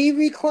have the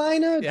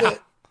recliner. Yeah.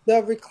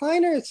 The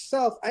recliner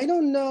itself, I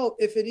don't know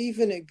if it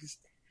even exists.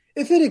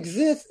 If it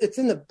exists, it's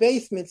in the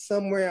basement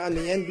somewhere on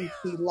the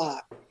NBC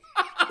lot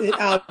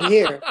out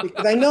here,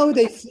 because I know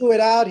they flew it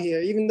out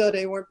here, even though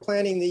they weren't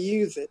planning to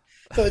use it.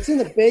 So it's in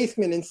the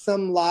basement in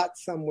some lot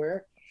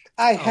somewhere.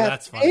 I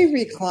have a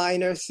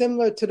recliner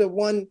similar to the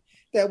one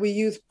that we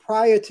used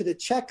prior to the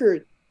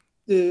checkered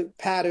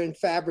pattern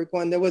fabric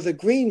one. There was a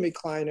green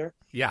recliner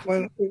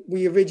when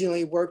we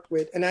originally worked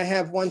with, and I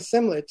have one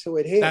similar to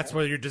it here. That's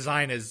where your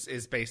design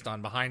is based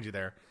on behind you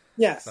there.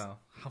 Yes. So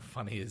how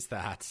funny is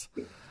that?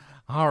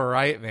 All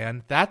right,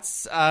 man.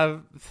 That's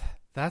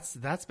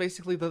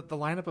basically the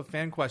lineup of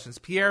fan questions.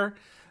 Pierre,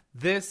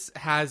 This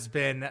has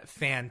been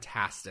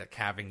fantastic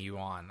having you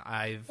on.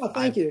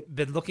 Thank you.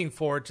 Been looking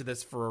forward to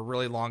this for a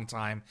really long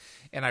time,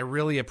 and I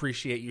really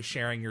appreciate you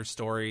sharing your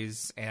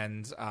stories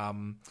and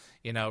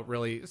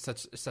really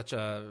such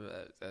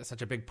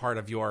a big part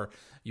of your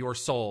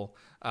soul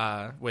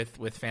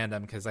with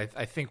fandom, because I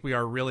think we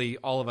are really,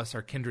 all of us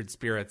are kindred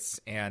spirits,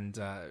 and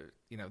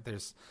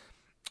there's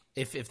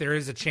if there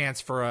is a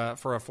chance for a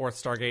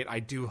fourth Stargate, I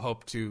do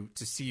hope to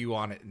see you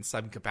on it in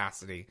some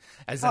capacity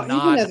as a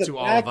nod to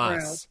all of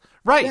us.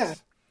 Right. Yeah.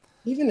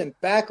 Even in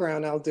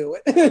background, I'll do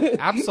it.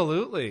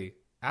 Absolutely.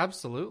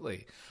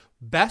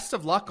 Best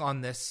of luck on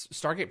this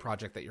Stargate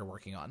project that you're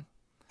working on.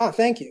 Oh,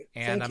 thank you.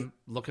 And I'm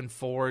looking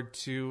forward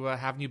to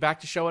having you back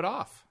to show it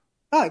off.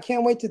 Oh, I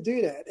can't wait to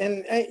do that.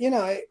 And,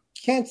 I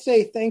can't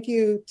say thank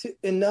you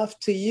enough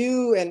to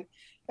you and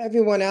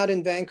everyone out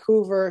in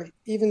Vancouver,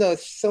 even though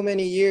it's so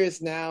many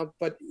years now.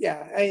 But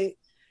yeah,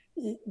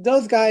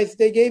 those guys,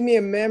 they gave me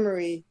a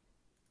memory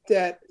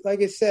that,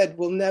 like I said,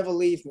 will never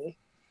leave me.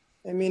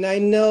 I mean, I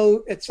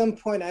know at some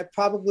point I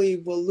probably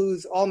will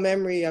lose all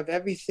memory of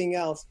everything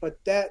else, but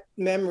that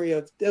memory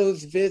of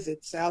those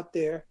visits out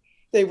there,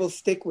 they will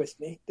stick with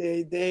me.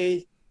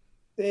 They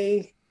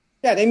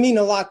mean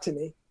a lot to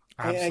me.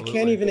 I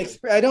can't even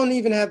I don't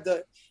even have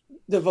the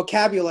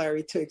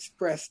vocabulary to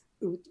express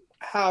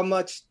how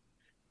much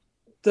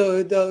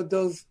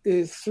those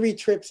 3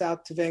 trips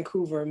out to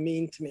Vancouver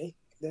mean to me.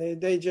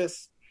 They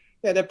just,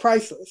 they're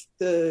priceless.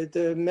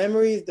 The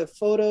memories, the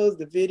photos,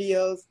 the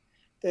videos,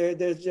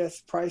 they're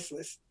just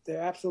priceless.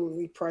 They're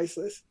absolutely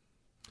priceless.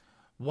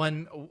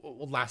 One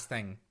last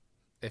thing,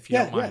 if you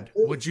don't mind,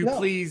 would you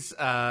please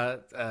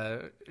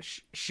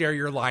share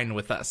your line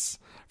with us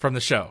from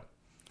the show?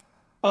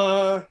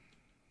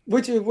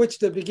 Which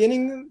the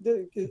beginning,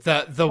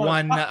 the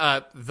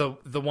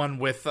one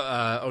with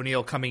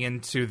O'Neill coming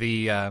into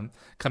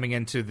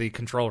the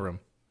control room.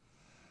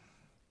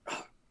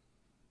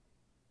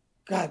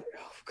 God,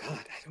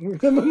 I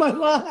don't remember my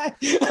line.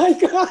 Oh,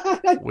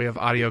 God. We have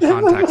audio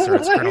contact, sir.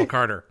 It's Colonel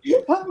Carter.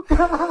 Oh,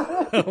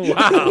 God.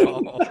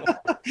 Wow.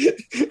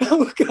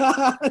 Oh,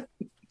 God.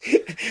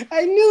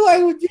 I knew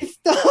I would be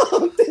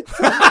stumped.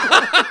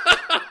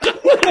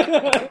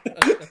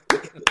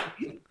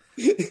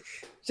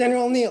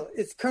 General O'Neill,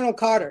 it's Colonel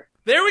Carter.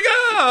 There we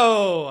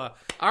go.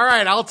 All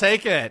right, I'll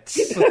take it.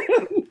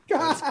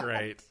 That's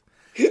great.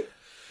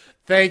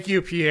 Thank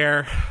you,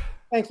 Pierre.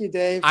 Thank you,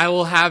 Dave. I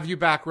will have you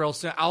back real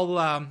soon.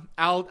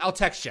 I'll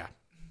text you.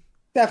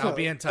 Definitely. I'll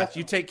be in touch. Definitely.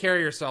 You take care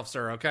of yourself,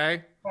 sir.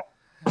 Okay.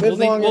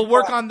 We'll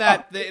work on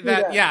that.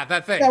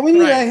 That thing. Yeah, we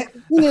need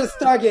a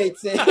Stargate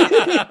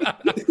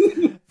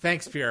thing.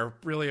 Thanks, Pierre.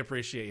 Really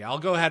appreciate you. I'll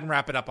go ahead and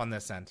wrap it up on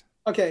this end.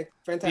 Okay,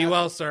 fantastic. Be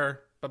well, sir.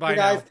 Bye-bye. You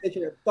guys, take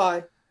care.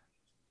 Bye.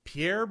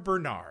 Pierre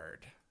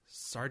Bernard,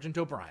 Sergeant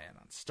O'Brien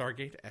on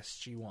Stargate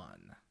SG-1.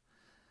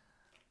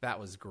 That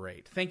was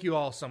great. Thank you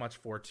all so much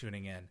for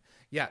tuning in.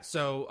 Yeah,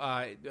 so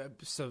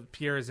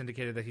Pierre has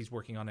indicated that he's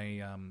working on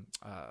a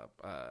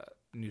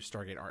new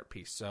Stargate art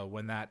piece. So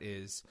when that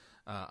is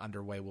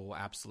underway, we'll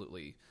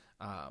absolutely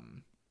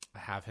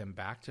have him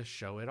back to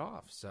show it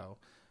off. So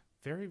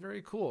very,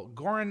 very cool.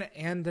 Goran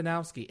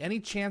Andanowski. Any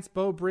chance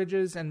Bo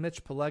Bridges and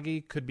Mitch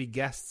Pileggi could be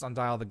guests on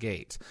Dial the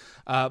Gate?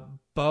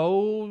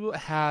 Bo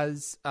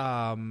has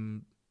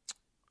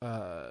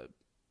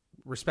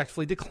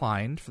respectfully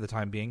declined for the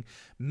time being.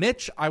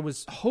 Mitch, I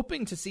was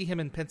hoping to see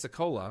him in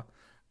Pensacola,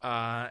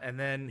 and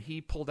then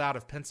he pulled out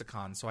of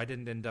Pensacon, so I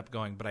didn't end up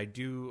going, but I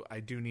do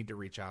need to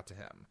reach out to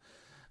him.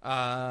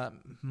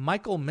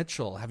 Michael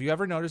Mitchell, have you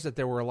ever noticed that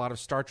there were a lot of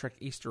Star Trek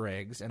Easter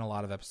eggs in a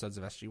lot of episodes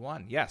of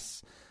SG-1?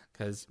 Yes,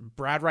 because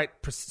Brad Wright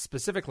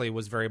specifically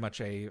was very much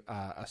a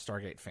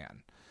Stargate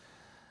fan.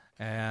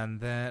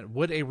 And then,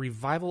 would a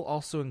revival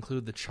also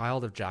include the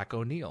child of Jack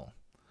O'Neill?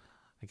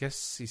 I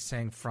guess he's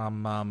saying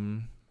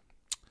from...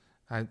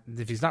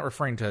 if he's not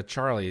referring to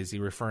Charlie, is he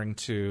referring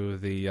to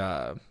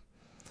the...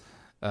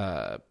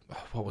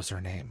 what was her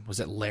name? Was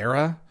it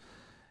Lara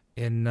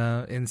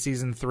in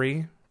season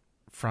 3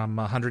 from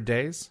 100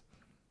 Days?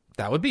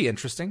 That would be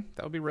interesting.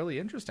 That would be really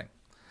interesting.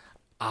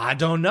 I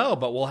don't know,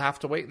 but we'll have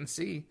to wait and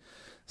see.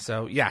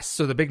 So yes,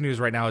 so the big news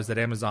right now is that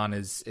Amazon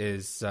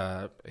is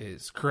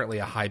currently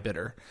a high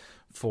bidder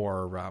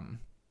for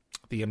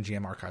the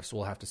MGM archive. So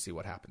we'll have to see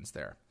what happens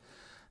there.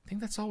 I think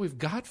that's all we've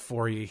got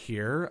for you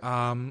here.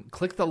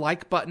 Click the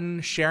like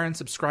button, share and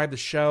subscribe to the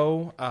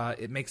show.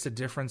 It makes a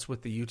difference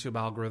with the YouTube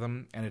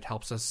algorithm, and it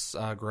helps us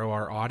grow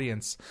our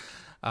audience.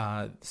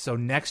 So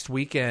next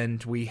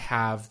weekend, we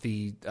have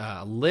the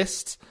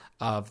list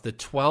of the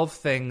 12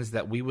 things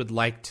that we would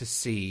like to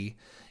see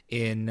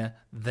in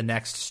the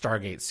next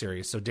Stargate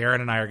series. So Darren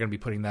and I are going to be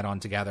putting that on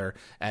together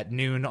at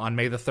noon on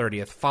May the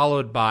 30th,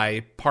 followed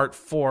by part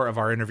 4 of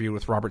our interview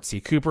with Robert C.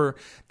 Cooper,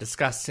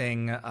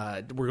 discussing,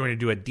 we're going to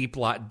do a deep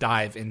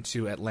dive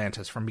into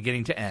Atlantis from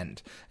beginning to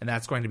end. And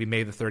that's going to be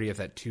May the 30th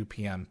at 2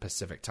 p.m.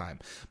 Pacific time.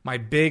 My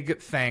big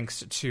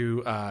thanks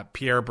to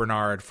Pierre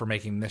Bernard for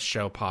making this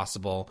show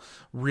possible.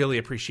 Really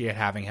appreciate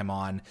having him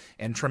on.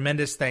 And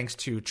tremendous thanks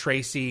to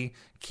Tracy,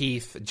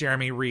 Keith,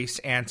 Jeremy, Reese,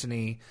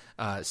 Anthony,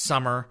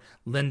 Summer,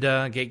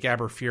 Linda,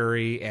 Gategabber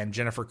Fury, and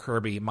Jennifer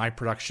Kirby, my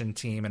production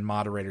team and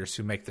moderators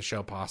who make the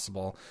show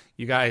possible.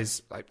 You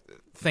guys,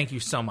 thank you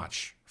so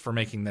much for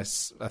making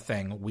this a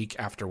thing week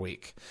after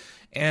week.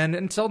 And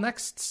until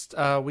next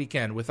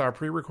weekend with our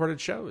pre-recorded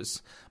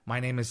shows,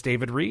 my name is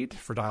David Reed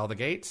for Dial the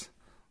Gate.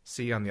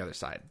 See you on the other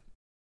side.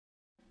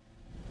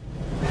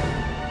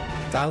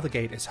 Dial the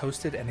Gate is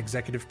hosted and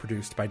executive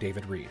produced by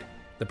David Reed.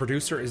 The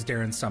producer is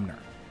Darren Sumner.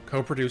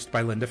 Co-produced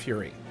by Linda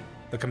Fury.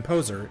 The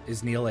composer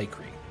is Neil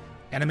Acree.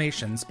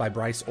 Animations by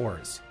Bryce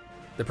Orrs.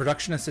 The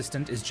production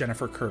assistant is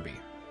Jennifer Kirby.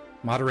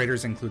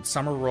 Moderators include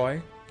Summer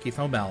Roy, Keith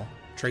Homel,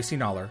 Tracy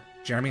Noller,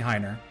 Jeremy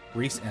Heiner,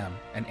 Reese M.,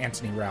 and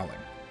Anthony Rowling.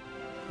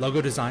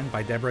 Logo design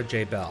by Deborah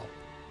J. Bell.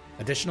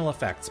 Additional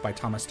effects by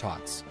Thomas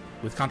Tots,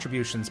 with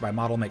contributions by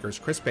model makers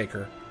Chris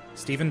Baker,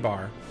 Stephen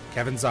Barr,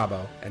 Kevin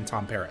Zabo, and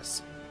Tom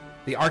Paris.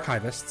 The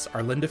archivists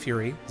are Linda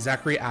Fury,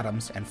 Zachary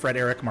Adams, and Fred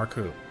Eric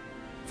Marcoux.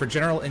 For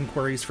general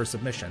inquiries for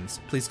submissions,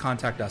 please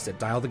contact us at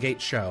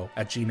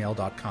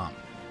dialthegateshow@gmail.com.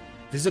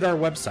 Visit our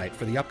website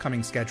for the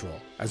upcoming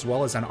schedule, as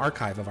well as an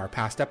archive of our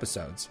past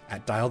episodes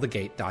at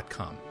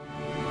dialthegate.com.